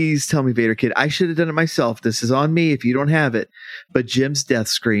 Vader Kid, I should have done it myself. This is on me if you don't have it. But Jim's death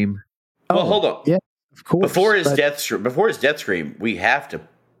scream. Well, hold on. Yeah, of course. Before his death scream, we have to,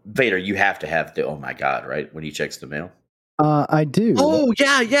 Vader, you have to have the oh my god, right? When he checks the mail. I do. Oh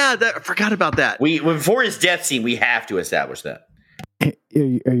yeah, I forgot about that. Before his death scene, we have to establish that.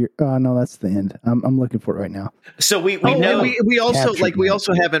 No, that's the end. I'm looking for it right now. So we know we also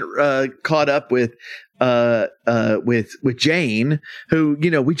haven't caught up with Jane, who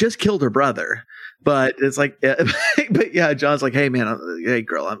we just killed her brother. But it's like, but yeah, John's like, hey man, hey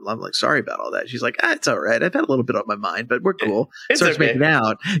girl, I'm like sorry about all that. She's like, it's all right. I've had a little bit on my mind, but we're cool. Starts making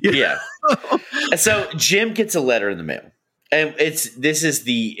out. Yeah. So Jim gets a letter in the mail. And this is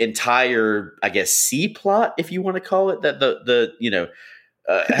the entire, I guess, C plot, if you want to call it that.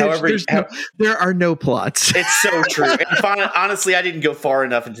 However, there are no plots. It's so true. And honestly, I didn't go far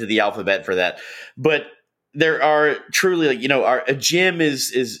enough into the alphabet for that. But there are truly, Jim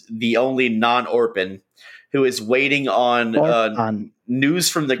is the only non-Orphan who is waiting on news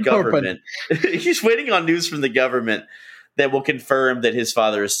from the government. He's waiting on news from the government that will confirm that his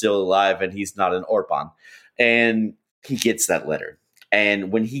father is still alive and he's not an Orphan. And he gets that letter.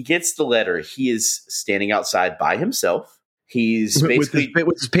 And when he gets the letter, he is standing outside by himself. He's basically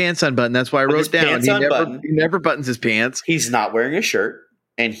with his pants unbuttoned. That's why I wrote down. He never buttons his pants. He's not wearing a shirt.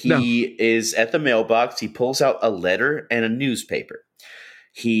 and he is at the mailbox. He pulls out a letter and a newspaper.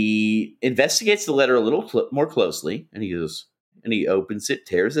 He investigates the letter a little more closely, and he opens it,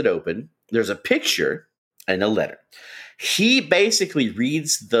 tears it open. There's a picture and a letter. He basically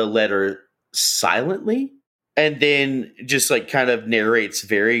reads the letter silently, and then just like kind of narrates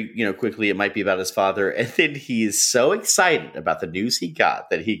very, quickly. It might be about his father. And then he is so excited about the news he got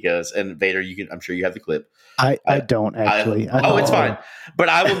that he goes, and Vader, I'm sure you have the clip. I don't actually. It's fine. But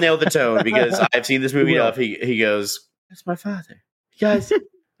I will nail the tone because I've seen this movie enough. He goes, "It's my father. Guys,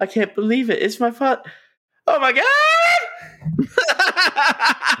 I can't believe it. It's my father. Oh my God."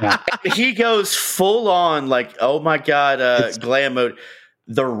 Yeah. He goes full on like, "Oh my God," glam mode.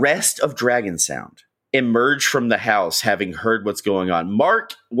 The rest of Dragon Sound emerge from the house having heard what's going on.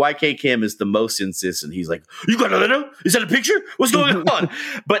 Mark YK Kim is the most insistent. He's like, "You got a letter? Is that a picture? What's going on?"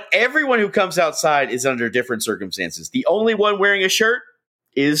 But everyone who comes outside is under different circumstances. The only one wearing a shirt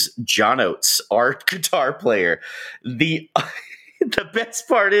is John Oates, our guitar player. The best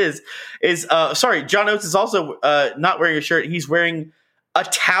part is John Oates is also not wearing a shirt. He's wearing a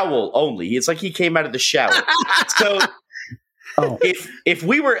towel only. It's like he came out of the shower. So if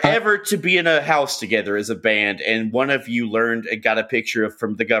we were ever to be in a house together as a band and one of you learned and got a picture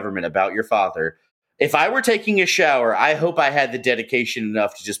from the government about your father, if I were taking a shower, I hope I had the dedication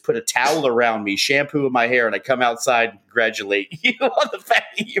enough to just put a towel around me, shampoo in my hair, and I come outside and congratulate you on the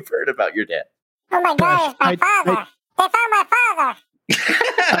fact that you've heard about your dad. Oh my God, it's my father. They found my father.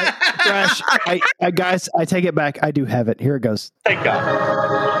 Thrash, guys, I take it back. I do have it. Here it goes. Thank God.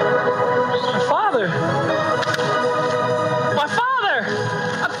 My father. My father.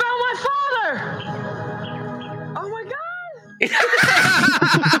 I found my father. Oh my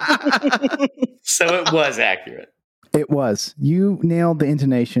God. So it was accurate. It was. You nailed the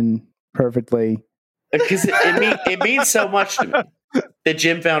intonation perfectly. Because it means so much to me that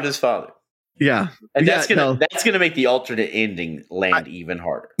Jim found his father. Yeah, and that's gonna make the alternate ending land even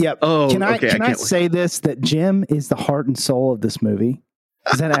harder. Yep. Oh, can I okay, can I say this, that Jim is the heart and soul of this movie?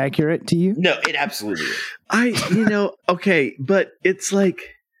 Is that accurate to you? No, it absolutely is. Okay, but it's like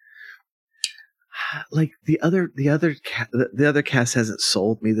the other cast hasn't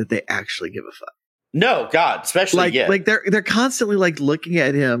sold me that they actually give a fuck. No, God, especially like they're constantly like looking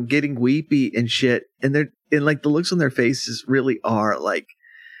at him, getting weepy and shit, and like the looks on their faces really are like,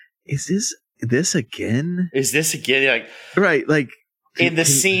 is this again? Is this again? Like, right, like in the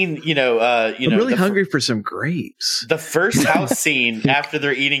scene, I'm really hungry for some grapes. The first house scene after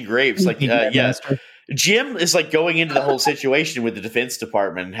they're eating grapes, like, Jim is like going into the whole situation with the Defense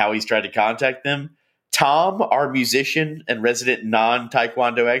Department and how he's tried to contact them. Tom, our musician and resident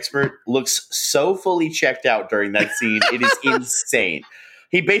non-Taekwondo expert, looks so fully checked out during that scene. It is insane.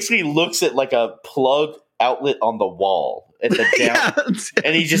 He basically looks at like a plug outlet on the wall at the down,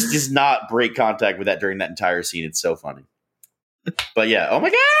 and he just does not break contact with that during that entire scene. It's so funny. But yeah, oh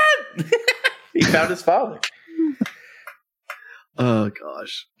my God, he found his father. Oh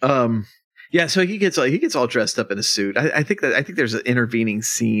gosh. Yeah, so he gets all dressed up in a suit. I think there's an intervening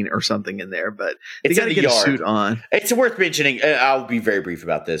scene or something in there, but they got to get a suit on. It's worth mentioning. I'll be very brief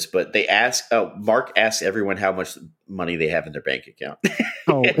about this, but they Mark asks everyone how much money they have in their bank account.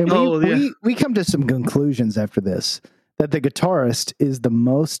 We come to some conclusions after this that the guitarist is the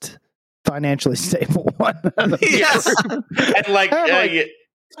most financially stable one. Yes, and like.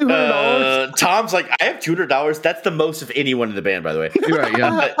 Tom's like, I have $200. That's the most of anyone in the band, by the way. Right,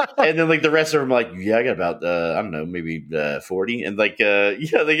 yeah. And then like the rest of them are like, yeah, I got about I don't know, maybe 40. And like the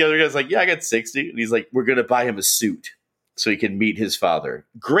other guy's like, yeah, I got 60. And he's like, we're gonna buy him a suit so he can meet his father.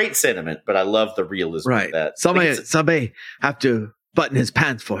 Great sentiment, but I love the realism of that. Somebody have to button his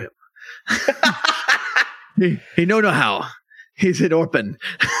pants for him. he know how. He's an orphan.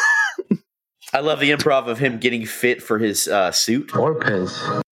 I love the improv of him getting fit for his suit.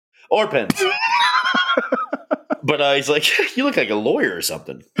 Orpens. But he's like, you look like a lawyer or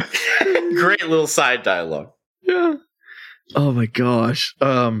something. Great little side dialogue. Yeah. Oh my gosh. He's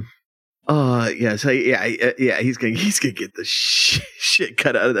gonna get the shit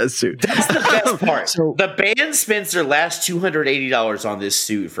cut out of that suit. That's the best part. So, the band spends their last $280 on this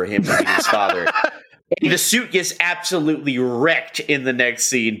suit for him to meet his father. And the suit gets absolutely wrecked in the next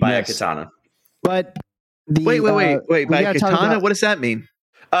scene by a katana. But wait! By a katana, what does that mean?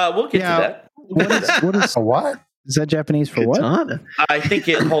 We'll get to that. What is a what? Is that Japanese for katana? What? I think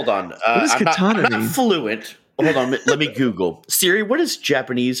it. Hold on. What does katana mean? I'm not fluent. Hold on. Let me Google. Siri, what is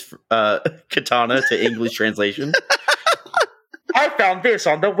Japanese katana to English translation? I found this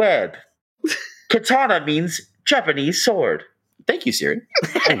on the web. Katana means Japanese sword. Thank you, Siri.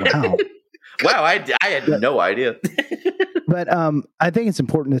 Oh, wow. Wow, I had no idea. But I think it's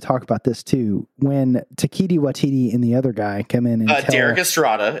important to talk about this too. When Takiti Watiti and the other guy come in and tell Derek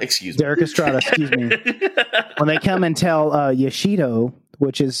Estrada, excuse me. When they come and tell Yoshido,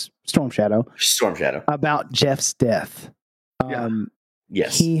 which is Storm Shadow, about Jeff's death.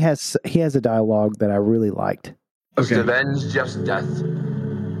 Yes, he has a dialogue that I really liked. To avenge Jeff's death.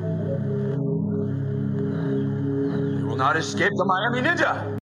 You will not escape the Miami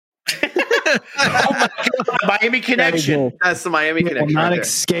Ninja. Oh my God, Miami Connection. That's the Miami Connection. Will not right there.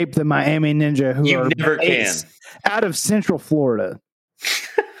 escape the Miami Ninja, who You are never based out of Central Florida.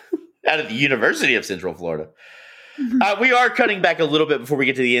 Out of the University of Central Florida. We are cutting back a little bit before we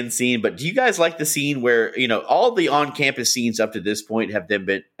get to the end scene, but do you guys like the scene where, you know, all the on-campus scenes up to this point have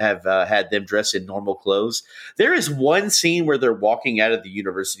had them dressed in normal clothes? There is one scene where they're walking out of the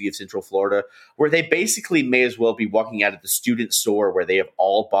University of Central Florida where they basically may as well be walking out of the student store where they have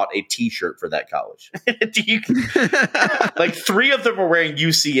all bought a T-shirt for that college. Like 3 of them are wearing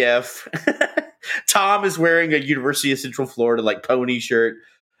UCF. Tom is wearing a University of Central Florida like pony shirt.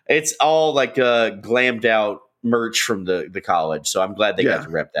 It's all like glammed out merch from the college, so I'm glad they got to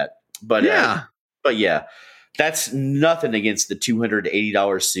rep that. But yeah, that's nothing against the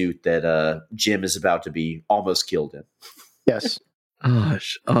 $280 suit that Jim is about to be almost killed in. Yes.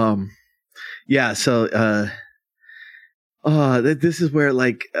 Gosh. Yeah. So, this is where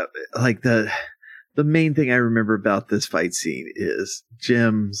like the main thing I remember about this fight scene is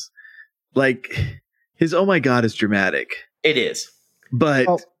Jim's his oh my God is dramatic. It is, but.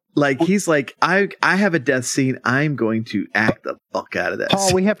 He's like, I have a death scene. I'm going to act the fuck out of this.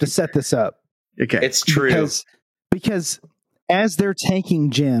 Paul, we have to set this up. Okay. It's true. Because as they're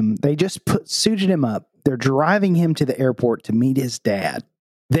taking Jim, they just suited him up. They're driving him to the airport to meet his dad.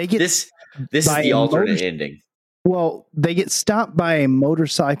 They get this is the alternate ending. Well, they get stopped by a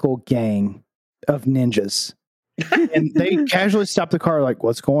motorcycle gang of ninjas. And they casually stop the car like,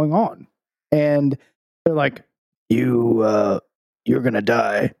 what's going on? And they're like, you're going to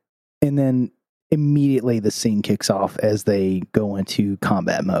die. And then immediately the scene kicks off as they go into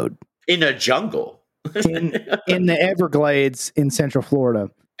combat mode. In a jungle. in the Everglades in Central Florida.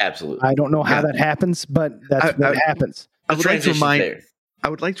 Absolutely. I don't know how that happens, but that's what happens. I would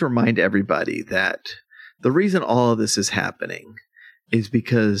like to remind everybody that the reason all of this is happening is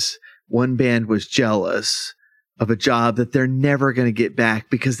because one band was jealous of a job that they're never going to get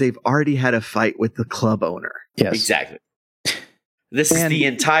back because they've already had a fight with the club owner. Yes. Exactly. This is the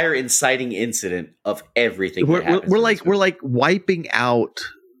entire inciting incident of everything. We're like wiping out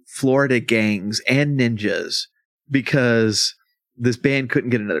Florida gangs and ninjas because this band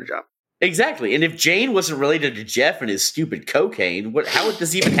couldn't get another job. Exactly. And if Jane wasn't related to Jeff and his stupid cocaine, how would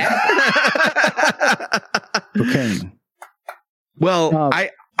this even happen? Cocaine. Well,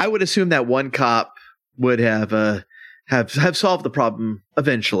 I would assume that one cop would have solved the problem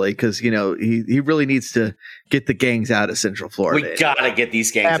eventually because, you know, he really needs to get the gangs out of Central Florida. We got to get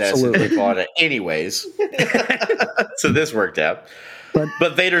these gangs out of Central Florida anyways. So this worked out.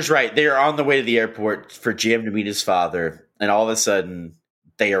 But Vader's right. They are on the way to the airport for Jim to meet his father. And all of a sudden,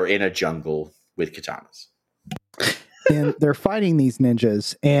 they are in a jungle with katanas. And they're fighting these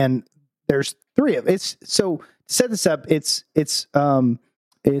ninjas. And there's 3 of it. So to set this up,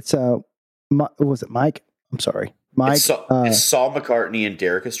 was it Mike? I'm sorry. Mike, it's Saul McCartney and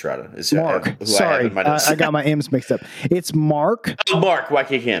Derek Estrada. Mark. I got my M's mixed up. It's Mark. Oh, Mark. Why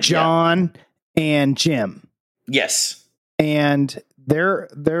kick him? John and Jim. Yes. And they're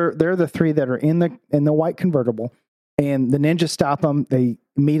the 3 that are in the white convertible. And the ninjas stop them. They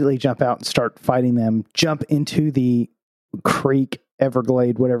immediately jump out and start fighting them. Jump into the creek,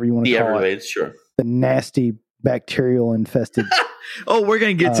 Everglade, whatever you want to call it. The Everglades, sure. The nasty bacterial infested. Oh, we're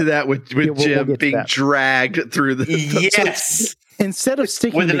going to get to that with Jim being dragged through the... Yes! So instead of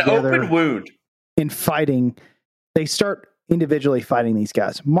sticking with an together open wound in fighting, they start individually fighting these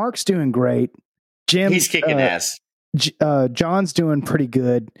guys. Mark's doing great. Jim... He's kicking ass. John's doing pretty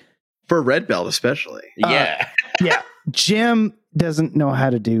good. For a red belt, especially. Yeah. Yeah. Jim doesn't know how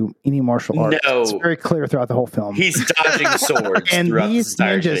to do any martial arts. No. It's very clear throughout the whole film. He's dodging swords. And these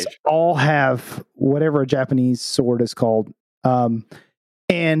ninjas all have whatever a Japanese sword is called. And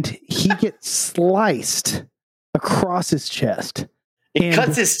he gets sliced across his chest. It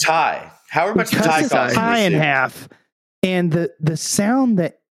cuts his tie. However much the tie costs. His tie in half. And the sound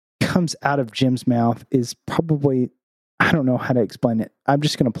that comes out of Jim's mouth is probably, I don't know how to explain it. I'm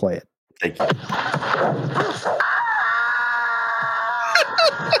just going to play it. Thank you.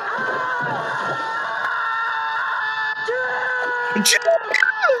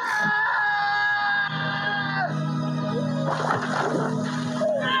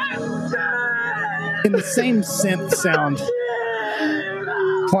 In the same synth sound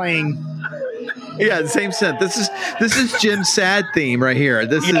playing. Yeah, the same synth. This is Jim's sad theme right here.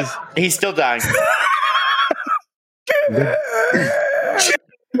 This is he's still dying. Now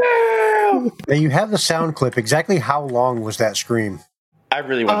you have the sound clip. Exactly how long was that scream? I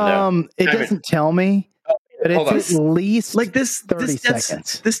really want to know. It doesn't tell me, but Hold it's at least like this 30 death,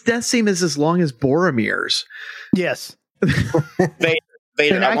 seconds. This death scene is as long as Boromir's. Yes.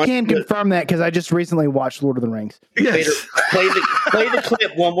 Vader, And I can confirm that because I just recently watched Lord of the Rings. Vader, play the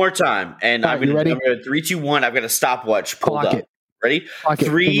clip one more time, and I'm you ready? gonna 3, 2, 1. I've got a stopwatch pulled Clock up. it. Ready? Clock it.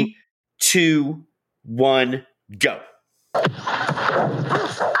 3, 2, 1, go.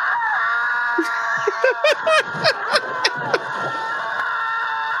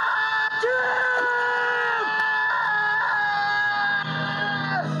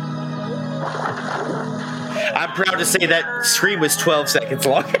 I'm proud to say that scream was 12 seconds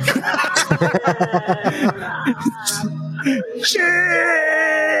long.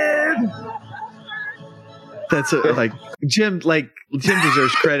 That's Jim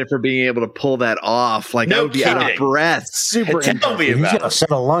deserves credit for being able to pull that off. Like, No I would be out of kidding. breath. Super Tell me He's about got a it.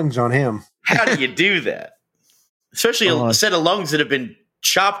 set of lungs on him. How do you do that? Especially a set of lungs that have been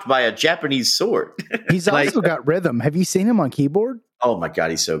chopped by a Japanese sword. He's also got rhythm. Have you seen him on keyboard? Oh my god,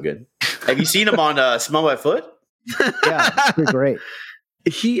 he's so good. Have you seen him on Smell My Foot? Yeah, it's great.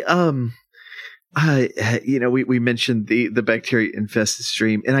 He we mentioned the bacteria infested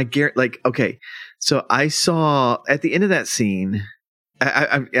stream, and I guarantee, okay, so I saw at the end of that scene,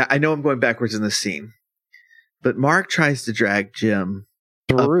 I know I'm going backwards in this scene, but Mark tries to drag Jim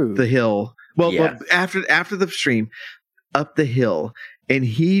through up the hill. Well, Yeah. after the stream, up the hill, and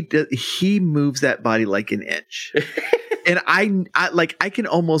he moves that body like an inch. And I can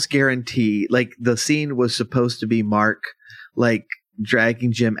almost guarantee, like, the scene was supposed to be Mark, like,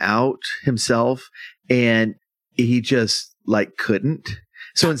 dragging Jim out himself, and he just, like, couldn't.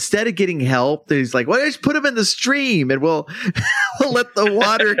 So instead of getting help, he's like, well, just put him in the stream and we'll let the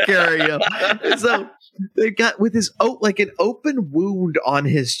water carry him. And so they got with his an open wound on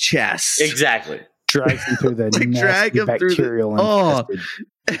his chest. Exactly. Drags him through the drag him bacterial through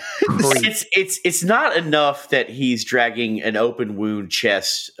It's not enough that he's dragging an open wound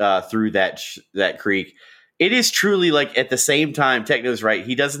chest through that creek. It is truly, like, at the same time, Techno's right.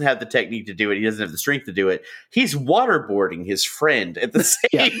 He doesn't have the technique to do it. He doesn't have the strength to do it. He's waterboarding his friend at the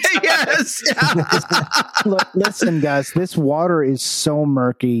same time. Yes. Look, listen, guys, this water is so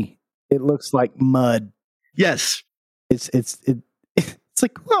murky. It looks like mud. Yes. It's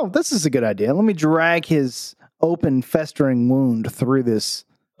like, well, this is a good idea. Let me drag his open, festering wound through this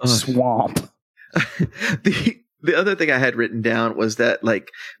swamp. The other thing I had written down was that, like,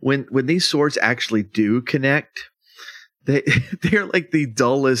 when these swords actually do connect, they're like the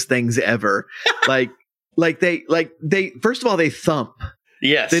dullest things ever. like they first of all, they thump.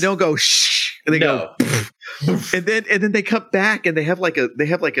 Yes. They don't go shh. They go and then they come back and they have like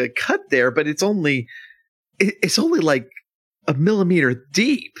a cut there, but it's only like a millimeter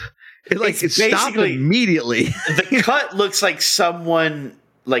deep. It stopped immediately. The cut looks like someone,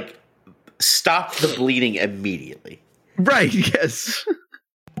 like, stopped the bleeding immediately. Right, yes.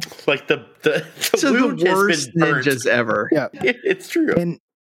 Like the wound the worst has been burnt. ninjas ever. Yeah, it's true. And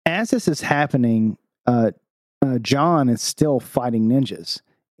as this is happening, John is still fighting ninjas,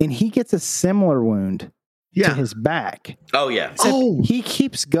 and he gets a similar wound to his back. Oh yeah. Except he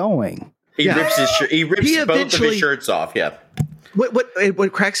keeps going. He rips his shirt. He rips both of eventually- his shirts off. Yeah.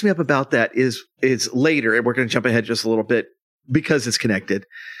 What cracks me up about that is later, and we're going to jump ahead just a little bit because it's connected.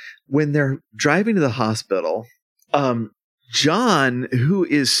 When they're driving to the hospital, John, who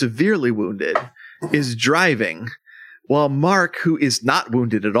is severely wounded, is driving, while Mark, who is not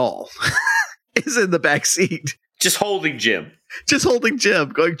wounded at all, is in the back seat, just holding Jim, going,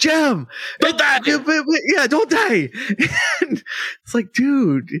 Jim, don't die. Yeah, don't die. And it's like,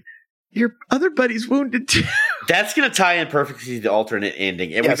 dude, your other buddy's wounded too. That's going to tie in perfectly to the alternate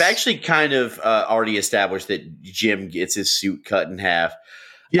ending. And we've actually kind of already established that Jim gets his suit cut in half.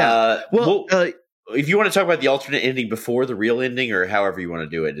 Yeah. If you want to talk about the alternate ending before the real ending, or however you want to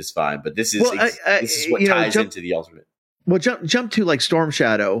do it, is fine. But this is what ties into the alternate. Well, jump to, like, Storm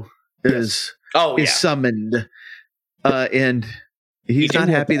Shadow is summoned, and he's not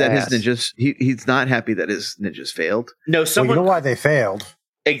happy that his ninjas. He's not happy that his ninjas failed. No, someone. You know why they failed?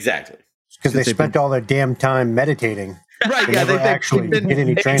 Exactly. Because they spent all their damn time meditating. Right? They Yeah, never actually did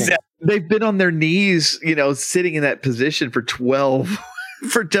any training. They've been on their knees, sitting in that position for 12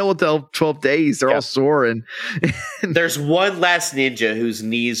 days. They're all sore, and there's one last ninja whose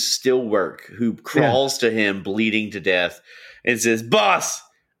knees still work, who crawls to him bleeding to death and says, "Boss,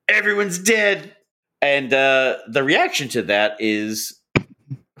 everyone's dead." And the reaction to that is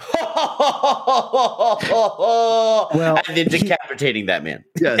Well, and then decapitating that man.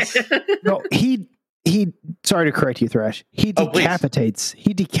 Yes. No, he. Sorry to correct you, Thrash. He Oh, please. decapitates.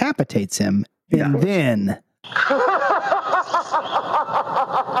 He decapitates him, and then.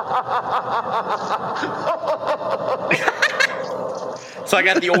 So I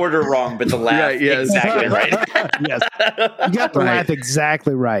got the order wrong, but the laugh Right, yes. exactly right. Yes, you got the Right. laugh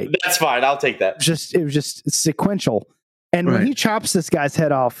exactly right. That's fine. I'll take that. It was just sequential. And when Right. he chops this guy's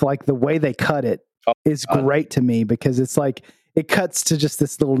head off, like the way they cut it is great to me because it's like it cuts to just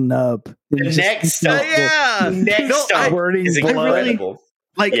this little nub. The next stuff, next stuff squirting is blood. incredible.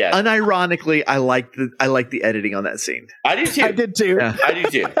 Like Yeah. unironically, I like the editing on that scene. I do too. I did too. Yeah. I do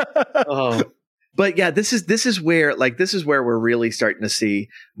too. Oh, but yeah, this is where we're really starting to see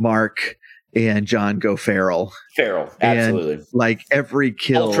Mark and John go feral. Feral, absolutely. And like every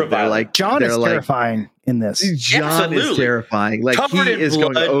kill, Ultra they're like violent. John is they're like, terrifying in this. John is Absolutely. terrifying. Like Covered he in is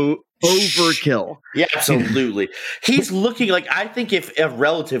blood. going overkill. Yeah, absolutely. He's looking like, I think if a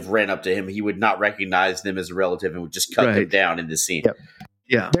relative ran up to him, he would not recognize them as a relative and would just cut them Right. down in this scene. Yep.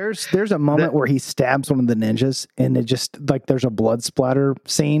 Yeah. There's a moment where he stabs one of the ninjas and it just like there's a blood splatter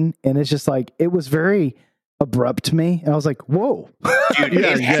scene and it's just like it was very abrupt to me. And I was like, whoa. Dude, Yeah,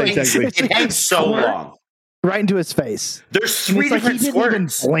 it, hangs, exactly. it hangs so long. Right into his face. There's And three it's like different he didn't even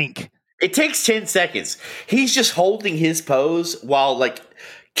squirts. blink. It takes 10 seconds. He's just holding his pose while like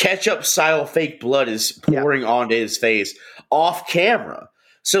ketchup style fake blood is pouring onto his face off camera.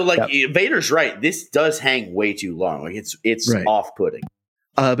 So like Vader's right. This does hang way too long. Like it's Right. off-putting.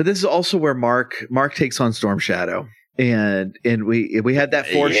 But this is also where Mark takes on Storm Shadow. And we had that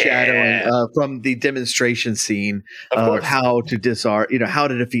foreshadowing from the demonstration scene of how to disarm, how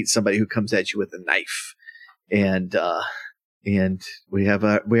to defeat somebody who comes at you with a knife. And we have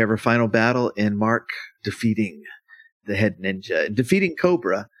a final battle and Mark defeating the head ninja and defeating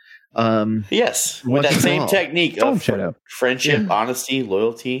Cobra. Yes, with Once that and same all. technique Storm of Shadow. friendship, honesty,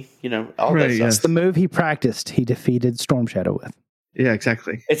 loyalty, all Right, that stuff. yes. It's the move he practiced. He defeated Storm Shadow with. Yeah,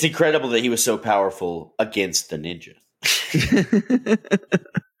 exactly. It's incredible that he was so powerful against the ninja.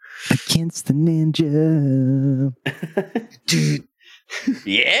 Against the ninja. Dude.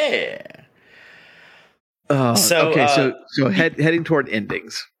 Yeah. So heading toward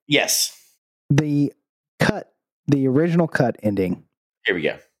endings. Yes. The original cut ending. Here we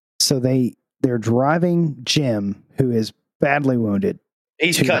go. So they're driving Jim, who is badly wounded,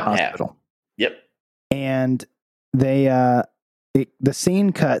 He's to the cut in half. hospital. Yep. And the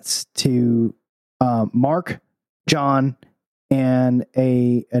scene cuts to Mark, John, and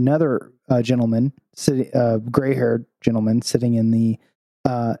another gentleman, gray-haired gentleman, sitting in the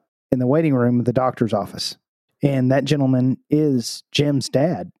waiting room of the doctor's office. And that gentleman is Jim's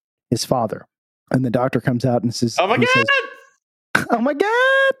dad, his father. And the doctor comes out and says, Oh my God. "Oh my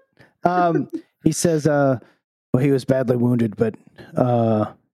God!" He says, "Well, he was badly wounded, but it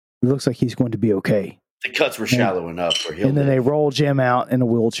looks like he's going to be okay." The cuts were shallow enough for him. And then they roll Jim out in a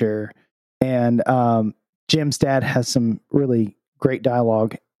wheelchair. And Jim's dad has some really great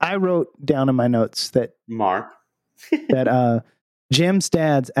dialogue. I wrote down in my notes that Mark. that Jim's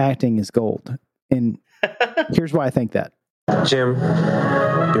dad's acting is gold. And here's why I think that. Jim,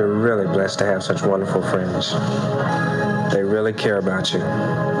 you're really blessed to have such wonderful friends. They really care about you.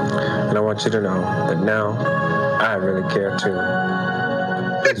 And I want you to know that now I really care too.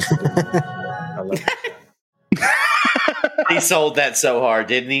 I love you. He sold that so hard,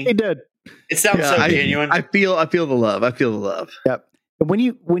 didn't he? He did. It sounds so genuine. I feel the love. I feel the love. Yep. When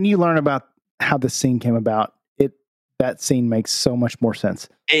you learn about how the scene came about, that scene makes so much more sense.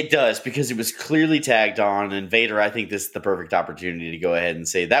 It does, because it was clearly tagged on, and Vader, I think this is the perfect opportunity to go ahead and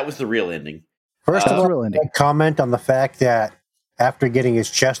say that was the real ending. First of all, real ending. comment on the fact that after getting his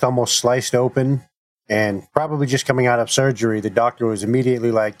chest almost sliced open and probably just coming out of surgery, the doctor was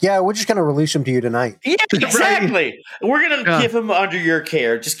immediately like, "Yeah, we're just going to release him to you tonight." Yeah, exactly. We're going to give him under your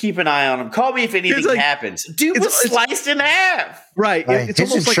care. Just keep an eye on him. Call me if anything happens. Dude was sliced in half. Right. It's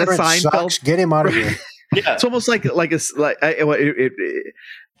His almost like a insurance Seinfeld. sucks. Get him out of here. Yeah. It's almost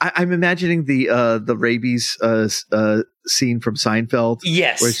I'm imagining the rabies scene from Seinfeld.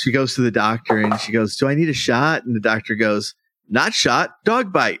 Yes. Where she goes to the doctor and she goes, "Do I need a shot?" And the doctor goes, "Not shot,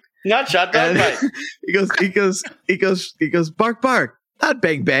 dog bite." Not shot, dog bite. He goes, "Bark, bark, not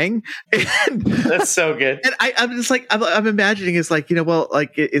bang, bang." And that's so good. And I'm just like, I'm imagining it's like,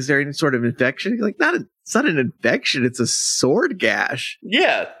 is there any sort of infection? Like, it's not an infection. It's a sword gash.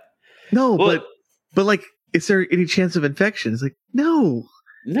 Yeah. No, but like, is there any chance of infection? It's like, no,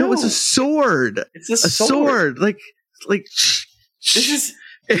 it's a sword. It's a sword. Like this is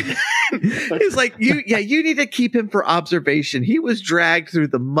He's like, you need to keep him for observation. He was dragged through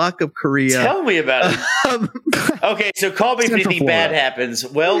the muck of Korea. Tell me about it. Okay, so call me if anything bad happens.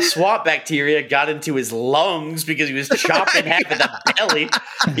 Well, swamp bacteria got into his lungs because he was chopped in half at the belly.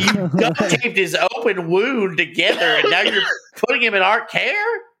 You duct taped his open wound together, and now you're putting him in our care?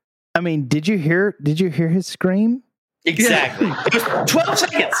 I mean, did you hear his scream? Exactly. It was 12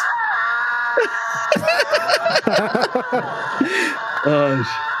 seconds.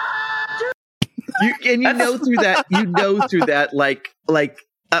 You know through that,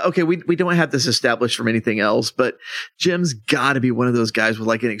 okay, we don't have this established from anything else, but Jim's got to be one of those guys with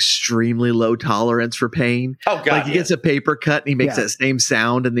like an extremely low tolerance for pain. Oh God, like he gets a paper cut and he makes that same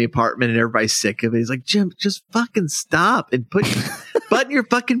sound in the apartment, and everybody's sick of it. He's like, Jim, just fucking stop and button your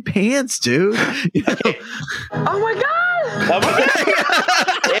fucking pants, dude. You know? Okay. Oh my God!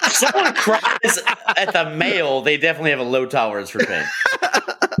 If someone cries at the mail, they definitely have a low tolerance for pain.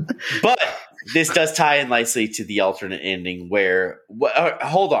 But this does tie in nicely to the alternate ending where,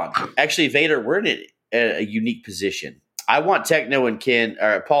 hold on. Actually, Vader, we're in a unique position. I want Techno and Ken,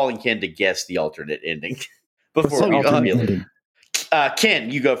 or Paul and Ken, to guess the alternate ending before we reveal it.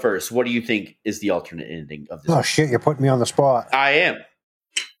 Ken, you go first. What do you think is the alternate ending of this? Oh, shit, you're putting me on the spot. I am.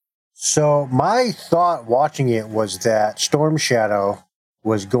 So my thought watching it was that Storm Shadow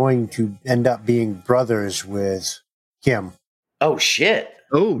was going to end up being brothers with Kim. Oh, shit.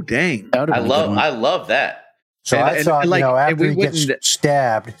 Oh, dang. I love that. So I thought, after he gets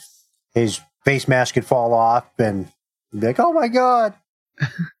stabbed, his face mask could fall off and be like, oh my God.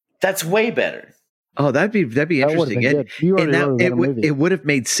 That's way better. Oh, that'd be interesting. It would have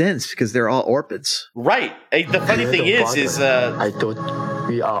made sense because they're all orphans. Right. The funny thing is I thought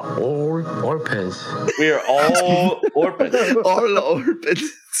we are all orphans. We are all orphans. All orphans.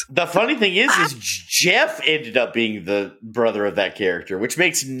 The funny thing is Jeff ended up being the brother of that character, which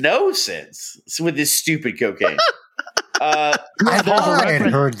makes no sense with this stupid cocaine. I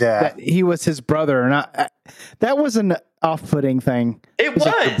had heard that he was his brother, not that was an off-putting thing. It was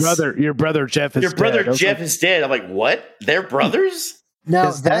like your brother Jeff is your brother dead. Jeff is dead. I'm like, what? They're brothers?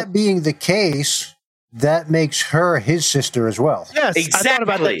 Now that being the case, that makes her his sister as well. Yes, exactly. I thought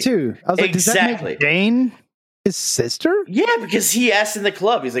about that too. I was like, does that make Jane his sister? Yeah, because he asked in the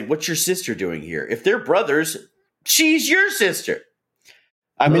club, he's like, what's your sister doing here? If they're brothers, she's your sister.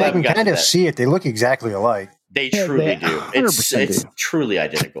 I mean, I can kind of see it. They look exactly alike. They truly do. It's truly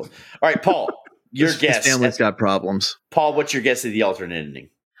identical. All right, Paul, your guess. His family's got problems. Paul, what's your guess of the alternate ending?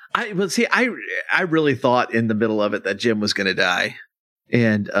 I really thought in the middle of it that Jim was going to die,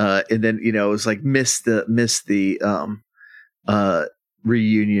 and then it was like miss the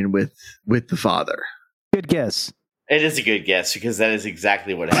reunion with the father. Good guess. It is a good guess because that is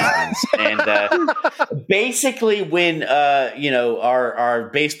exactly what happens. And basically, when our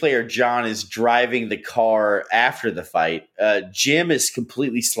bass player John is driving the car after the fight, Jim is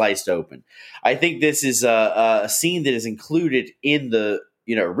completely sliced open. I think this is a scene that is included in the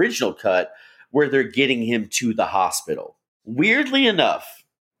original cut where they're getting him to the hospital. Weirdly enough,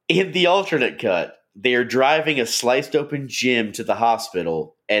 in the alternate cut, they are driving a sliced open Jim to the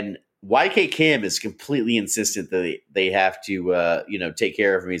hospital, and YK Kim is completely insistent that they have to, take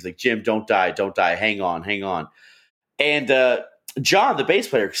care of him. He's like, Jim, don't die, hang on. And John, the bass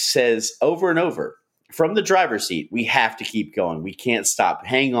player, says over and over from the driver's seat, we have to keep going. We can't stop.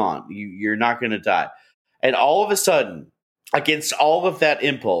 Hang on. You're not going to die. And all of a sudden, against all of that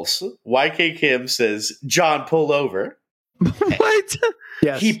impulse, YK Kim says, John, pull over. What?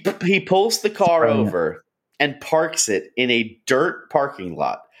 Yes. He pulls the car over and parks it in a dirt parking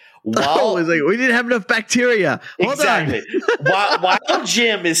lot. While it's like we didn't have enough bacteria. Hold on. while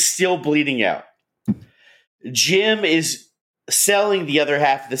Jim is still bleeding out, Jim is selling the other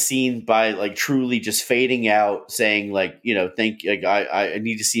half of the scene by like truly just fading out, saying like, I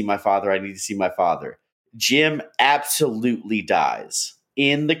need to see my father. I need to see my father. Jim absolutely dies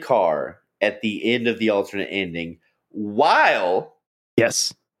in the car at the end of the alternate ending, while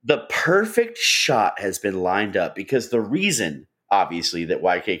the perfect shot has been lined up because the reason, obviously, that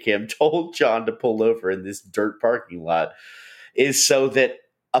YK Kim told John to pull over in this dirt parking lot is so that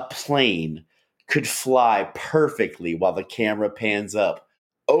a plane could fly perfectly while the camera pans up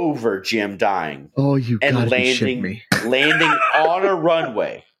over Jim dying. Oh, you and gotta be shitting me. landing on a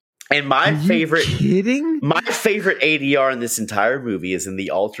runway. And my favorite ADR in this entire movie is in the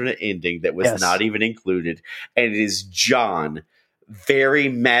alternate ending that was not even included, and it is John very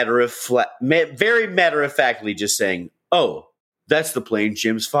matter of factly just saying, "Oh, that's the plane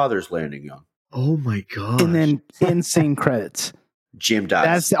Jim's father's landing on." Oh my god! And then in scene credits, Jim dies.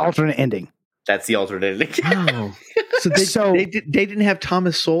 That's the alternate ending. That's the alternate ending. Wow. they didn't have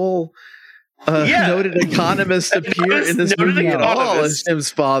Thomas Sowell, noted economist, appear in this movie at all as Jim's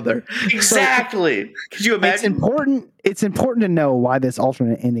father. Exactly. Could you imagine? It's important to know why this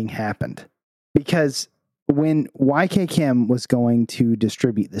alternate ending happened, because when YK Kim was going to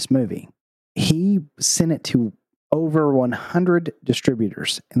distribute this movie, he sent it to over 100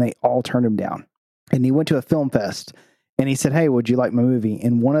 distributors, and they all turned him down. And he went to a film fest, and he said, "Hey, would you like my movie?"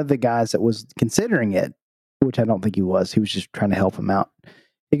 And one of the guys that was considering it, which I don't think he was just trying to help him out.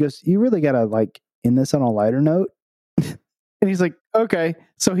 He goes, "You really got to end this on a lighter note." And he's like, "Okay."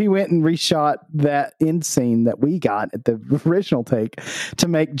 So he went and reshot that end scene that we got at the original take to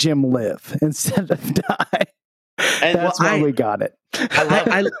make Jim live instead of die. And that's why we got it.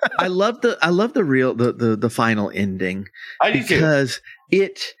 I love the final ending. I do because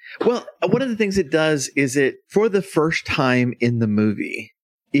one of the things it does is it, for the first time in the movie,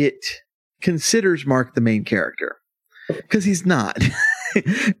 it considers Mark the main character, because he's not.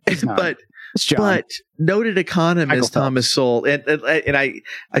 But noted economist Thomas Sowell, and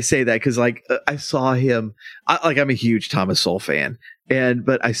I say that because I saw him. I'm a huge Thomas Sowell fan,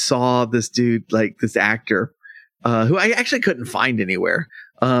 but I saw this dude, this actor, who I actually couldn't find anywhere.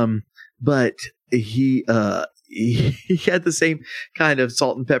 But he had the same kind of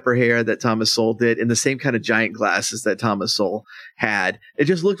salt and pepper hair that Thomas Sowell did, and the same kind of giant glasses that Thomas Sowell had. It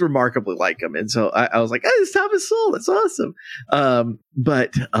just looked remarkably like him, and so I was like, "Oh, it's Thomas Sowell. That's awesome."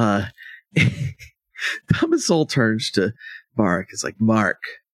 But Thomas Sowell turns to Mark. It's like, "Mark,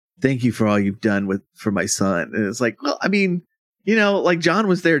 thank you for all you've done for my son." And it's like, well, I mean, John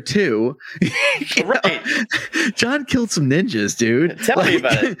was there too. Right. John killed some ninjas, dude. Tell me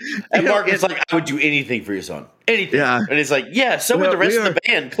about it. And Mark is like, "I would do anything for your son. Anything." Yeah. And it's like, yeah, so would the rest of the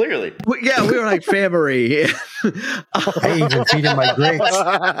band, clearly. We were like family. I even feed him my grapes.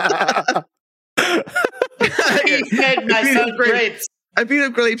 He fed my son grapes. I feed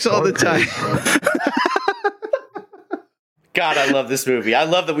him grapes all the time. God, I love this movie. I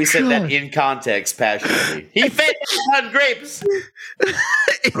love that we said that in context passionately. He fed on grapes.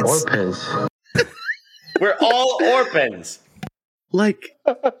 Orphans. We're all orphans.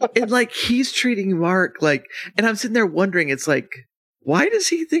 He's treating Mark and I'm sitting there wondering, it's like, why does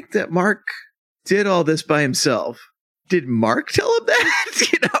he think that Mark did all this by himself? Did Mark tell him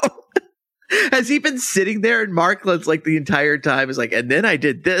that? Has he been sitting there and Mark the entire time is like, and then I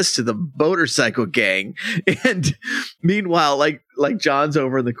did this to the motorcycle gang. And meanwhile, John's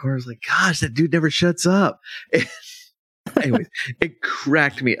over in the corner is like, gosh, that dude never shuts up. Anyways, it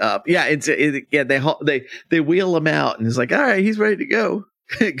cracked me up. Yeah. They wheel him out and it's like, all right, he's ready to go.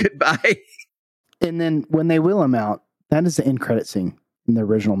 Goodbye. And then when they wheel him out, that is the end credit scene in the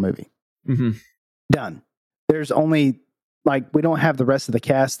original movie. Mm-hmm. Done. There's only we don't have the rest of the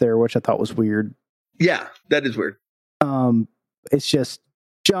cast there, which I thought was weird. Yeah, that is weird. It's just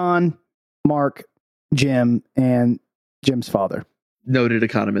John, Mark, Jim, and Jim's father. Noted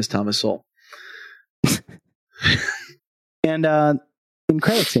economist Thomas Sowell. And in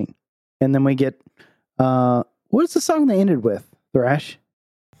credit scene. And then we get what is the song they ended with, Thrash?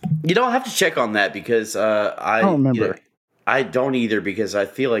 You don't have to check on that because I don't remember. I don't either, because I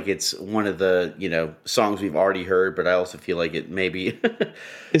feel like it's one of the songs we've already heard, but I also feel like it maybe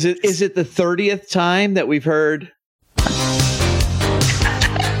is it the 30th time that we've heard?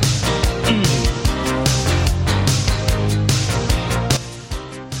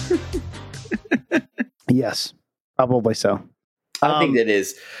 Yes, probably so. I think that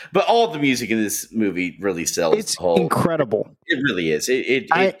is, but all the music in this movie really sells. It's the whole incredible. It really is.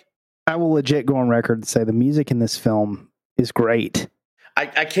 I will legit go on record and say the music in this film is great.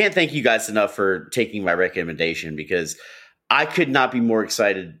 I can't thank you guys enough for taking my recommendation, because I could not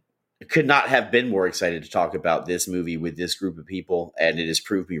have been more excited to talk about this movie with this group of people, and it has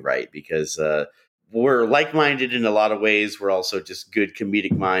proved me right, because we're like-minded in a lot of ways. We're also just good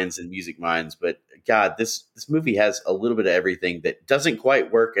comedic minds and music minds, but God, this movie has a little bit of everything that doesn't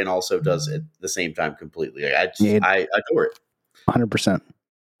quite work and also does at the same time completely. I adore it. 100%.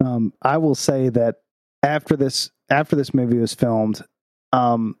 I will say that after this movie was filmed,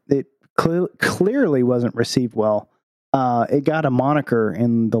 it clearly wasn't received well. It got a moniker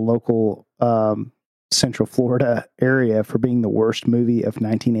in the local Central Florida area for being the worst movie of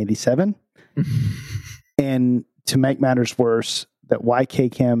 1987. And to make matters worse, that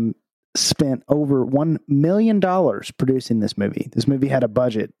YK Kim spent over $1 million producing this movie. This movie had a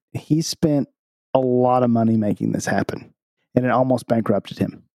budget. He spent a lot of money making this happen, and it almost bankrupted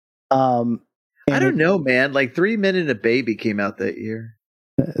him. I don't know, man. 3 Men and a Baby came out that year.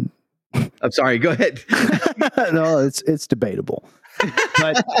 I'm sorry. Go ahead. No, it's debatable.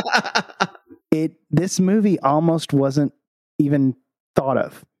 But This movie almost wasn't even thought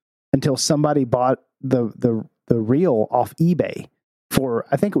of until somebody bought the reel off eBay for,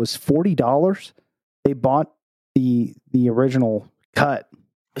 I think it was $40. They bought the original cut.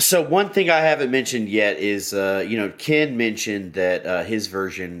 So one thing I haven't mentioned yet is, Ken mentioned that his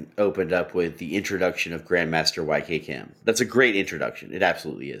version opened up with the introduction of Grandmaster YK Kim. That's a great introduction. It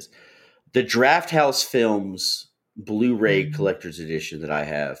absolutely is. The Draft House Films Blu-ray collector's edition that I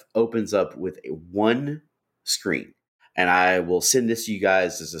have opens up with one screen. And I will send this to you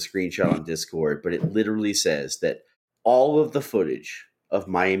guys as a screenshot on Discord, but it literally says that all of the footage of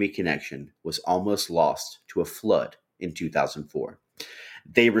Miami Connection was almost lost to a flood in 2004.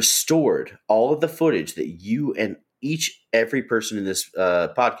 They restored all of the footage that you and every person in this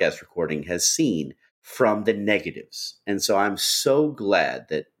podcast recording has seen from the negatives. And so I'm so glad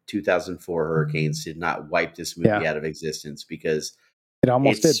that 2004 hurricanes did not wipe this movie out of existence, because it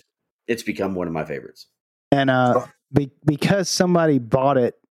almost did. It's become one of my favorites. And because somebody bought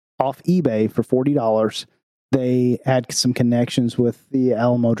it off eBay for $40, they had some connections with the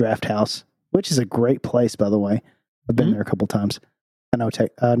Alamo Draft House, which is a great place, by the way. I've been there a couple times. I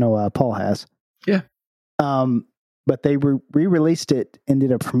know Paul has. Yeah. But they re-released it and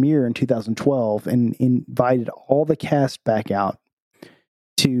did a premiere in 2012 and invited all the cast back out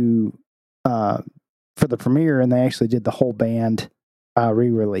to for the premiere, and they actually did the whole band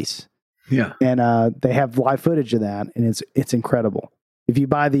re-release. Yeah. And they have live footage of that, and it's incredible. If you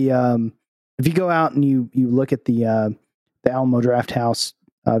buy if you go out and you look at the Alamo Draft House,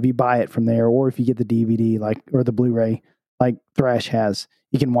 if you buy it from there, or if you get the DVD or the Blu-ray like Thrash has,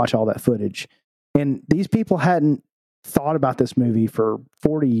 you can watch all that footage. And these people hadn't thought about this movie for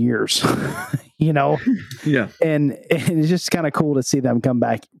 40 years, Yeah. And it's just kind of cool to see them come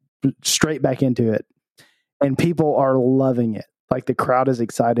back straight back into it. And people are loving it. Like, the crowd is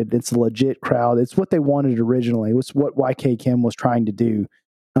excited. It's a legit crowd. It's what they wanted originally. It was what YK Kim was trying to do.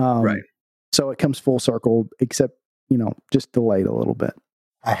 Right. So it comes full circle, except, just delayed a little bit.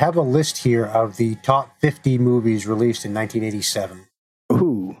 I have a list here of the top 50 movies released in 1987.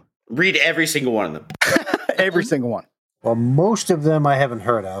 Ooh. Read every single one of them. Every single one. Well, most of them I haven't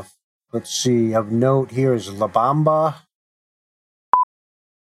heard of. Let's see. Of note here is La Bamba.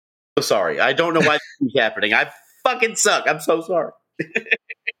 So sorry. I don't know why this is happening. I fucking suck. I'm so sorry.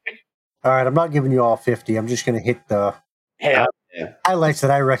 All right, I'm not giving you all 50. I'm just going to hit the highlights that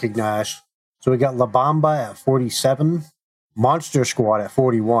I recognize. So we got La Bamba at 47. Monster Squad at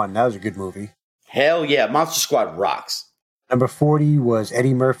 41. That was a good movie. Hell yeah. Monster Squad rocks. Number 40 was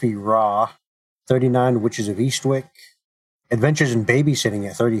Eddie Murphy Raw. 39, Witches of Eastwick. Adventures in Babysitting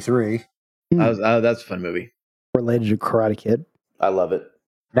at 33. That's a fun movie. Related to Karate Kid. I love it.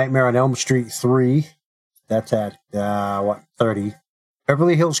 Nightmare on Elm Street 3. That's at, 30.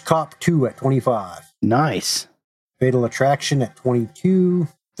 Beverly Hills Cop 2 at 25. Nice. Fatal Attraction at 22.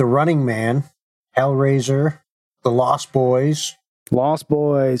 The Running Man. Hellraiser. The Lost Boys. Lost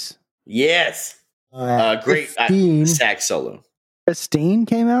Boys. Yes. Great 15, sax solo. Christine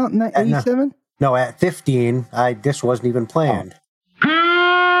came out in 87? No, at 15, this wasn't even planned. Good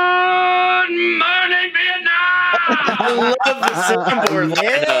morning, Vietnam! I love the soundboard lineup.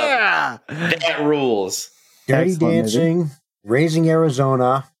 Yeah. That rules. Dirty Excellent Dancing, movie. Raising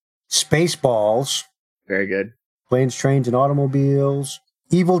Arizona, Spaceballs, Very good. Planes, Trains, and Automobiles,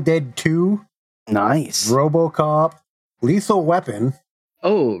 Evil Dead 2, Nice. RoboCop, Lethal Weapon,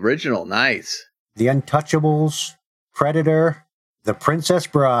 Oh, original. Nice. The Untouchables, Predator, The Princess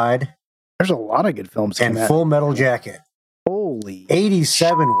Bride, There's a lot of good films and coming out. Full Metal Jacket. Holy.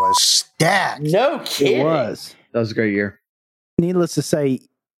 87 was stacked. No kidding. It was. That was a great year. Needless to say,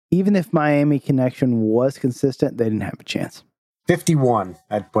 even if Miami Connection was consistent, they didn't have a chance. 51,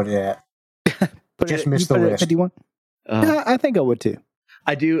 I'd put it at. Just missed the list. 51? Yeah, I think I would too.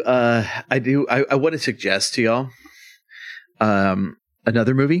 I do. I want to suggest to y'all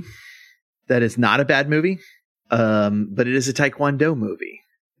another movie that is not a bad movie, but it is a Taekwondo movie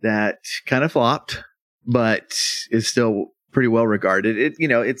that kind of flopped, but is still pretty well regarded.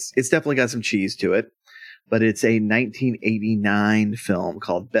 It's definitely got some cheese to it, but it's a 1989 film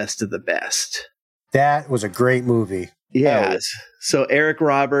called Best of the Best. That was a great movie. Yes. So Eric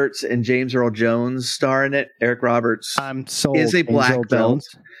Roberts and James Earl Jones star in it. Eric Roberts is a black belt.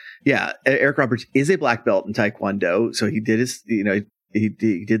 Yeah, Eric Roberts is a black belt in Taekwondo. So he did he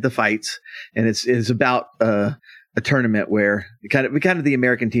did the fights, and it's about a tournament where kind of the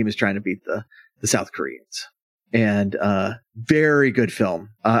American team is trying to beat the South Koreans, and very good film.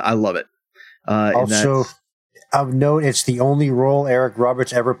 I love it. Also, of note, it's the only role Eric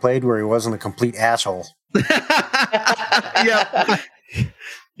Roberts ever played where he wasn't a complete asshole. Yeah.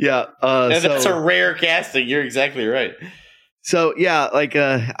 Yeah. And that's So, a rare casting. You're exactly right. so yeah, like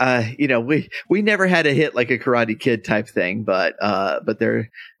we never had a hit like a Karate Kid type thing, but there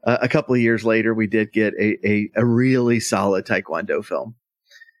a couple of years later we did get a really solid Taekwondo film.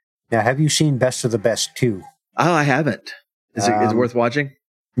 Now, have you seen Best of the Best 2? Oh, I haven't. Is it worth watching?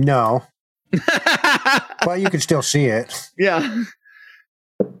 No. Well, you can still see it. Yeah.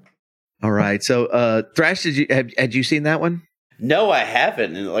 All right. So, Thrash, had you seen that one? No, I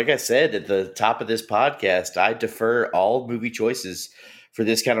haven't. And like I said at the top of this podcast, I defer all movie choices for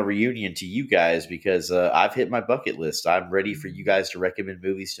this kind of reunion to you guys because I've hit my bucket list. I'm ready for you guys to recommend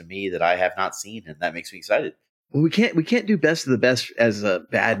movies to me that I have not seen, and that makes me excited. Well, we can't do Best of the Best as a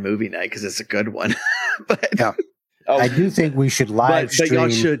bad movie night because it's a good one. But yeah. I do think we should live stream. But y'all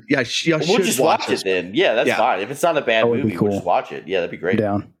should, we'll just watch it then. Yeah, that's fine. If it's not a bad movie, cool. we'll just watch it. Yeah, that'd be great.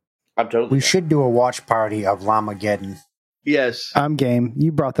 Down. I'm totally. We should do a watch party of Lamageddon. Yes, I'm game.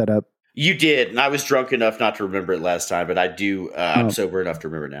 You brought that up. You did, and I was drunk enough not to remember it last time, but I do. I'm sober enough to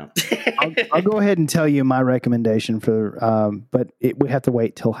remember now. I'll go ahead and tell you my recommendation for, but we have to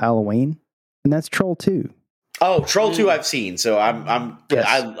wait till Halloween, and that's Troll 2. Oh, Troll 2 I've seen, so Yes.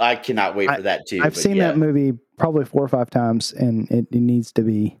 I cannot wait for that too. I've seen that movie probably 4 or 5 times, and it needs to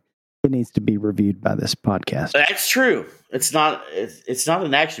be reviewed by this podcast. That's true. It's not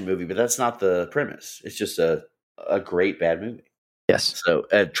an action movie, but that's not the premise. It's just a great bad movie. Yes. So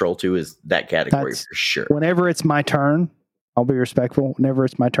Troll 2 is that category for sure. Whenever it's my turn, I'll be respectful. Whenever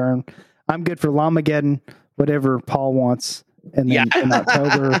it's my turn, I'm good for Lamageddon, whatever Paul wants. And then in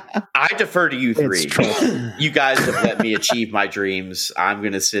October, I defer to you three. You guys have let me achieve my dreams. I'm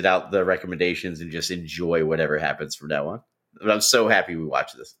going to sit out the recommendations and just enjoy whatever happens from now on. But I'm so happy we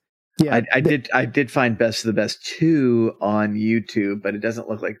watched this. Yeah, I did find Best of the Best 2 on YouTube, but it doesn't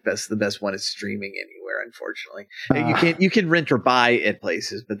look like Best of the Best 1 is streaming anywhere, unfortunately. You can rent or buy at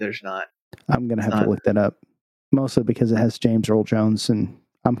places, but there's not. I'm going to have to look that up, mostly because it has James Earl Jones, and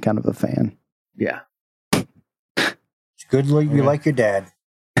I'm kind of a fan. Yeah. It's good you like your dad.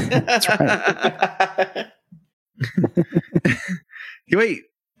 That's right. Wait,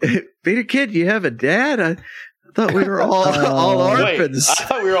 Vaderkid, you have a dad? I thought we were all orphans. Wait, I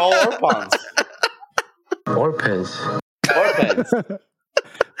thought we were all orphans. Orphans. But,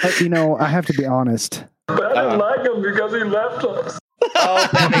 I have to be honest. But I didn't like him because he left us. Oh,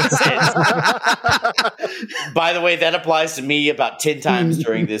 that makes sense. By the way, that applies to me about 10 times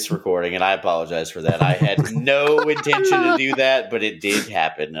during this recording, and I apologize for that. I had no intention to do that, but it did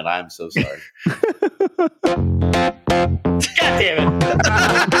happen, and I'm so sorry. God damn it.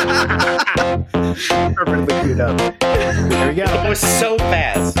 Perfectly queued up. There we go. It was so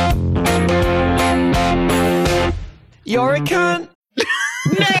fast. You're a cunt.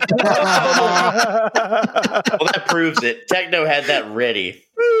 Well, that proves it. Techno had that ready.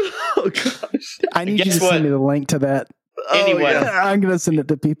 Oh, gosh. I need you to send me the link to that. Anyone, I'm going to send it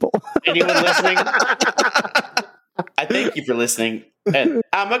to people. anyone listening? I thank you for listening. And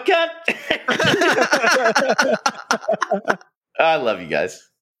I'm a cunt. I love you guys.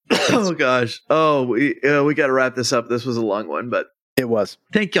 Oh gosh. Oh, we got to wrap this up. This was a long one, but it was.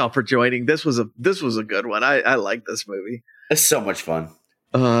 Thank y'all for joining. This was a good one. I like this movie. It's so much fun.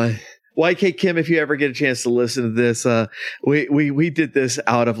 YK Kim, if you ever get a chance to listen to this, we did this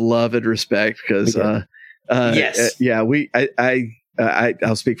out of love and respect because yes,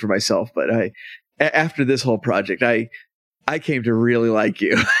 I'll speak for myself, but after this whole project, I came to really like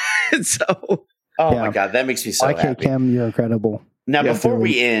you. And so, my God, that makes me so YK happy. Kim, you're incredible. Now, before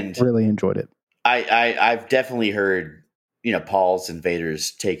we end, really enjoyed it. I've definitely heard, Paul's and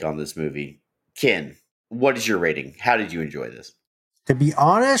Vader's take on this movie. Ken, what is your rating? How did you enjoy this? To be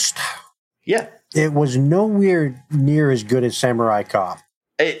honest, it was nowhere near as good as Samurai Cop.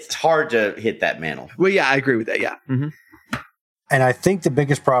 It's hard to hit that mantle. Well, yeah, I agree with that. Yeah. Mm-hmm. And I think the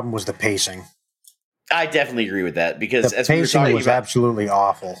biggest problem was the pacing. I definitely agree with that because the as we were pacing talking was about, absolutely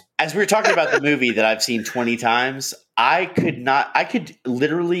awful. As we were talking about the movie that I've seen 20 times, I could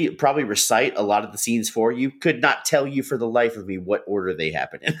literally probably recite a lot of the scenes for you, could not tell you for the life of me what order they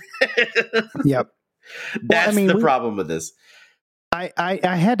happen in. Yep. That's the problem with this. I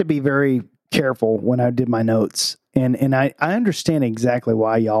had to be very careful when I did my notes, and I understand exactly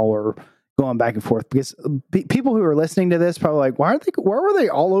why y'all were going back and forth, because people who are listening to this probably like, why were they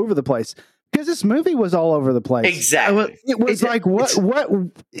all over the place? Because this movie was all over the place. Exactly. It was like what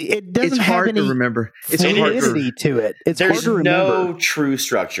it doesn't have hard any to remember. It's fluidity to it. It's hard There's to remember. no true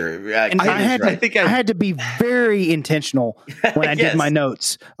structure. And I had to be very intentional when I did my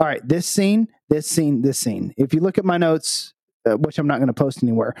notes. All right, this scene. If you look at my notes, which I'm not going to post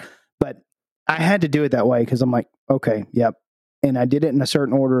anywhere, but I had to do it that way because I'm like, okay, yep, and I did it in a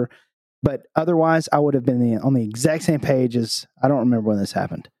certain order. But otherwise, I would have been on the exact same page as I don't remember when this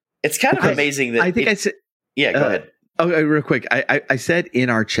happened. It's kind of amazing that I think I said. Yeah, go ahead. Oh, real quick. I said in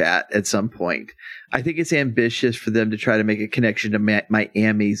our chat at some point, I think it's ambitious for them to try to make a connection to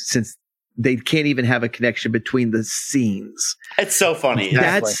Miami since they can't even have a connection between the scenes. It's so funny.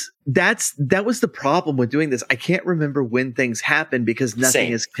 That was the problem with doing this. I can't remember when things happen because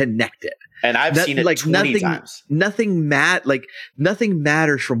nothing is connected. And I've seen it like 20 times. Nothing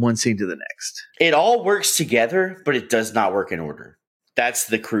matters from one scene to the next. It all works together, but it does not work in order. That's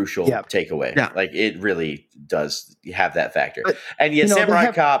the crucial takeaway. Yeah. Like it really does have that factor. But, and yes,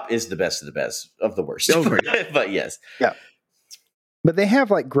 Samurai Cop is the best of the best of the worst. But yes. Yeah. But they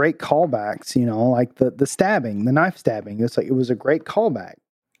have like great callbacks, like the stabbing, the knife stabbing. It's like it was a great callback.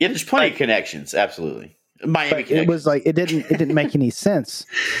 Yeah, there's plenty of connections, absolutely. Miami connections. It was like it didn't make any sense.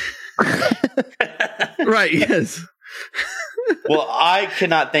 Right, yes. Well, I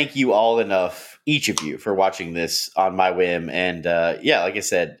cannot thank you all enough, each of you, for watching this on my whim. And like I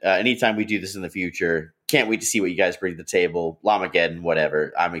said, anytime we do this in the future, can't wait to see what you guys bring to the table. Lamageddon,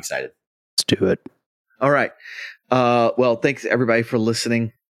 whatever. I'm excited. Let's do it. All right. Well, thanks everybody for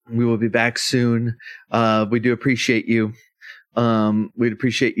listening. We will be back soon. We do appreciate you. We'd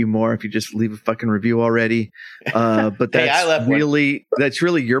appreciate you more if you just leave a fucking review already. But that's that's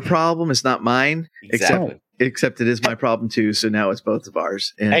really your problem. It's not mine. Exactly. Except it is my problem too. So now it's both of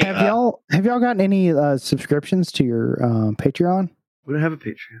ours. And have y'all gotten any subscriptions to your Patreon? We don't have a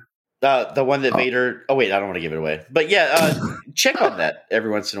Patreon. The one that Vader. Oh wait, I don't want to give it away. But yeah, check on that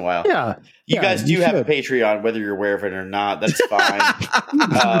every once in a while. Yeah, you guys do have a Patreon, whether you're aware of it or not. That's fine.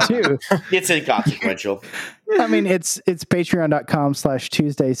 It's inconsequential. I mean, it's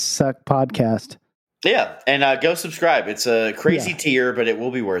patreon.com/Tuesdays Suck Podcast. Yeah, and go subscribe. It's a crazy tier, but it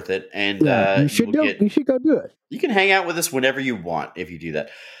will be worth it. And you should go do it. You can hang out with us whenever you want if you do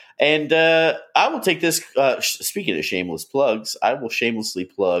that. And I will take this. Speaking of shameless plugs, I will shamelessly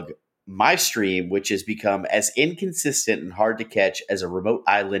plug my stream, which has become as inconsistent and hard to catch as a remote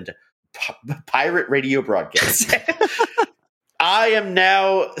island pirate radio broadcast. I am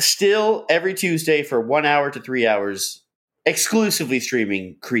now still every Tuesday for 1 hour to 3 hours exclusively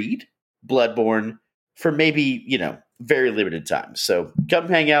streaming Creed, Bloodborne for maybe, very limited time. So come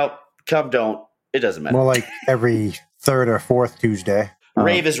hang out, come don't. It doesn't matter. More like every third or fourth Tuesday.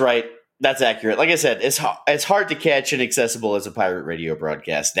 Rave is right. That's accurate. Like I said, it's hard to catch and accessible as a pirate radio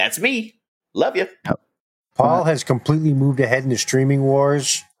broadcast. That's me. Love you. Paul has completely moved ahead in the streaming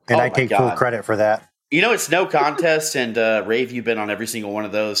wars, and I take full credit for that. It's no contest, and Rave, you've been on every single one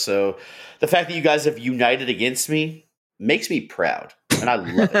of those. So the fact that you guys have united against me makes me proud, and I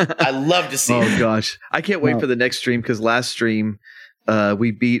love it. I love to see it. Oh, gosh. I can't wait for the next stream, because last stream, we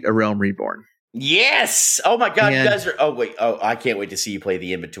beat A Realm Reborn. Yes! Oh, my God. You guys are... Oh, wait. Oh, I can't wait to see you play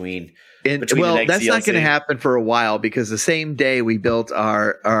the in-between. That's not going to happen for a while, because the same day we built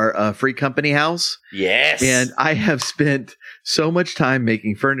our free company house. Yes. And I have spent so much time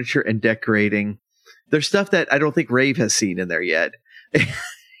making furniture and decorating. There's stuff that I don't think Rave has seen in there yet.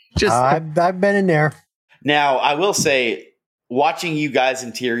 I've been in there. Now, I will say, watching you guys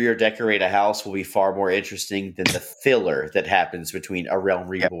interior decorate a house will be far more interesting than the filler that happens between A Realm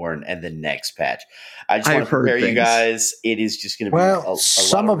Reborn and the next patch. I just want to prepare you guys. It is just going to be a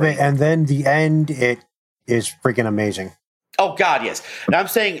some lot of it, and then the end, it is freaking amazing. Oh, God, yes. Now, I'm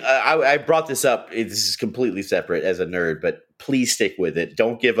saying, I brought this up. This is completely separate as a nerd, but please stick with it.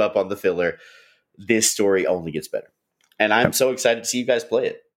 Don't give up on the filler. This story only gets better. And I'm so excited to see you guys play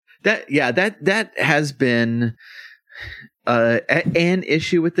it. That has been an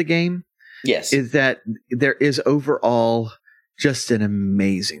issue with the game. Yes. Is that there is overall just an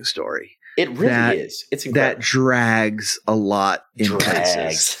amazing story. It really is. It's incredible. That drags a lot in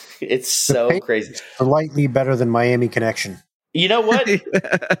places. It's so crazy. Slightly better than Miami Connection. You know what,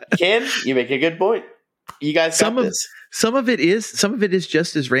 Ken? You make a good point. You guys got this. Some of it is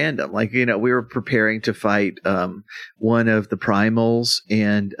just as random. Like, we were preparing to fight one of the primals,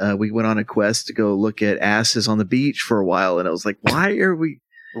 and we went on a quest to go look at asses on the beach for a while, and I was like, why are we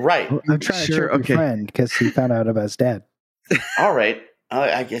right? I'm trying to trick your friend because he found out about his dad. All right.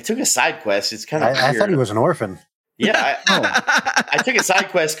 I took a side quest. It's kind of I thought he was an orphan. Yeah, I took a side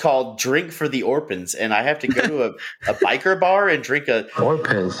quest called Drink for the Orphans, and I have to go to a biker bar and drink a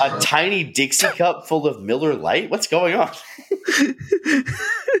tiny Dixie cup full of Miller Lite. What's going on?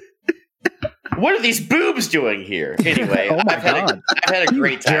 What are these boobs doing here? Anyway, I've had a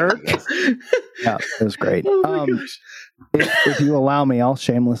great time. Yeah, it was great. If you allow me, I'll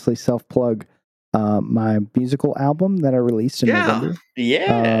shamelessly self-plug my musical album that I released in November.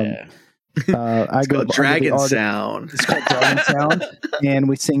 Yeah. I go called Dragon Sound. It's called Dragon Sound, and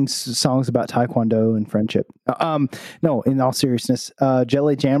we sing songs about Taekwondo and friendship. No, in all seriousness,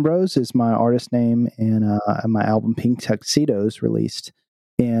 Jelly Jambros is my artist name, and my album Pink Tuxedos released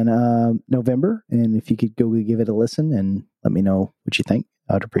in November. And if you could go give it a listen and let me know what you think,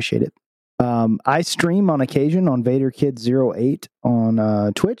 I'd appreciate it. I stream on occasion on Vaderkid08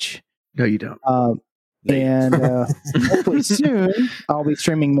 on Twitch. No, you don't. And hopefully soon I'll be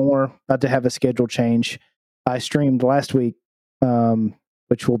streaming more. About to have a schedule change. I streamed last week,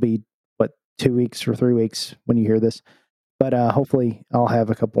 which will be 2 weeks or 3 weeks when you hear this. But hopefully I'll have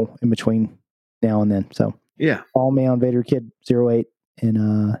a couple in between now and then. So yeah, follow me on Vaderkid08,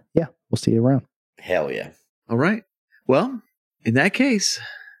 and yeah, we'll see you around. Hell yeah! All right. Well, in that case.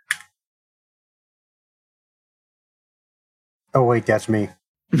 Oh wait, that's me.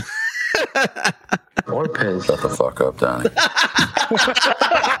 Or Pez. Shut the fuck up, Donnie.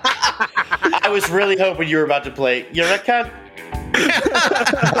 I was really hoping you were about to play. You're a cat.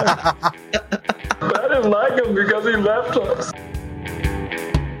 I didn't like him because he left us.